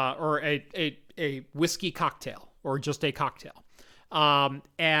 Okay. Or a whiskey cocktail or just a cocktail.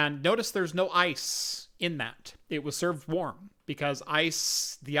 And notice there's no ice in that. It was served warm because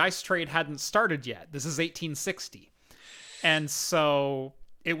the ice trade hadn't started yet. This is 1860. And so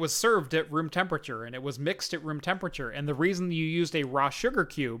it was served at room temperature and it was mixed at room temperature. And the reason you used a raw sugar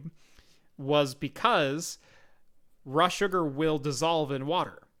cube was because raw sugar will dissolve in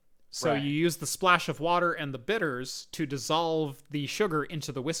water. So you use the splash of water and the bitters to dissolve the sugar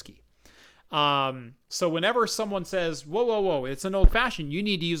into the whiskey. So whenever someone says, whoa, it's an old fashioned, you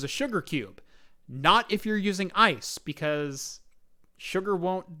need to use a sugar cube. Not if you're using ice, because sugar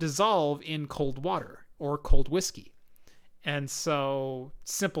won't dissolve in cold water or cold whiskey. And so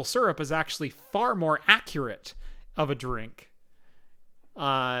simple syrup is actually far more accurate of a drink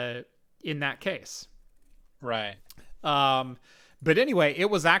in that case. Right. But anyway, it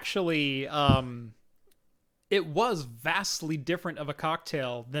was actually, it was vastly different of a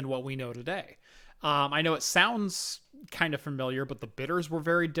cocktail than what we know today. I know it sounds kind of familiar, but the bitters were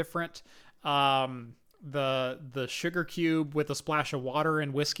very different. The sugar cube with a splash of water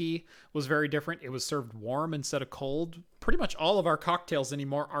and whiskey was very different. It was served warm instead of cold. Pretty much all of our cocktails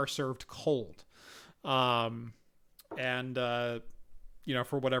anymore are served cold. For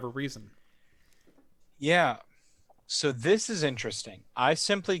whatever reason. Yeah. So this is interesting. I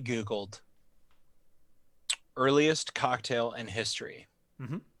simply Googled earliest cocktail in history.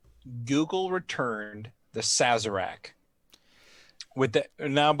 Mm-hmm. Google returned the Sazerac.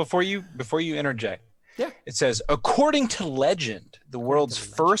 Now before you interject, it says, according to legend, the world's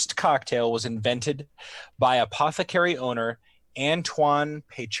first cocktail was invented by apothecary owner Antoine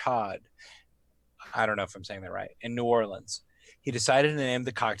Peychaud. I don't know if I'm saying that right. In New Orleans, he decided to name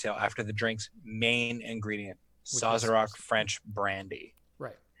the cocktail after the drink's main ingredient, Sazerac French brandy.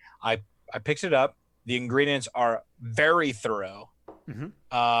 Right. I picked it up. The ingredients are very thorough. Mm-hmm.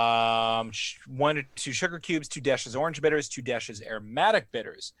 1 to 2 sugar cubes, 2 dashes orange bitters, 2 dashes aromatic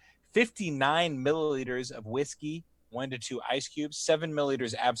bitters, 59 milliliters of whiskey, 1 to 2 ice cubes, 7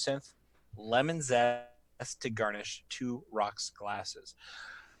 milliliters absinthe, lemon zest to garnish, 2 rocks glasses.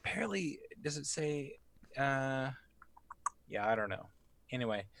 Apparently, does it say? I don't know.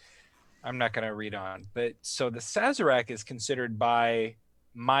 Anyway, I'm not going to read on. But so the Sazerac is considered by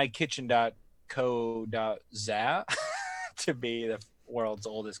mykitchen.co.za to be the world's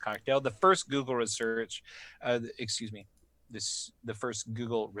oldest cocktail. The first Google research, the first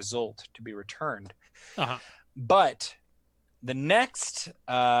Google result to be returned. Uh-huh. But the next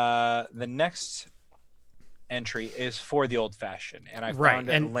entry is for the old fashioned, and I found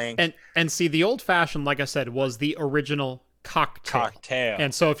a link. And see, the old fashioned, like I said, was the original cocktail.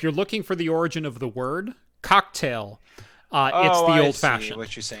 And so if you're looking for the origin of the word cocktail, it's the old fashioned.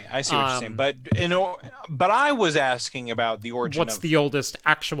 What you're saying. I see what you're saying. But but I was asking about the origin. What's the oldest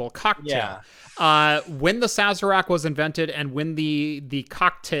actual cocktail? Yeah. When the Sazerac was invented and when the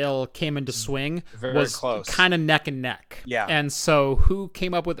cocktail came into swing was kind of neck and neck. Yeah. And so who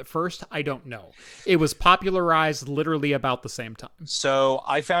came up with it first? I don't know. It was popularized literally about the same time. So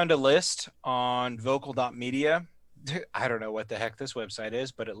I found a list on vocal.media. I don't know what the heck this website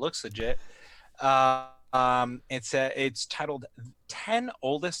is, but it looks legit. It's titled 10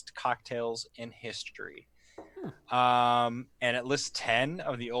 Oldest Cocktails in History. And it lists 10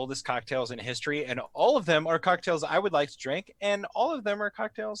 of the oldest cocktails in history, and all of them are cocktails I would like to drink, and all of them are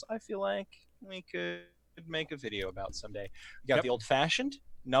cocktails I feel like we could make a video about someday. We got the old fashioned,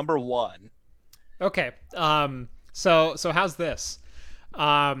 number 1. Okay. So how's this?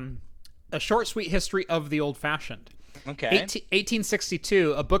 A short, sweet history of the old fashioned. Okay.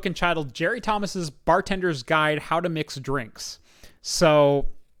 1862, a book entitled Jerry Thomas's Bartender's Guide: How to Mix Drinks. So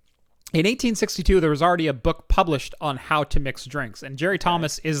in 1862, there was already a book published on how to mix drinks, and Jerry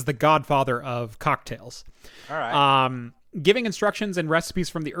Thomas is the godfather of cocktails. All right. Giving instructions and recipes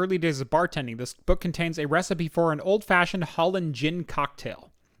from the early days of bartending, this book contains a recipe for an old-fashioned Holland gin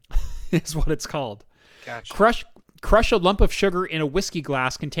cocktail, is what it's called. Gotcha. Crush a lump of sugar in a whiskey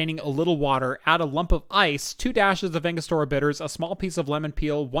glass containing a little water. Add a lump of ice, 2 dashes of Angostura bitters, a small piece of lemon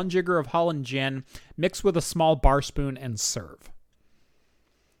peel, 1 jigger of Holland gin. Mix with a small bar spoon and serve.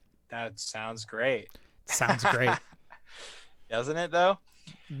 That sounds great. Sounds great. Doesn't it though?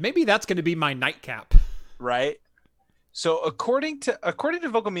 Maybe that's going to be my nightcap. Right. So according to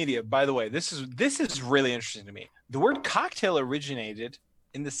Vocal Media, by the way, this is really interesting to me. The word cocktail originated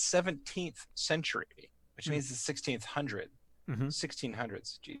in the 17th century, which means the 1600s.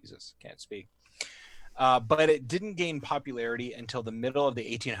 Jesus, can't speak. But it didn't gain popularity until the middle of the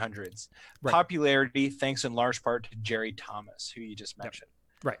 1800s. Right. Popularity thanks in large part to Jerry Thomas, who you just mentioned,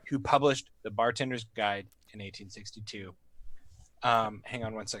 Right. who published The Bartender's Guide in 1862. Hang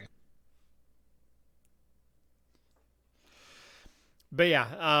on one second. But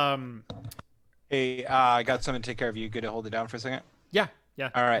yeah, Hey, I got something to take care of. You good to hold it down for a second? yeah.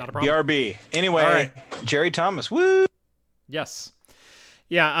 All right, Not a problem. BRB. Anyway, All right. Jerry Thomas. Woo! Yes.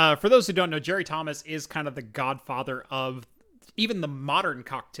 Yeah, for those who don't know, Jerry Thomas is kind of the godfather of even the modern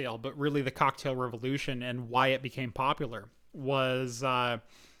cocktail, but really the cocktail revolution, and why it became popular was, like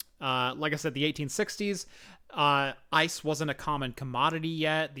I said, the 1860s. Ice wasn't a common commodity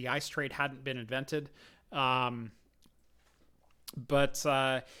yet. The ice trade hadn't been invented. But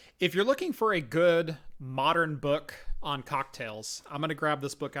if you're looking for a good modern book on cocktails, I'm going to grab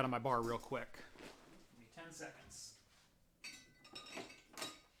this book out of my bar real quick. Give me 10 seconds.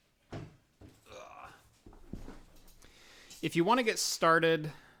 If you want to get started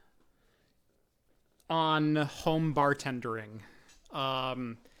on home bartendering,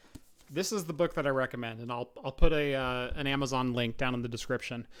 this is the book that I recommend, and I'll put an Amazon link down in the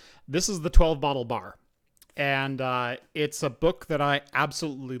description. This is the 12 Bottle Bar. And it's a book that I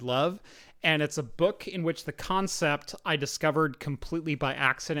absolutely love. And it's a book in which the concept I discovered completely by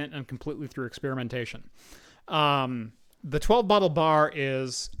accident and completely through experimentation. The 12 Bottle Bar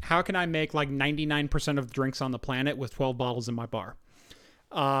is how can I make like 99% of the drinks on the planet with 12 bottles in my bar?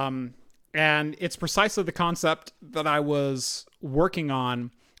 And it's precisely the concept that I was working on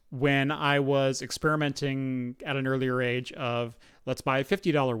when I was experimenting at an earlier age of let's buy a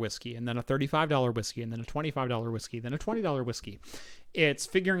 $50 whiskey and then a $35 whiskey and then a $25 whiskey, then a $20 whiskey. It's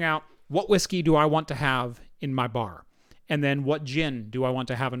figuring out what whiskey do I want to have in my bar? And then what gin do I want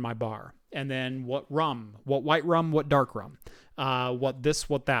to have in my bar? And then what rum, what white rum, what dark rum, what this,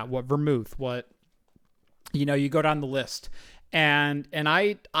 what that, what vermouth, what, you go down the list. And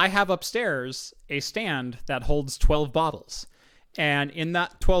I have upstairs a stand that holds 12 bottles. And in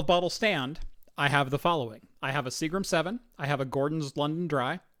that 12 bottle stand, I have the following. I have a Seagram 7. I have a Gordon's London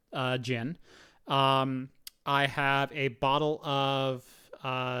Dry gin. I have a bottle of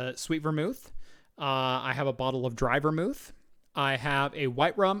sweet vermouth. I have a bottle of dry vermouth. I have a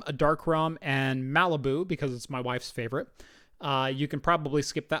white rum, a dark rum, and Malibu because it's my wife's favorite. You can probably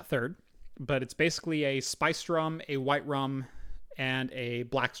skip that third, but it's basically a spiced rum, a white rum, and a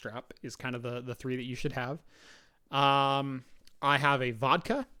blackstrap is kind of the three that you should have. I have a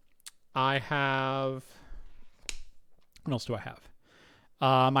vodka. I have... What else do I have?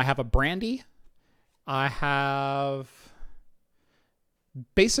 I have a brandy. I have...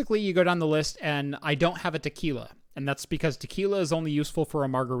 Basically, you go down the list, and I don't have a tequila. And that's because tequila is only useful for a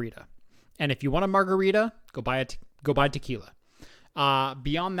margarita. And if you want a margarita, go buy tequila.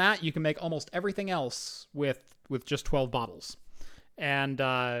 Beyond that, you can make almost everything else with just 12 bottles. And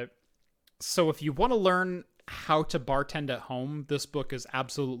so if you want to learn how to bartend at home, this book is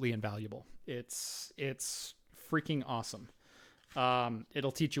absolutely invaluable. It's freaking awesome.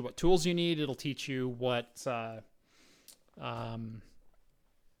 It'll teach you what tools you need. It'll teach you what, the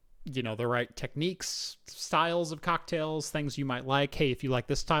right techniques, styles of cocktails, things you might like. Hey, if you like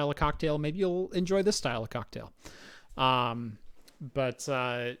this style of cocktail, maybe you'll enjoy this style of cocktail. But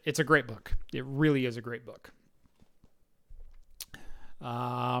it's a great book. It really is a great book.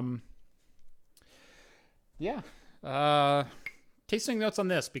 Tasting notes on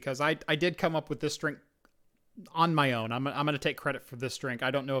this, because I did come up with this drink on my own. I'm going to take credit for this drink.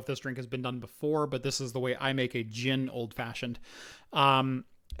 I don't know if this drink has been done before, but this is the way I make a gin old-fashioned.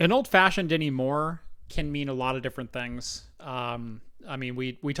 An old-fashioned anymore can mean a lot of different things.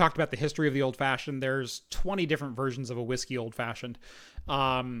 We talked about the history of the old-fashioned. There's 20 different versions of a whiskey old-fashioned.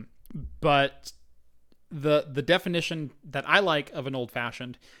 But the definition that I like of an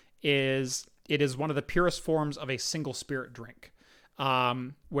old-fashioned is it is one of the purest forms of a single spirit drink,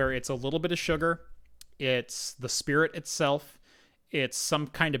 where it's a little bit of sugar, it's the spirit itself, it's some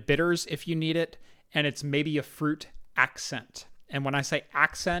kind of bitters if you need it, and it's maybe a fruit accent. And when I say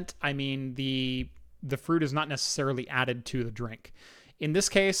accent, I mean the fruit is not necessarily added to the drink. In this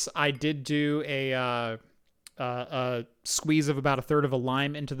case, I did do a a squeeze of about a third of a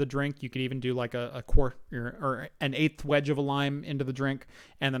lime into the drink. You could even do like a quart or an eighth wedge of a lime into the drink,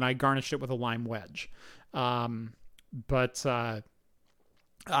 and then I garnished it with a lime wedge. But I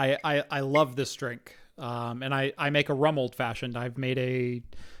love this drink, and I make a rum old fashioned. I've made a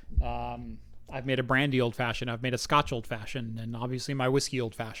brandy old fashioned. I've made a Scotch old fashioned, and obviously my whiskey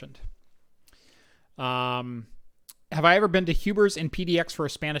old fashioned. Have I ever been to Huber's in PDX for a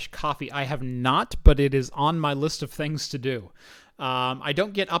Spanish coffee? I have not, but it is on my list of things to do. I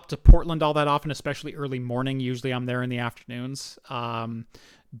don't get up to Portland all that often, especially early morning. Usually I'm there in the afternoons.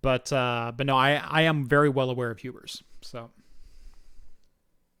 But no, I am very well aware of Huber's. So.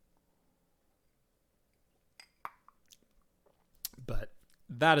 But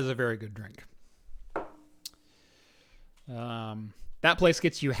that is a very good drink. That place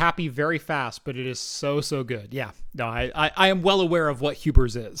gets you happy very fast, but it is so good. Yeah, no, I am well aware of what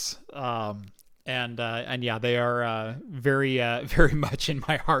Huber's is. And yeah, they are very very much in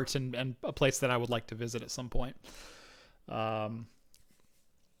my heart and a place that I would like to visit at some point. One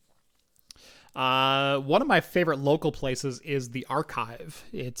of my favorite local places is the Archive.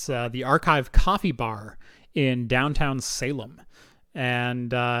 It's the Archive Coffee Bar in downtown Salem.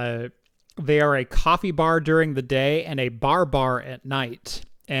 And they are a coffee bar during the day and a bar at night.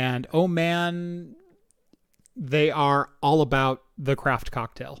 And oh man, they are all about the craft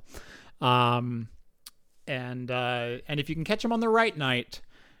cocktail. And if you can catch them on the right night,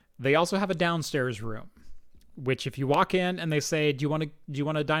 they also have a downstairs room, which if you walk in and they say, do you want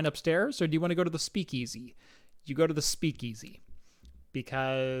to dine upstairs or do you want to go to the speakeasy? You go to the speakeasy.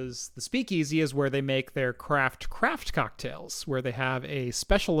 Because the speakeasy is where they make their craft cocktails, where they have a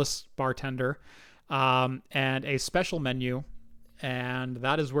specialist bartender and a special menu, and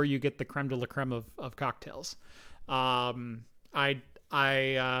that is where you get the creme de la creme of cocktails. I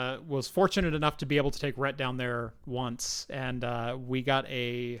was fortunate enough to be able to take Rhett down there once, and we got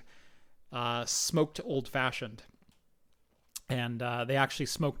a smoked old fashioned, and they actually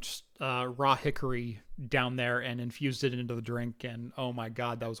smoked raw hickory down there and infused it into the drink, and oh my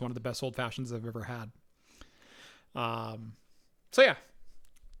god, that was one of the best old fashions I've ever had. So yeah,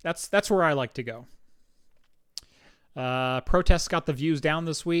 that's where I like to go. Protests got the views down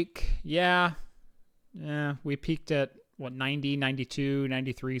this week. Yeah, we peaked at 90, 92,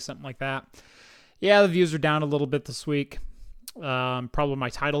 93, something like that. Yeah, the views are down a little bit this week. Probably my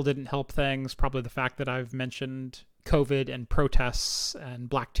title didn't help things. Probably the fact that I've mentioned COVID and protests and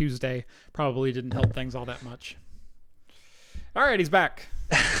Black Tuesday probably didn't help things all that much. All right, he's back.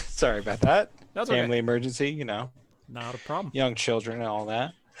 Sorry about that. That's Family okay. emergency, you know. Not a problem. Young children and all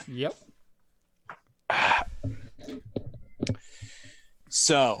that. Yep.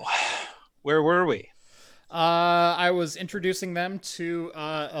 So, where were we? I was introducing them to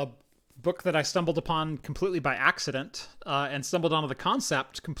a book that I stumbled upon completely by accident and stumbled onto the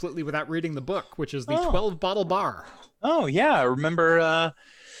concept completely without reading the book, which is the 12-bottle bar. Oh, yeah. I remember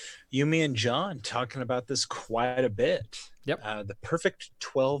you, me, and John talking about this quite a bit. Yep. The perfect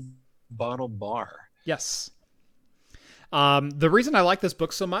 12-bottle bar. Yes. The reason I like this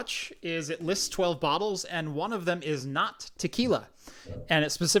book so much is it lists 12 bottles, and one of them is not tequila. And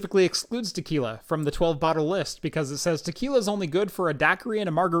it specifically excludes tequila from the 12-bottle list because it says tequila is only good for a daiquiri and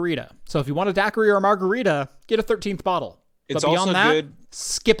a margarita. So if you want a daiquiri or a margarita, get a 13th bottle. It's but beyond also that, good.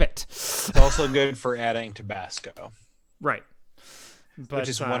 Skip it. It's also good for adding Tabasco. Right. But, which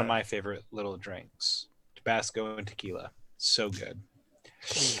is one of my favorite little drinks. Tabasco and tequila. So good.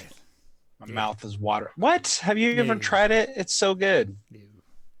 My mouth is water. What? Have you ever tried it? It's so good.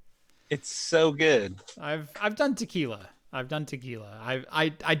 It's so good. I've done tequila. I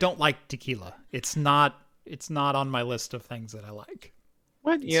don't like tequila. It's not on my list of things that I like.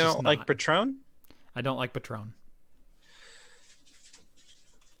 What? You don't like Patron? I don't like Patron.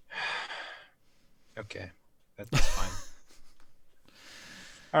 Okay. That's fine.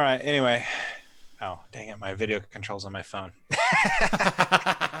 All right. Anyway. Oh, dang it. My video control's on my phone.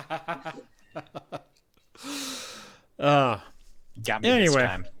 Got me this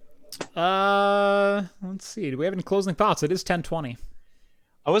time. Let's see. Do we have any closing thoughts? It is 10:20.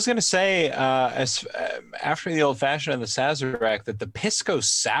 I was going to say, after the Old Fashioned and the Sazerac, that the Pisco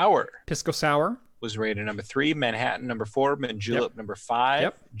Sour was rated number 3, Manhattan number 4, Mint Julep number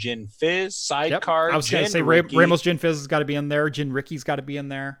 5, Gin Fizz, Sidecar. I was going to say Ramos Gin Fizz has got to be in there. Gin Ricky's got to be in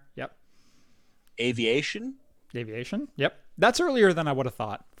there. Yep. Aviation. Yep. That's earlier than I would have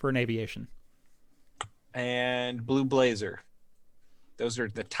thought for an Aviation. And Blue Blazer. Those are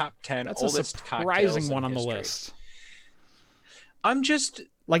the top 10 That's oldest a surprising one on history. the list. I'm just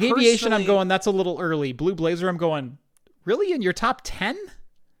like Aviation. I'm going. That's a little early. Blue Blazer. I'm going. Really in your top 10?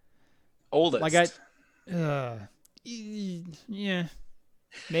 Oldest. Like Yeah,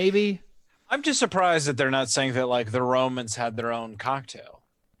 maybe. I'm just surprised that they're not saying that like the Romans had their own cocktail.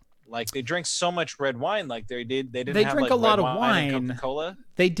 Like they drink so much red wine, like they didn't They have drink like a lot red of wine and wine. Coca-Cola.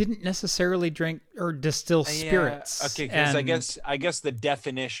 They didn't necessarily drink or distill spirits. Okay, because I guess the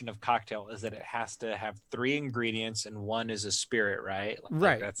definition of cocktail is that it has to have 3 ingredients and one is a spirit, right? Like,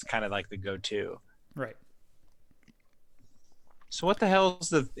 Right. That's kind of like the go-to. Right. So what the hell is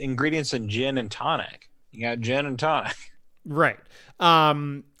the ingredients in gin and tonic? You got gin and tonic. Right.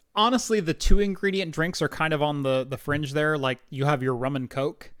 Honestly, the 2 ingredient drinks are kind of on the fringe there. Like you have your rum and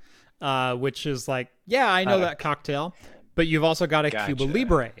Coke, which is like, yeah, I know that cocktail. But you've also got a Cuba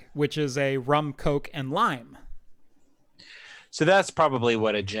Libre, which is a rum, Coke, and lime. So that's probably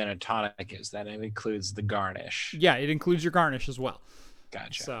what a gin and tonic is. Then it includes the garnish. Yeah, it includes your garnish as well.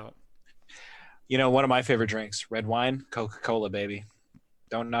 Gotcha. So, you know, one of my favorite drinks, red wine, Coca-Cola, baby.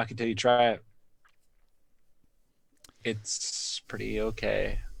 Don't knock it till you try it. It's pretty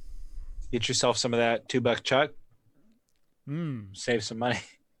okay. Get yourself some of that $2 Chuck. Save some money.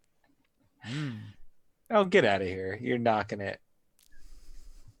 Oh, get out of here. You're knocking it.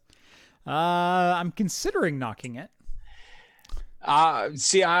 I'm considering knocking it.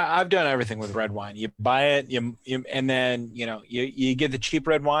 See, I've done everything with red wine. You buy it, and then you get the cheap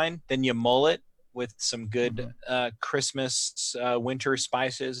red wine, then you mull it with some good Christmas winter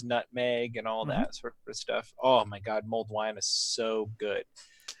spices, nutmeg, and all that sort of stuff. Oh my God, mulled wine is so good.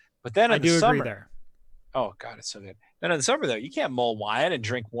 But then in the summer, agree there. Oh God, it's so good. Then in the summer though, you can't mull wine and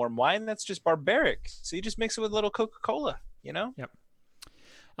drink warm wine. That's just barbaric. So you just mix it with a little Coca-Cola. Yep.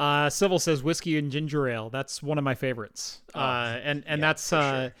 Civil says whiskey and ginger ale. That's one of my favorites. And that's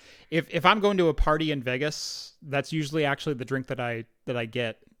sure. If I'm going to a party in Vegas, that's usually actually the drink that I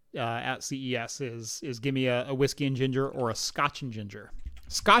get at CES is give me a whiskey and ginger or a Scotch and ginger.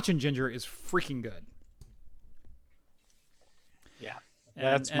 Scotch and ginger is freaking good. Yeah.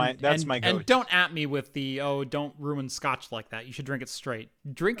 That's my go-to. And don't at me with the don't ruin Scotch like that. You should drink it straight.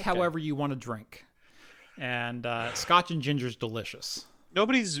 Drink however you want to drink. And Scotch and ginger is delicious.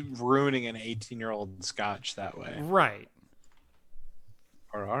 Nobody's ruining an 18-year-old Scotch that way. Right.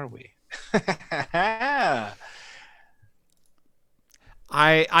 Or are we?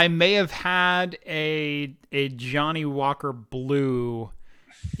 I may have had a Johnny Walker Blue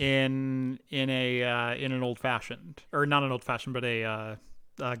in an old fashioned, or not an old fashioned, but a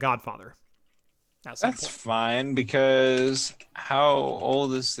Godfather. That's fine, because how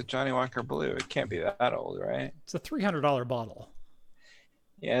old is the Johnny Walker Blue? It can't be that old, right? It's a $300 bottle.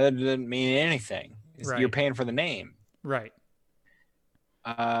 Yeah, that doesn't mean anything. Right. You're paying for the name. Right.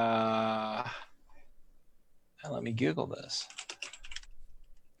 Let me Google this.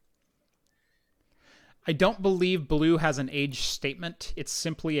 I don't believe Blue has an age statement. It's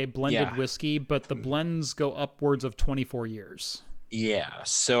simply a blended whiskey, but the blends go upwards of 24 years. Yeah,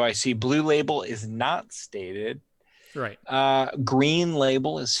 so I see Blue Label is not stated. Right. Green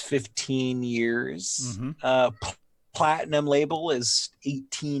Label is 15 years. Platinum Label is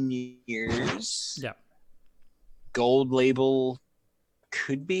 18 years. Yeah. Gold Label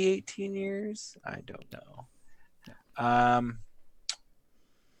could be 18 years. I don't know.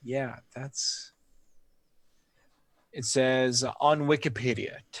 Yeah, that's... It says on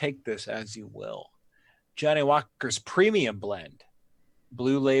Wikipedia, take this as you will. Johnny Walker's premium blend,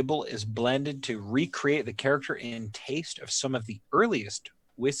 Blue Label, is blended to recreate the character and taste of some of the earliest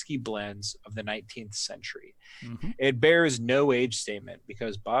whiskey blends of the 19th century. It bears no age statement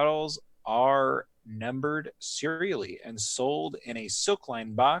because bottles are numbered serially and sold in a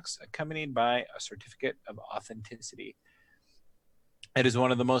silk-lined box accompanied by a certificate of authenticity. It is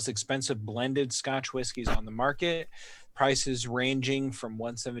one of the most expensive blended Scotch whiskeys on the market. Prices ranging from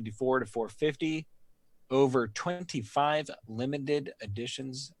 $174 to $450. Over 25 limited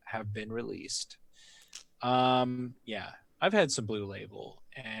editions have been released. Yeah, I've had some Blue Label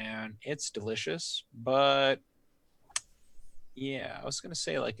and it's delicious, but yeah, I was gonna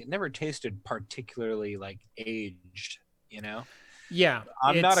say, like, it never tasted particularly like aged, you know? Yeah.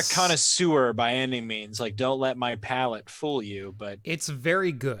 I'm not a connoisseur by any means. Like, don't let my palate fool you, but it's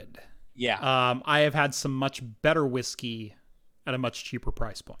very good. Yeah. I have had some much better whiskey at a much cheaper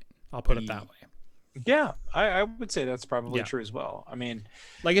price point. I'll put it that way. Yeah, I would say that's probably true as well. I mean,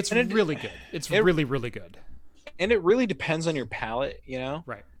 like, it's really good. It's really, really good. And it really depends on your palate, you know?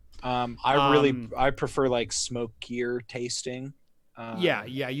 Right. I prefer like smokier tasting. Yeah.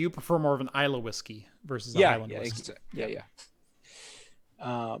 You prefer more of an Islay whiskey versus a Highland whiskey. Yeah.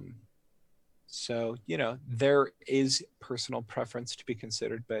 So, you know, there is personal preference to be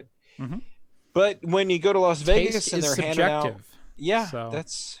considered, but when you go to Las Vegas and they're handing out, Yeah, So-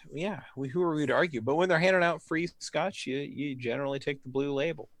 who are we to argue? But when they're handing out free scotch, you generally take the blue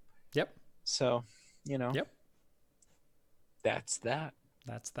label. Yep. So, Yep. that's that.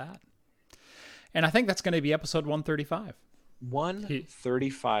 That's that. And I think that's going to be episode 135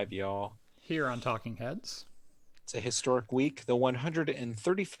 135, y'all. here on Talking Heads. It's a historic week, the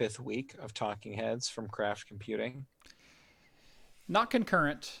 135th week of Talking Heads from Craft Computing. Not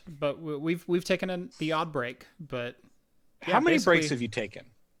concurrent, but we've taken the odd break. But yeah, How many basically, breaks have you taken?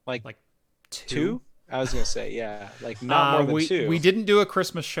 Like two? two? I was gonna say, yeah, like not more than two. We didn't do a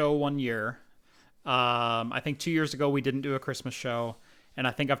Christmas show one year. I think 2 years ago we didn't do a Christmas show, and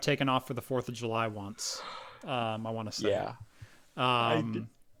I think I've taken off for the 4th of July once. I want to say. Yeah. I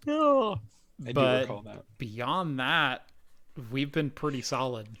do but recall that. beyond that, we've been pretty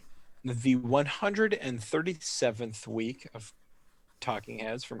solid. The 137th week of Talking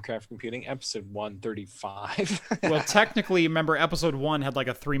Heads from Craft Computing, episode 135. Well, technically, remember, episode 1 had like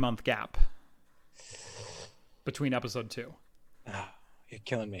a 3-month gap between episode 2. You're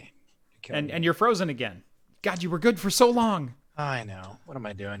killing me. You're And you're frozen again. God, you were good for so long. I know. What am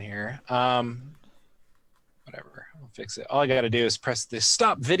I doing here? Whatever. I'll fix it. All I got to do is press the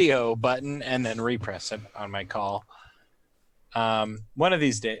stop video button and then repress it on my call. One of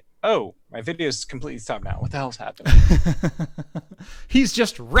these days. Oh, my video is completely stopped now. What the hell's happening? He's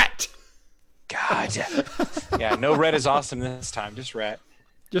just Rhett. God. Yeah, no Red is awesome this time. Just Red.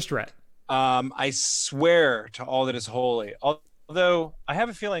 Just Rhett. I swear to all that is holy. Although I have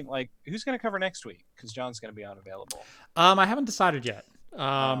a feeling, like, who's going to cover next week? Because John's going to be unavailable. I haven't decided yet.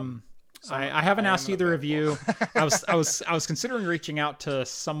 I haven't asked either of you. I was considering reaching out to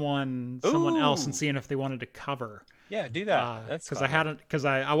someone else and seeing if they wanted to cover. Yeah, do that. That's because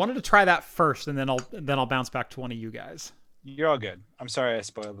fine. I wanted to try that first, and then I'll bounce back to one of you guys. You're all good. I'm sorry I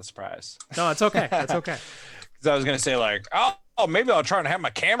spoiled the surprise. No, it's okay. It's okay. Because I was going to say, like, oh, maybe I'll try and have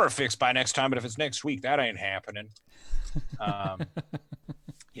my camera fixed by next time, but if it's next week, that ain't happening.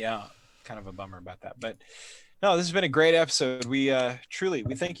 Yeah, kind of a bummer about that. But no, this has been a great episode. We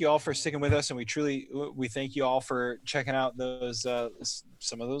thank you all for sticking with us, and we thank you all for checking out those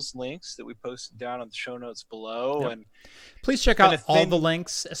some of those links that we posted down on the show notes below. Yep. And please check out all the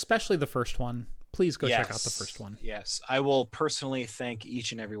links, especially the first one. Please go check out the first one. Yes, I will personally thank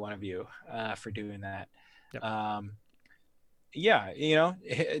each and every one of you for doing that. Yep. Yeah,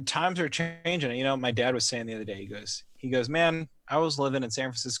 times are changing. My dad was saying the other day, he goes, man, I was living in San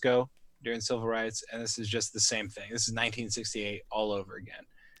Francisco during civil rights, and this is just the same thing. This is 1968 all over again.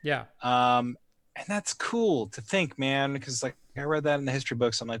 Yeah. And that's cool to think, man, because like I read that in the history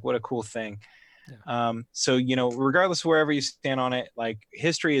books. I'm like, what a cool thing. Yeah. So, regardless of wherever you stand on it, like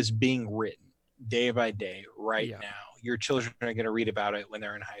history is being written day by day right now. Your children are going to read about it when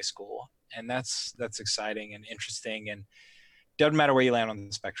they're in high school. And that's exciting and interesting, and doesn't matter where you land on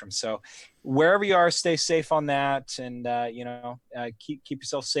the spectrum. So wherever you are, stay safe on that. And, keep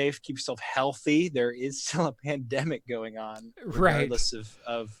yourself safe, keep yourself healthy. There is still a pandemic going on, regardless of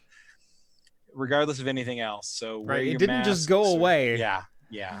anything else. So it didn't just go away.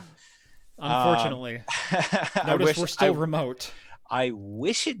 Yeah. Unfortunately, notice we're still remote. I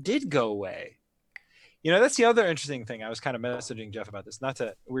wish it did go away. That's the other interesting thing. I was kind of messaging Jeff about this.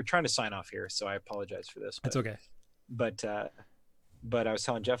 We're trying to sign off here, so I apologize for this. It's okay. But I was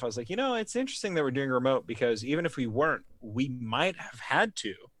telling Jeff, I was like, it's interesting that we're doing remote, because even if we weren't, we might have had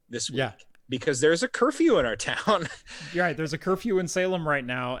to this week. Yeah. Because there's a curfew in our town. You're right. There's a curfew in Salem right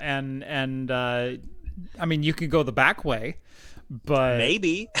now. And I mean, you could go the back way, but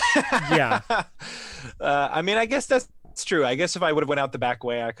maybe. Yeah. I mean, I guess that's true. I guess if I would have went out the back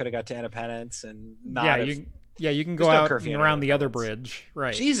way, I could have got to Independence and not. You can go out and around the other bridge.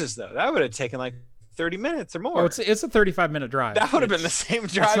 Right. Jesus, though, that would have taken like 30 minutes or more. Oh, it's a 35-minute drive. That would have been the same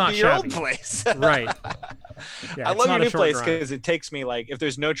drive to your old place. Right. Yeah, I love your new place because it takes me, like, if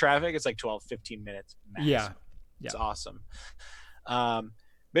there's no traffic, it's like 12-15 minutes max. Yeah. It's awesome.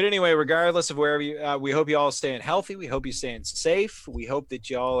 But anyway, regardless of wherever you, we hope you all staying healthy. We hope you staying safe. We hope that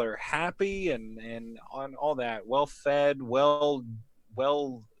y'all are happy and on all that, well fed, well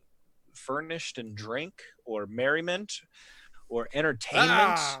furnished and drink or merriment or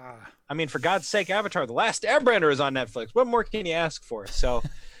entertainment. I mean, for God's sake, Avatar: The Last Airbender is on Netflix. What more can you ask for? So,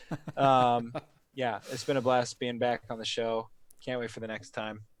 yeah, it's been a blast being back on the show. Can't wait for the next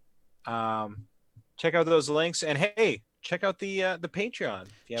time. Check out those links, and hey, check out the Patreon.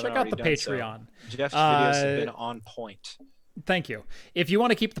 If you check out the Patreon. So. Jeff's videos have been on point. Thank you. If you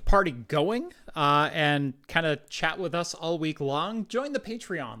want to keep the party going and kind of chat with us all week long, join the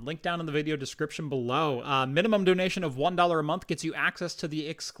Patreon. Link down in the video description below. Minimum donation of $1 a month gets you access to the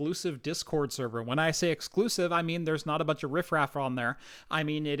exclusive Discord server. When I say exclusive, I mean there's not a bunch of riffraff on there. I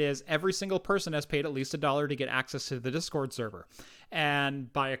mean it is every single person has paid at least $1 to get access to the Discord server.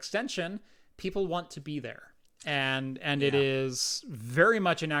 And by extension, people want to be there. And it is very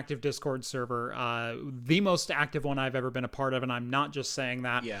much an active Discord server, the most active one I've ever been a part of, and I'm not just saying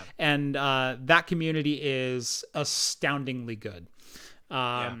that. Yeah. And that community is astoundingly good.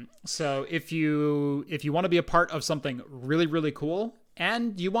 So if you want to be a part of something really, really cool,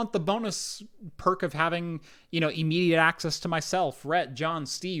 and you want the bonus perk of having, immediate access to myself, Rhett, John,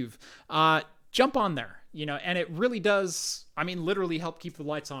 Steve, jump on there. And it really does, literally help keep the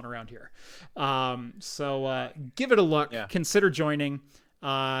lights on around here. So give it a look. Yeah. Consider joining.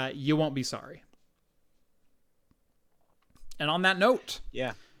 You won't be sorry. And on that note,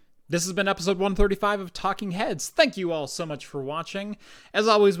 this has been episode 135 of Talking Heads. Thank you all so much for watching. As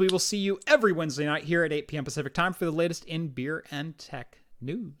always, we will see you every Wednesday night here at 8 p.m. Pacific time for the latest in beer and tech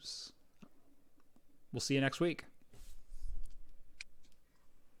news. We'll see you next week.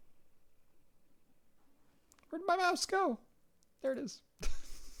 Where'd my mouse go? There it is.